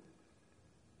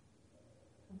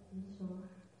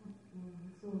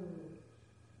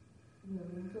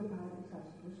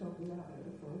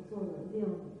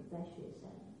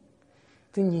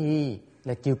 Thứ nhì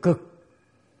là chịu cực.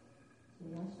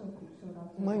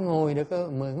 Mới ngồi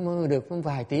được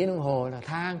vài tiếng đồng hồ là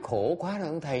than khổ quá rồi,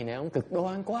 ông thầy này ông cực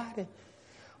đoan quá đi.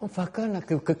 Ông Phật là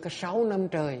cực cả 6 năm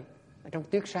trời ở trong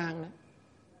tuyết sang đó.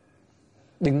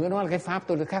 Đừng có nói là cái pháp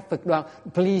tôi là khác cực đoan.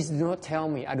 Please do not tell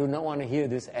me. I do not want to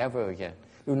hear this ever again.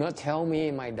 Do not tell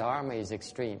me my Dharma is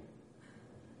extreme.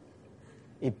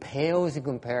 It pales in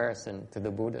comparison to the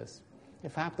Buddha's. Cái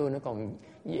pháp tôi nó còn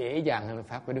dễ dàng hơn là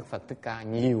pháp của Đức Phật Thích Ca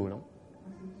nhiều lắm.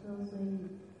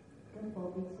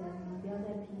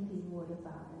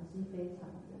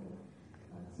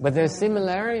 But there are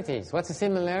similarities. What's the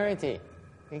similarity?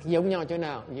 Cái giống nhau chỗ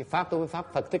nào? Pháp tôi với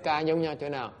pháp Phật Thích Ca giống nhau chỗ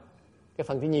nào? Cái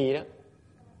phần thứ nhì đó.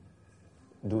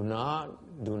 Do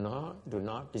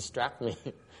not distract me.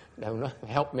 Do not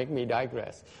help make me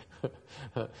digress.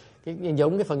 Cái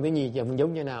giống cái phần thứ nhì giống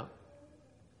chỗ nào?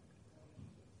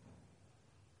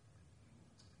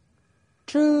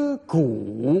 Trư cụ.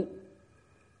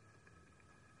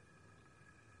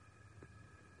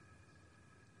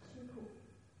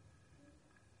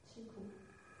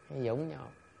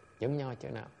 Giống nhau chỗ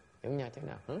nào?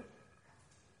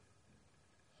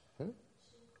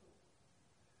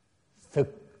 Thực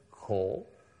khổ.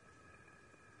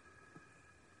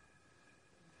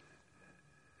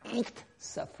 Eat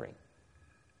suffering.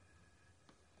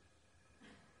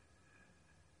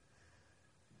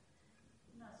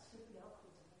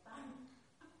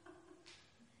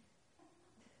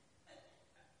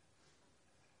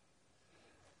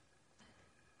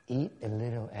 Eat a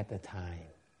little at a time.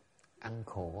 Ăn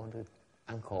khổ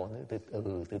nữa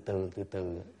từ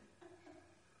từ.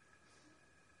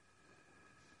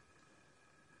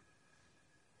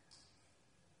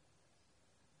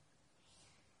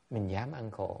 Mình dám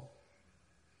ăn khổ.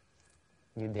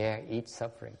 You dare eat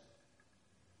suffering.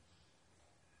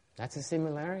 That's a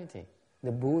similarity.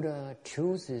 The Buddha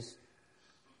chooses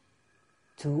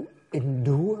to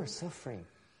endure suffering.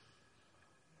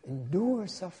 Endure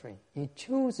suffering. He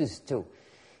chooses to.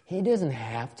 He doesn't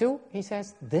have to. He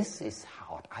says, this is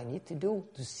what I need to do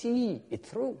to see it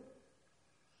through.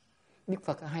 Đức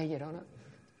Phật hay vậy đó.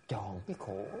 Chọn cái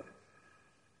khổ.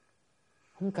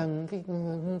 Không cần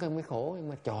cái khổ,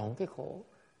 mà chọn cái khổ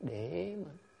để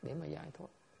mà giải thoát.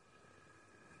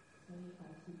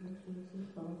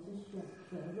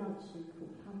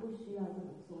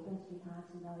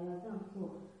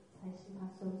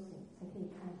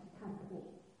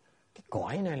 Cái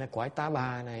cõi này là cõi ta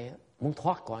bà này, muốn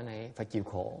thoát cõi này phải chịu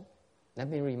khổ. Let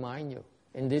me remind you,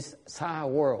 in this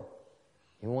sour world,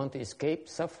 you want to escape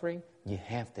suffering, you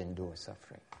have to endure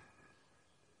suffering.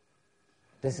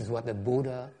 This is what the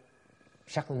Buddha,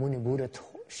 Shakyamuni Buddha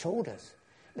showed us.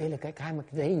 Đây là cái mà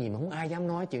cái gì mà không ai dám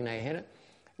nói chuyện này hết á.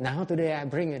 Now today I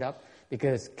bring it up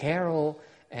because Carol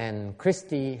and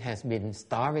Christy has been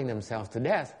starving themselves to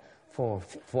death for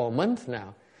a month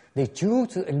now. They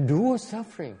choose to endure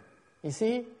suffering. You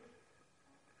see?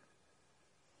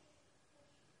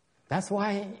 That's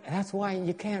why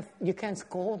you can't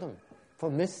scold them for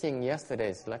missing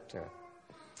yesterday's lecture.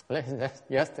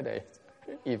 Yesterday's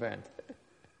event.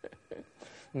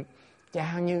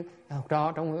 Chả như học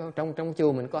trò trong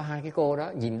chùa mình có 2 cái cô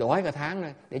đó dìm đói cả tháng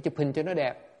này để chụp hình cho nó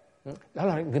đẹp. Đó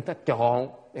là người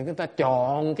ta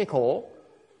chọn cái khổ.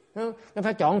 Người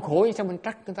ta chọn khổ sao mình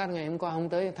trách người ta ngày hôm qua không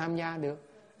tới tham gia được.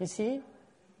 You see?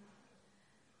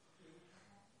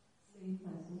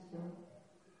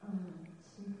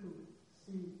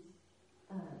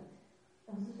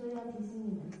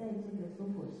 在这个娑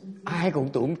婆世界， ai cũng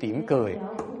tủm tỉm cười. 不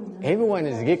要误了 Everyone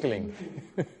is giggling.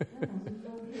 那老师说，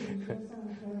譬如说像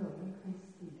Carol 跟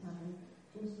Christy 他们，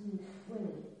就是为了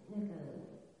那个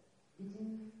已经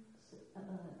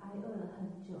挨饿了很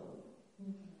久了。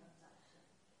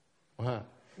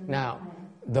 Now,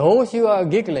 those who are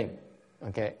giggling,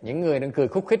 okay, những người đang cười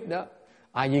khúc khích đó,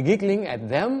 are you giggling at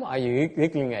them? Are you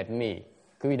giggling at me?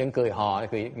 Quý vị đang cười họ,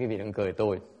 quý vị đang cười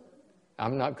tôi.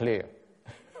 I'm not clear.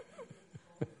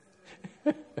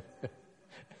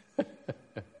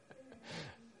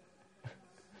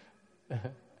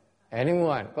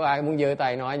 Anyone? Có ai muốn giơ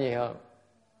tay nói gì không?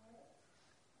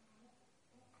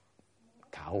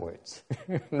 Cowards.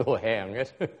 Đồ hèn hết.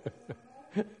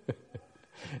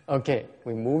 Okay,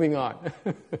 we're moving on.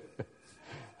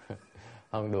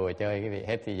 Không đùa chơi, quý vị,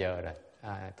 hết thì giờ rồi.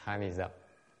 Time is up.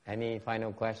 Any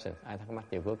final questions? Ai thắc mắc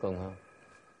điều cuối cùng không?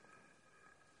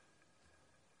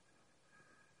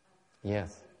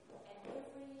 Yes.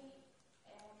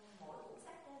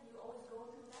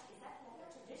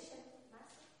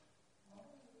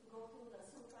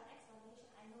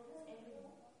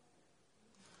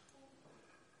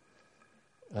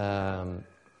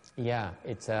 Yeah,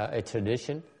 it's a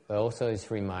tradition, but also it's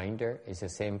a reminder. It's the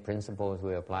same principles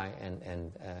we apply,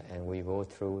 and we go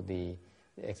through the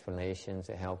explanations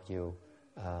to help you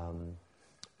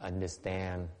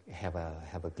understand, have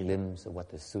a glimpse of what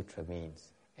the sutra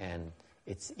means and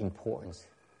its importance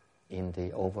in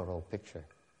the overall picture.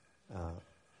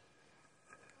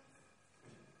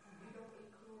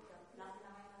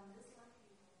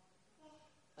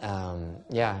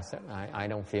 Yeah, so I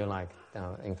don't feel like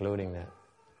including that.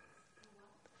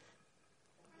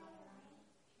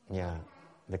 Yeah,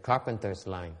 the carpenter's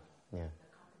line. Yeah,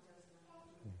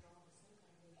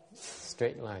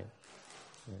 straight line.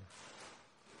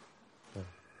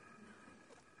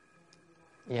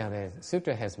 Yeah, the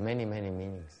sutra has many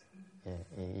meanings. Yeah,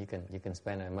 you can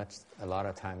spend a lot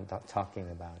of time talking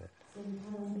about it. 所以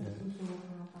他的意思是说，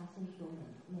他发现说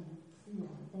每次我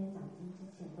们在讲经之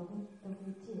前都会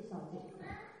介绍这一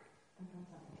段，刚刚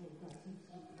讲的这一段是不是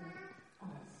一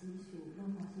个习俗？那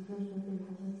法师就说，对，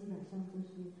他说基本上就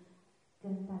是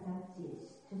跟大家解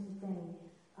释，就是在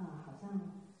好像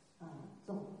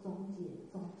总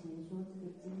结说这个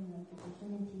经呢，就是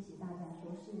顺便提醒大家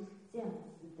说是这样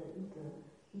子的一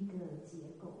个结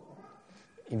构的。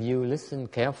If you listen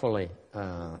carefully,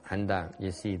 Handa,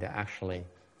 you see that actually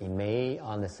it may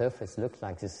on the surface look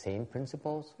like the same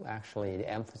principles. Actually, the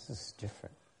emphasis is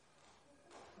different.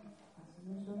 法师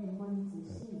就说，如果你仔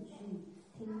细去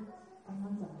听刚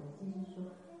刚讲的，就是说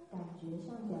感觉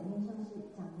上表面上是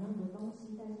讲一样的东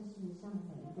西，但是事实上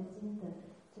每一个经的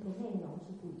这个内容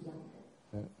是不一样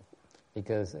的。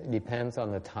Because it depends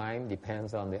on the time,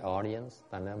 depends on the audience.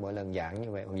 Thành ra mỗi lần giảng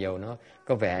như vậy, mặc dù nó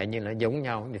có vẻ như nó giống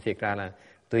nhau, nhưng thiệt ra là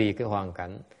tùy cái hoàn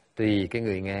cảnh, tùy cái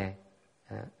người nghe,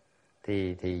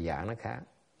 thì giảng nó khác.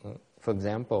 For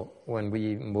example, when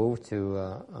we move to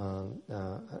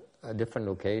a different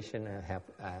location and have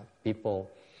people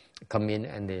come in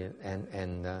and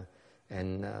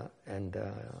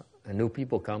new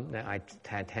people come, then I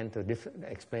tend to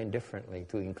explain differently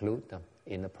to include them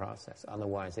in the process.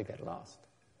 Otherwise, they get lost.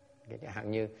 Chẳng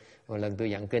hạn như một lần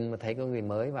tôi giảng kinh mà thấy có người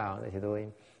mới vào thì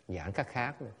tôi giảng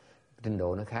khác nữa, trình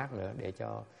độ nó khác nữa để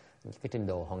cho cái trình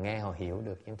độ họ nghe họ hiểu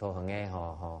được, nhưng thôi họ nghe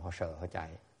họ sợ họ chạy.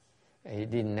 It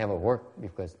didn't never work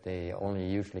because they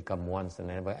only usually come once and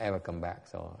never ever come back.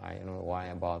 So I don't know why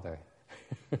I bother.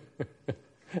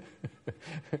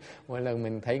 Mỗi lần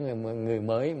mình thấy người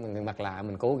mới, người mặt lạ,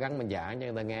 mình cố gắng mình giảng cho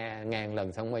người ta nghe ngàn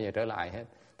lần xong bao giờ trở lại hết.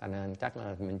 Thành ra chắc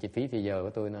là mình chỉ phí thì giờ của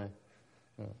tôi thôi.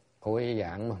 Cố ý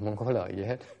giảng mà không có lợi gì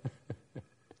hết.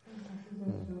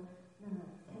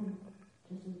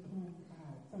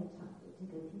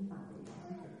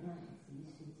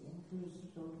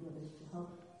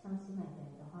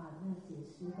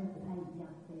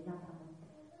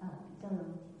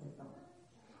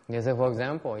 Yeah, so for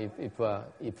example,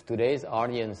 if today's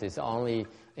audience is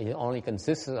only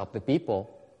consists of the people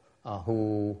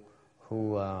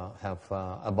who have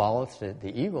abolished the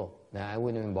ego, then I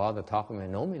wouldn't even bother talking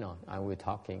about noumenon. I would be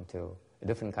talking to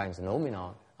different kinds of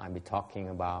noumenon. I'd be talking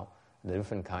about the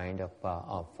different kind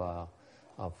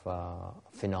of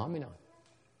phenomenon.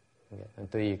 Okay.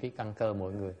 Tùy cái căn cơ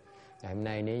mỗi người. Ngày hôm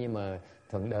nay nếu như mà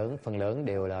phần lớn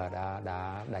đều là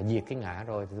đã diệt cái ngã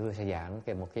rồi, thì tôi sẽ giảng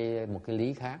một cái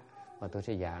lý khác, và tôi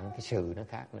sẽ giảng cái sự nó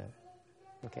khác nữa.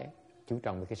 Okay, chú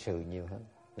trọng về cái sự nhiều hơn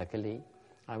là cái lý.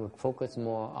 I would focus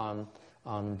more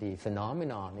on the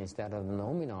phenomenon instead of the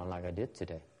noumenon like I did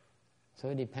today. So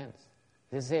it depends.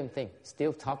 It's the same thing.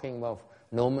 Still talking about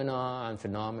noumenon and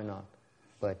phenomenon,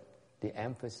 but the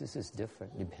emphasis is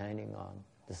different depending on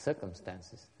the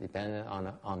circumstances, depending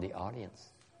on the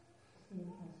audience. 所以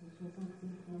还是说，像今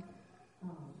天，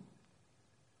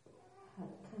还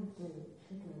看着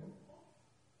这个，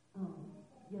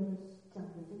有的讲的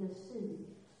这个事理，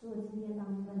所有今天大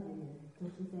部分的人都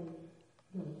是在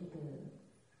有这个，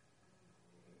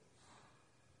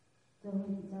都会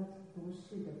比较多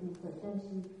事的部分，但是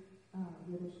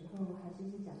有的时候还是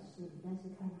讲事理，但是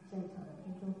看在场的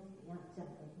听众怎么样，讲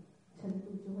的程度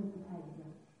就会不太一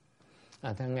样。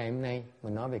Thằng ngày hôm nay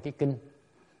mình nói về cái kinh,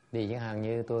 thì chẳng hạn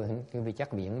như tôi vì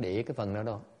chắc biển để cái phần đó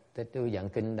đâu, tôi giảng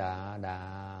kinh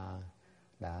đã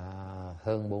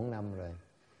hơn 4 năm rồi,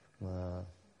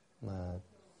 mà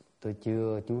tôi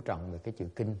chưa chú trọng về cái chữ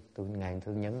kinh. Tôi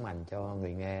nhấn mạnh cho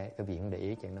người nghe cái việc để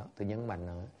ý chuyện đó. Tôi nhấn mạnh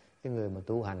là cái người mà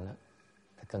tu hành đó,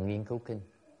 thì cần nghiên cứu kinh.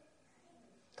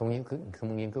 Không nghiên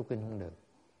cứu kinh không được,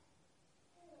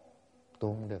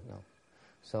 tu không được đâu.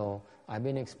 So I've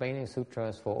been explaining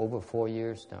sutras for over 4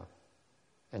 years now,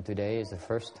 and today is the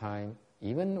first time.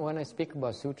 Even when I speak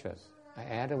about sutras, I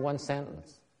added 1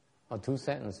 sentence or 2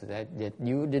 sentences that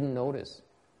you didn't notice.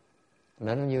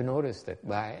 None of you noticed it,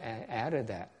 but I added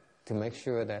that to make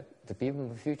sure that the people in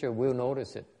the future will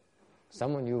notice it.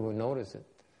 Some of you will notice it.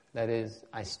 That is,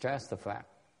 I stress the fact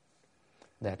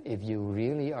that if you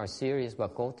really are serious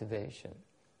about cultivation,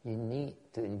 you need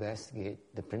to investigate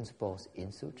the principles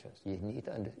in sutras. You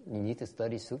need to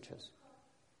study sutras.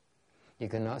 You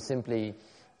cannot simply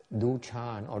do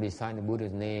chant or recite the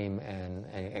Buddha's name and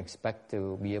expect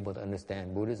to be able to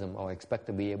understand Buddhism or expect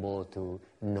to be able to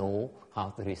know how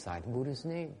to recite Buddha's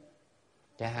name.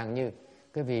 Chẳng hạn như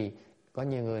cái vì có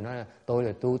nhiều người nói là tôi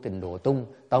là tu tịnh độ tông,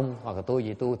 hoặc là tôi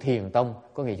chỉ tu thiền tông,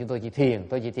 có nghĩa chúng tôi chỉ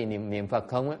thiền niệm Phật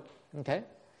không á. Okay?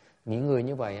 Những người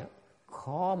như vậy á,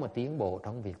 khó mà tiến bộ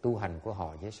trong việc tu hành của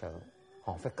họ dễ sợ.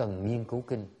 Họ phải cần nghiên cứu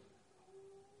kinh.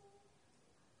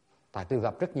 Tại tôi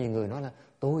gặp rất nhiều người nói là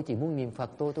tôi chỉ muốn niệm Phật,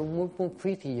 tôi muốn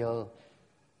phí thì giờ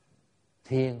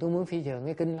thiền, tôi muốn phí giờ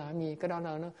nghe kinh làm gì, cái đó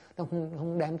nó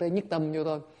không đem tới nhất tâm cho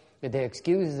tôi. But the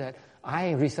excuse is that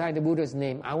I recite the Buddha's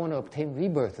name, I want to obtain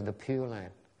rebirth of the Pure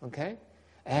Land. Okay?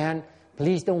 And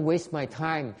please don't waste my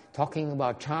time talking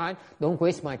about chant. Don't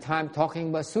waste my time talking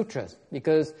about sutras,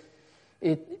 because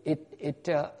it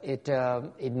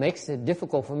makes it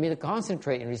difficult for me to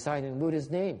concentrate in reciting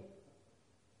Buddha's name.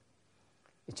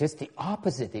 It's just the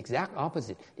opposite, the exact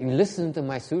opposite. If you listen to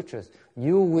my sutras,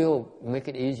 you will make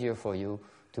it easier for you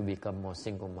to become more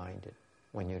single-minded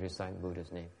when you recite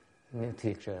Buddha's name. Nhưng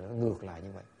thiệt sự nó ngược lại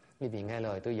như vậy. Quý vị nghe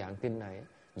lời tôi giảng kinh này,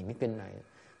 những cái kinh này,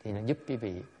 thì nó giúp quý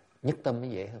vị nhất tâm mới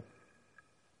dễ hơn.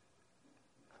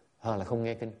 Hoặc là không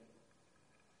nghe kinh.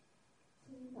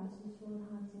 法师说，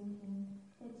他今天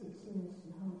在解释的时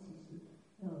候，其实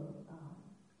有大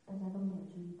家都没有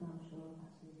注意到，说法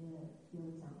师有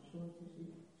讲说，就是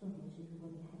重点是，如果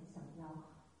你很想要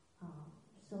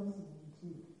修行一致，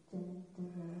真的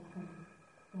很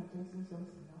要真心修行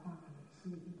的话，你是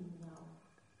一定要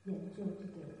研究这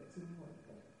个经文的，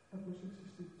而不是只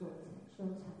是做修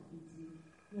禅以及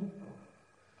念佛。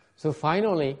So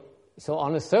finally, so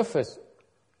on the surface,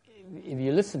 if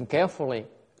you listen carefully,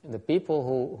 the people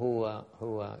who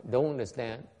don't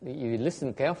understand, you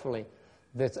listen carefully,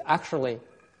 there are actually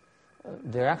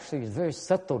very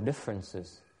subtle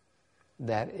differences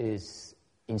that is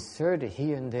inserted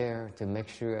here and there to make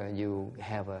sure you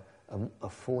have a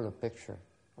fuller picture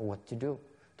of what to do.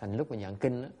 Thành lúc mà giảng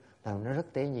kinh là nó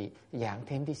rất tế nhị, giảng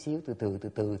thêm tí xíu từ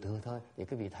từ thôi, để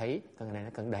quý vị thấy càng này nó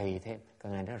càng đầy thêm,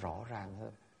 càng này nó rõ ràng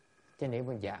hơn. Chứ nếu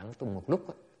mà giảng cùng một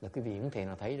lúc là quý vị không thể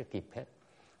nào thấy được kịp hết.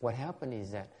 What happened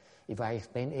is that if I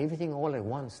explain everything all at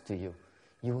once to you,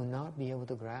 you will not be able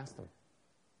to grasp them.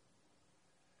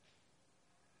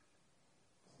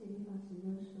 所以法师就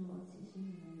说，其实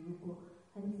你们如果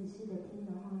很仔细的听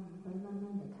的话，你会慢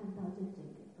慢的看到这整个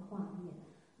的画面。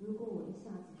如果我一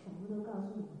下子全部都告诉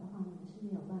你们的话，你们是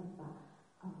没有办法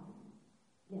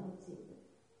了解的。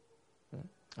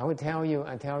I will tell you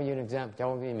an example.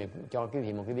 Cho quý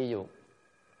vị một cái ví dụ.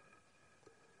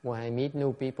 When I meet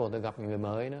new people, tôi gặp người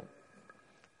mới đó,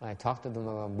 I talk to them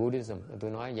about Buddhism.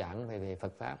 Tôi nói giảng về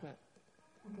Phật pháp đó.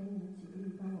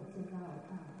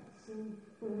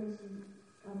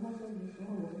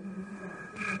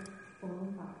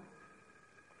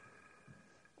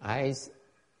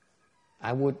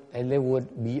 They would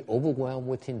be overwhelmed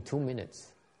within 2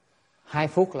 minutes. 2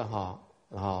 phút là họ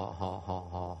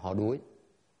đuối.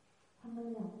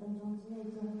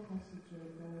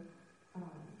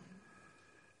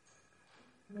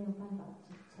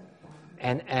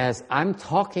 And as I'm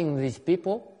talking to these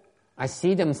people, I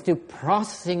see them still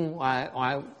processing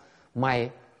my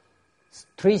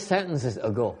 3 sentences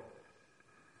ago.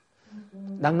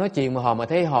 Đang nói chuyện mà họ mà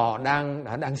thấy họ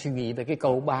đang suy nghĩ về cái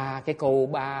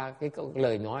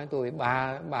lời nói tôi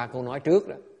ba câu nói trước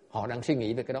đó, họ đang suy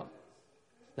nghĩ về cái đó.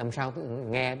 Làm sao tôi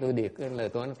nghe tôi được cái lời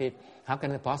tôi nói thì how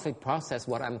can I possibly process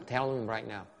what I'm telling them right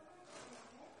now?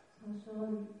 他说，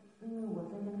因为我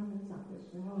在跟他们讲的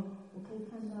时候，我可以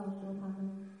看到说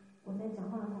我在讲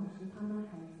话的同时，他们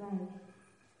还在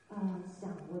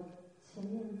想我前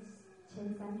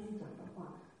3句讲的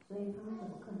话，所以他们怎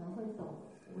么可能会懂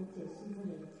我解释这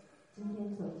个今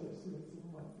天所解释的经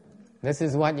文呢？ This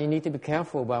is what you need to be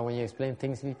careful about when you explain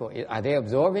things to people. Are they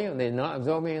absorbing? Are they not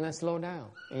absorbing? And then slow down.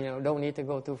 Don't need to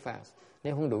go too fast.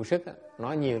 Nếu không đủ sức,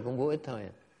 nói nhiều cũng vô ích thôi.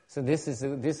 So this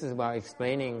is about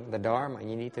explaining the Dharma.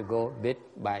 You need to go bit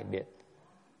by bit,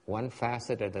 one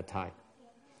facet at a time.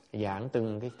 Giảng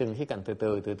từng khía cạnh từ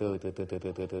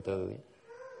từ.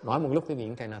 Nói một lúc cái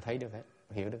miệng thầy nào thấy được hết,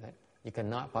 hiểu được hết. You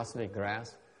cannot possibly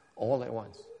grasp all at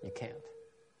once. You can't.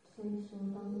 所以说，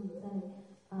当你在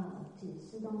解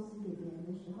释东西给别人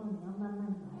的时候，你要慢慢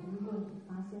来。如果你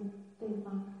发现对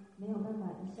方没有办法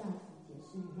一下子解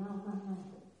释，你要慢慢的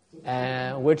解释。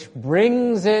Which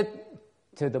brings it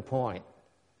to the point.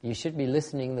 You should be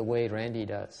listening the way Randy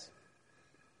does.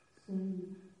 所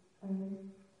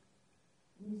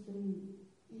以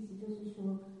意思就是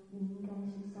说，你应该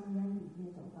是像 Randy 那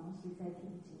种方式在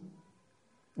听经。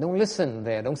Don't listen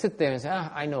there. Don't sit there and say,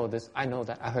 I know this, I know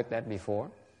that, I heard that before.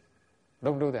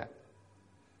 Don't do that.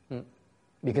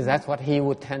 Because that's what he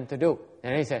would tend to do.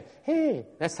 And he said, hey,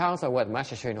 that sounds like what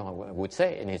Master Shinho would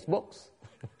say in his books.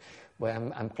 But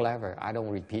I'm clever. I don't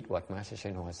repeat what Master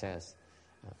Shinho says.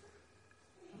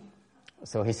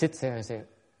 So he sits there and says,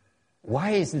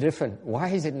 why is it different? Why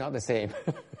is it not the same?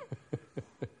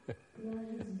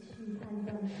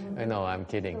 I know, I'm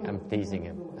kidding. I'm teasing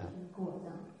him.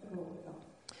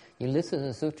 You listen to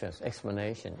the sutras,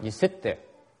 explanation. You sit there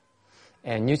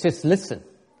and you just listen.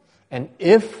 And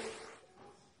if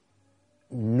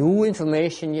new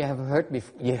information you heard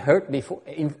before,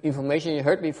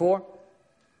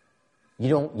 you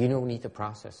don't need to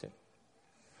process it.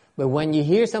 But when you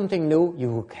hear something new,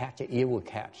 your ear will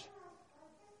catch.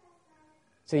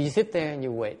 So you sit there and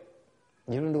you wait.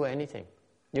 You don't do anything.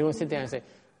 You don't sit there and say,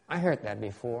 I heard that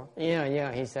before.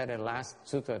 Yeah, he said it last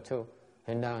sutra too.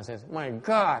 And now he says, my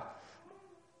God,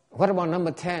 what about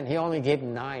number 10? He only gave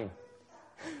 9.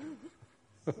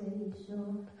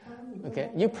 Okay,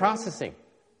 you're processing.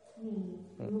 你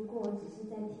如果只是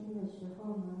在听的时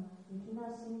候呢，你听到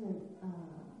新的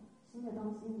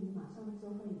东西，你马上就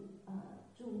会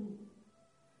注意。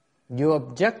Your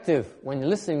objective when you're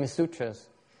listening to sutras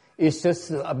is just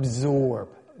to absorb,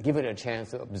 give it a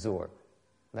chance to absorb.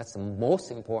 That's the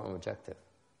most important objective.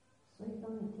 所以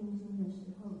当你听经的时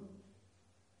候，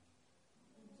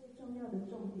最重要的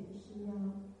重点是要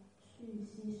去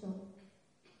吸收。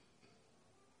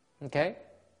Okay?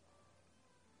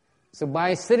 So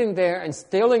by sitting there and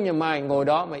stilling your mind, ngồi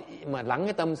đó mà lắng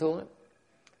cái tâm xuống,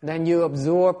 then you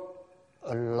absorb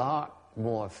a lot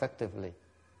more effectively.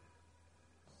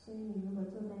 所以你如果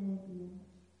坐在那边，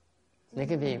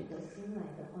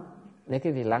 Nếu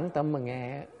cái gì lắng tâm mà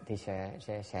nghe thì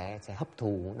sẽ hấp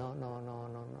thụ nó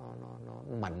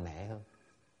mạnh mẽ hơn,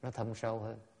 nó thâm sâu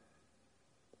hơn.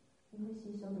 你会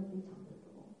吸收的非常的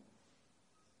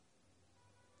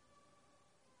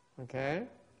多。 Okay?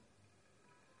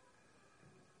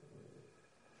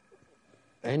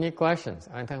 Any questions?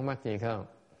 Ai thắc mắc gì không?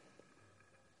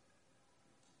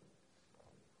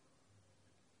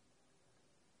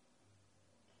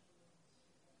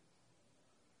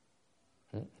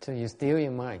 So you still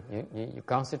your mind. You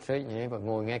concentrate và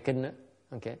ngồi nghe kinh đó.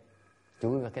 Okay?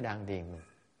 Chú ý vào cái đan điền mình.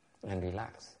 And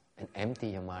relax. And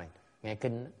empty your mind. Nghe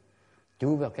kinh đó. Chú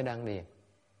ý vào cái đan điền.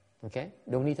 Okay?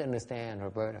 Don't need to understand,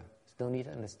 Roberta. Don't need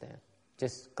to understand.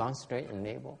 Just concentrate and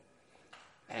enable.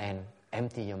 And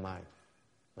empty your mind.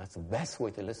 That's the best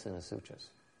way to listen to sutras.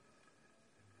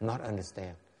 Not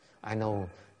understand. I know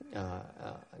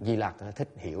Di Lạc nó thích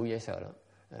hiểu dễ sợ lắm.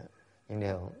 Nhưng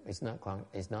điều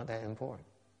it's not that important.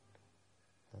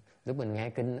 Lúc mình nghe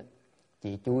kinh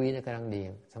chỉ chú ý đến cái đan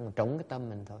điền, xong rồi trống cái tâm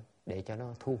mình thôi, để cho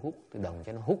nó thu hút, tự động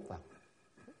cho nó hút vào,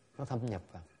 nó thâm nhập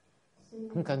vào.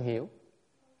 Không cần hiểu.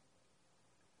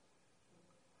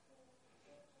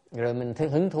 Rồi mình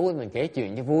hứng thú mình kể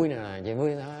chuyện cho vui nè, vậy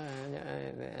vui đó.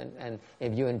 And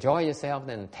if you enjoy yourself,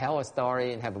 then tell a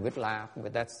story and have a good laugh.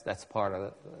 But that's part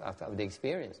of the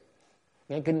experience.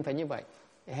 Nghe kinh phải như vậy.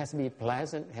 It has to be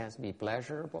pleasant, it has to be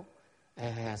pleasurable,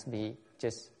 it has to be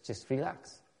just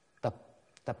relax.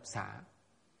 Tập xả.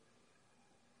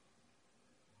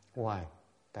 Why?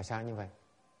 Tại sao như vậy?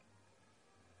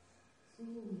 所以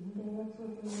你应该要坐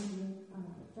在那边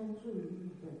专注于你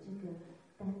的这个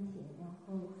甘甜，然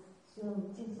后就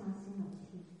静下心来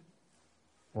听。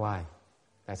Why?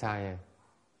 Tại sao vậy?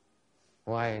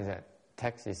 Why is that?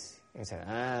 Text is, you say,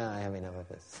 I have enough of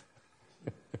this.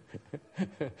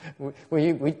 Will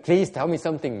you please tell me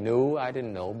something new I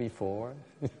didn't know before?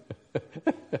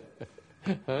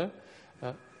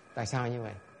 Tại sao như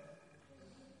vậy?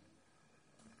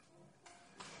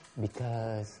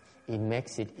 Because it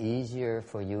makes it easier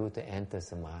for you to enter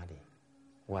samadhi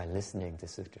while listening to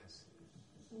sutras.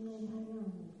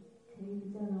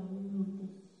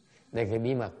 Đây là cái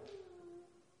bí mật.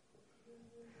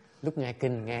 Lúc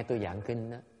nghe tôi giảng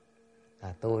kinh đó,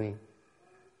 là tôi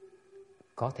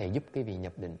có thể giúp quý vị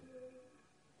nhập định.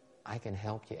 I can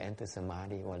help you enter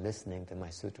samadhi while listening to my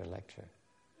sutra lecture.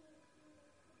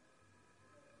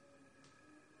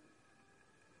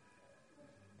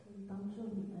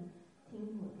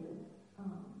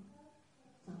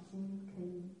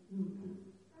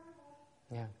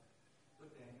 Yeah. But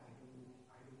then I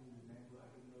don't remember. I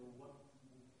don't know what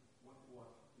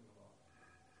talking about.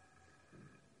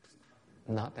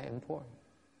 Not that important.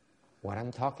 What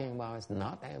I'm talking about is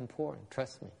not that important.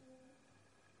 Trust me.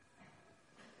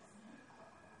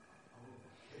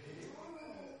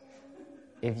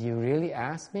 If you really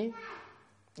ask me,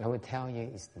 I would tell you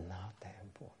it's not that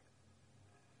important.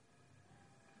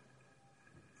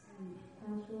 他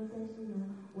说：“但是呢，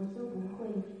我就不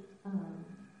会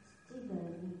记得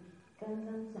你刚刚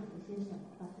讲了些什么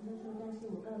吧。”他就说：“但是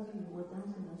我告诉你，我讲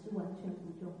什么是完全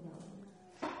不重要的。”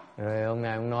 Rồi ông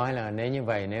này ông nói là nếu như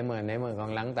vậy, nếu mà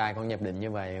con lắng tai con nhập định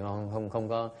như vậy, con không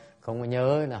có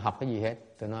nhớ là học cái gì hết.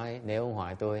 Tôi nói nếu ông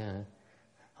hỏi tôi,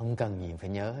 không cần gì phải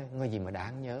nhớ hết, không có gì mà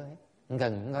đáng nhớ hết,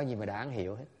 không có gì mà đáng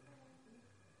hiểu hết.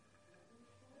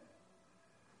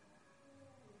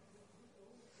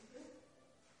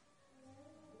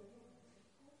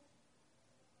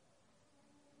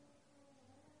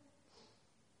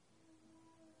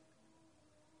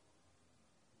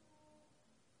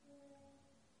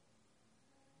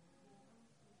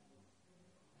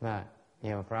 Right.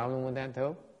 You have a problem with that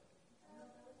too?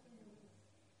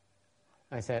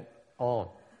 I said, oh.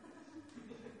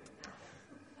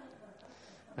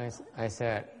 I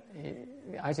said,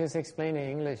 I just explained in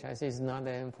English. I said, it's not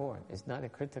that important. It's not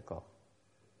that critical.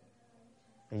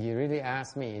 If you really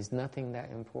ask me, it's nothing that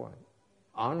important.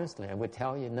 Honestly, I would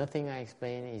tell you nothing I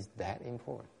explain is that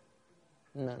important.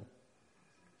 None.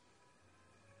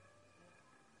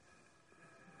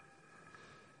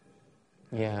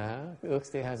 Yeah, Ước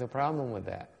still has a problem with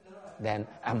that. Then,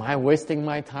 am I wasting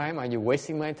my time? Are you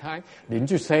wasting my time?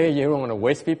 Didn't you say you don't want to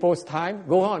waste people's time?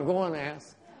 Go on,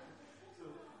 ask.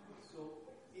 So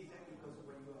is that because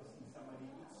when you are seeing somebody,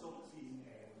 it's so clean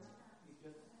and it's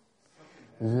just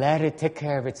something Let it take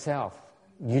care of itself.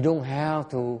 You don't have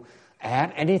to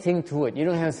add anything to it. You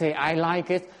don't have to say, I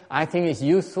like it, I think it's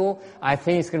useful, I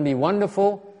think it's going to be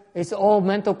wonderful. It's all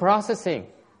mental processing.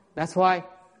 That's why,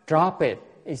 drop it.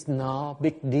 It's no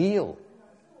big deal.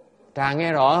 Trà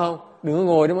nghe rõ không? Đừng có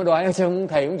ngồi đó mà đoán xem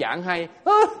thầy cũng giảng hay.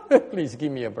 Please give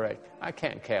me a break. I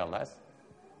can't care less.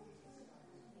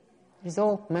 It's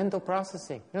all mental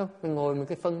processing. Đúng không? Mình ngồi một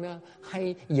cái phân đó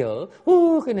hay, dở.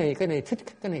 Cái này thích,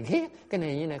 cái này ghét, cái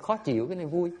này như này khó chịu, cái này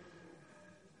vui.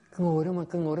 Cứ ngồi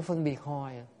đó phân biệt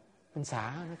hoài à. Mình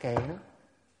xả nó kệ nó.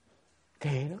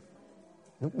 Kệ nó.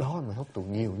 Lúc đó mình hấp thụ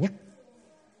nhiều nhất.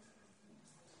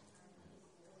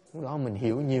 Lúc đó mình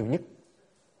hiểu nhiều nhất.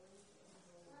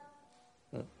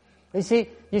 You see,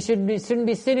 you shouldn't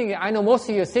be sitting. I know most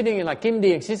of you are sitting in like Kim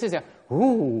Di, and she says,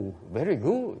 "Ooh, very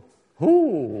good.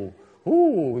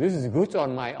 Ooh, this is good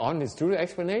on this true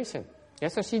explanation."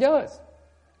 That's what she does.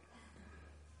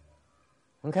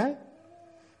 Okay?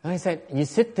 And I said, you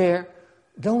sit there.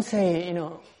 Don't say,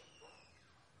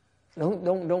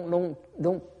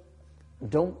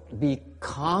 Don't be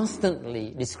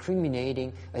constantly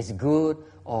discriminating as good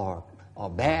or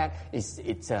bad. Is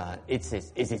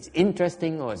it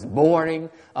interesting or it's boring?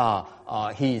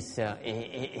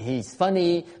 He's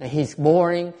funny. He's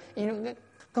boring.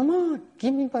 Come on,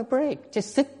 give me my break.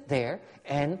 Just sit there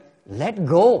and let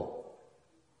go.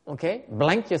 Okay,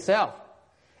 blank yourself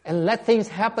and let things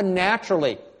happen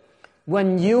naturally.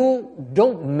 When you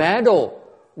don't meddle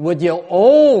with your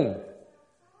own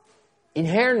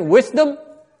inherent wisdom,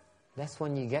 that's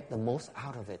when you get the most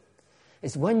out of it.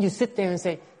 It's when you sit there and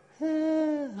say,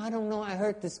 I don't know, I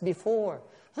heard this before.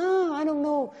 I don't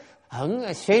know.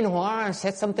 Shane Hua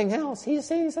said something else. He's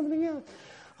saying something else.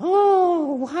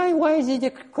 Why is he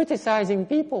criticizing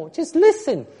people? Just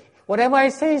listen. Whatever I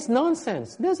say is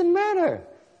nonsense. Doesn't matter.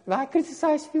 If I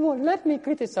criticize people, let me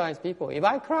criticize people. If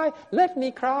I cry, let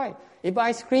me cry. If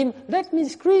I scream, let me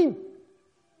scream.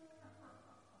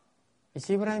 You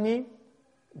see what I mean?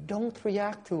 Don't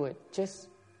react to it. Just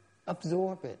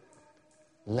absorb it.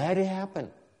 Let it happen.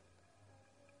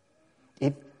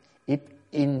 If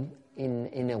in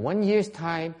a 1 year's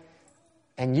time,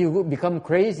 and you become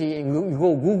crazy and you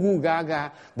go goo goo gaga,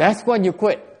 that's when you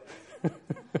quit.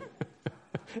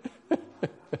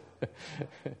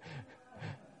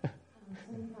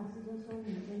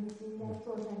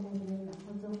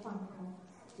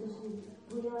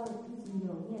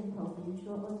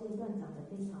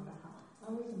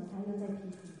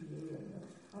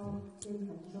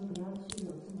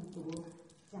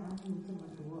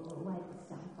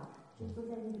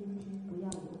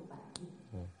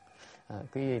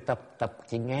 Cứ tập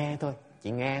chỉ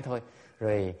nghe thôi,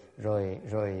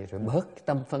 rồi bớt cái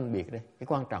tâm phân biệt đi. Cái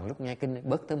quan trọng lúc nghe kinh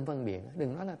bớt tâm phân biệt.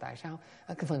 Đừng nói là tại sao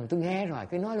cái phần tôi nghe rồi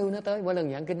cứ nói luôn nó tới. Mỗi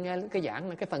lần giảng kinh nghe cái giảng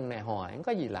là cái phần này hoài không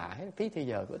có gì lạ hết, phí thời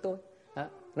giờ của tôi. Đó.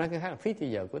 Nói cái khác là phí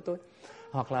thời giờ của tôi.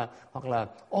 Hoặc là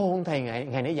ông thầy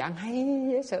ngày nay giảng hay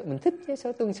dễ sợ, mình thích dễ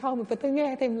sợ, tuần sau mình phải tới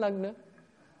nghe thêm lần nữa.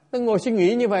 Tôi ngồi suy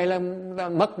nghĩ như vậy là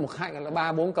mất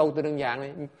 3-4 câu từ đơn giản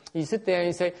này. You sit there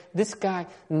and say, this guy,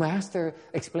 master,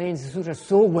 explains the sutra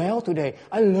so well today.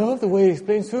 I love the way he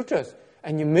explains sutras.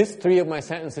 And you missed 3 of my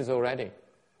sentences already.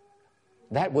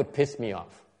 That would piss me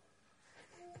off.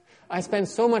 I spend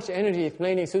so much energy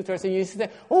explaining sutras and you sit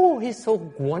there, oh, he's so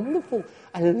wonderful.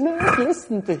 I love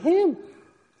listening to him.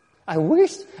 I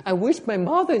wish my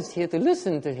mother is here to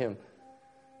listen to him.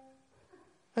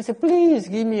 I said, please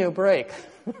give me a break.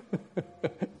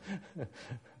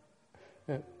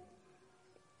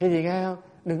 Thế thì nghe không?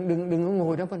 Đừng có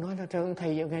ngồi đó mà nói là trời ông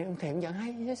thầy ngày ông thầy cũng giảng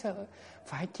hay dễ sợ.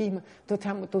 Phải chi mà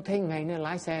tôi thấy ngày nay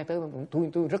lái xe tới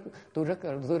tôi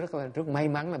rất may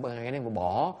mắn là ngày nay mà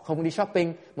bỏ không đi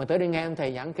shopping mà tới đây nghe ông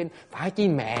thầy giảng kinh. Phải chi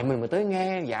mẹ mình mà tới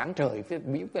nghe giảng trời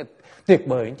tuyệt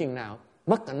vời đến chừng nào.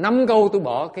 Mất cả 5 câu tôi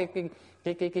bỏ cái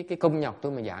công nhọc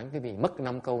tôi mà giảng cái gì, mất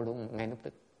 5 câu luôn ngay lập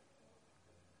tức.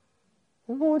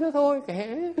 Ngồi đó thôi,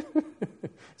 kệ.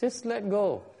 Just let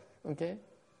go. Okay?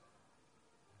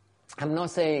 I'm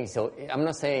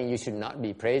not saying you should not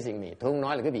be praising me. Tôi không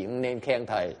nói là cái vị nên khen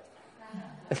thầy.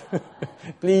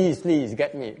 Please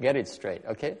get it straight,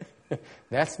 okay?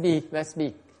 Let's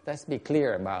be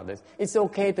clear about this. It's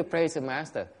okay to praise the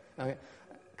master. Okay?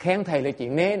 Khen thầy là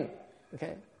chuyện nên,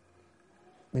 okay?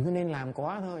 Đừng có nên làm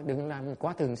quá thôi, đừng làm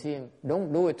quá thường xuyên.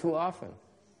 Don't do it too often.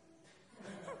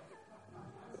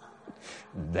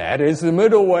 That is the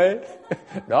middle way.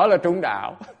 Đó là trung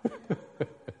đạo.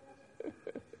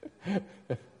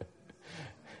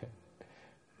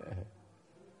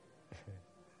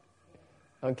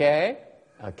 Okay,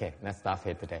 let's stop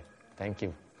here today. Thank you.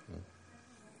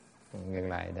 Ngừng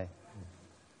lại đây.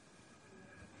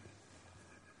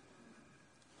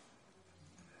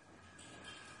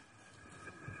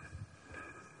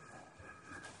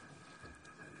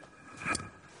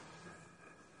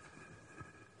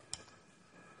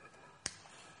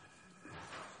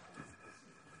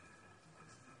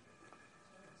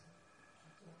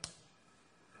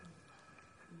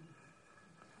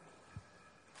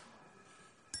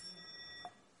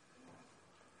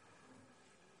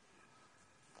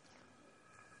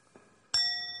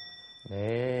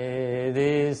 May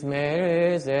these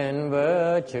merits and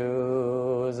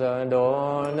virtues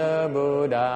adorn the Buddha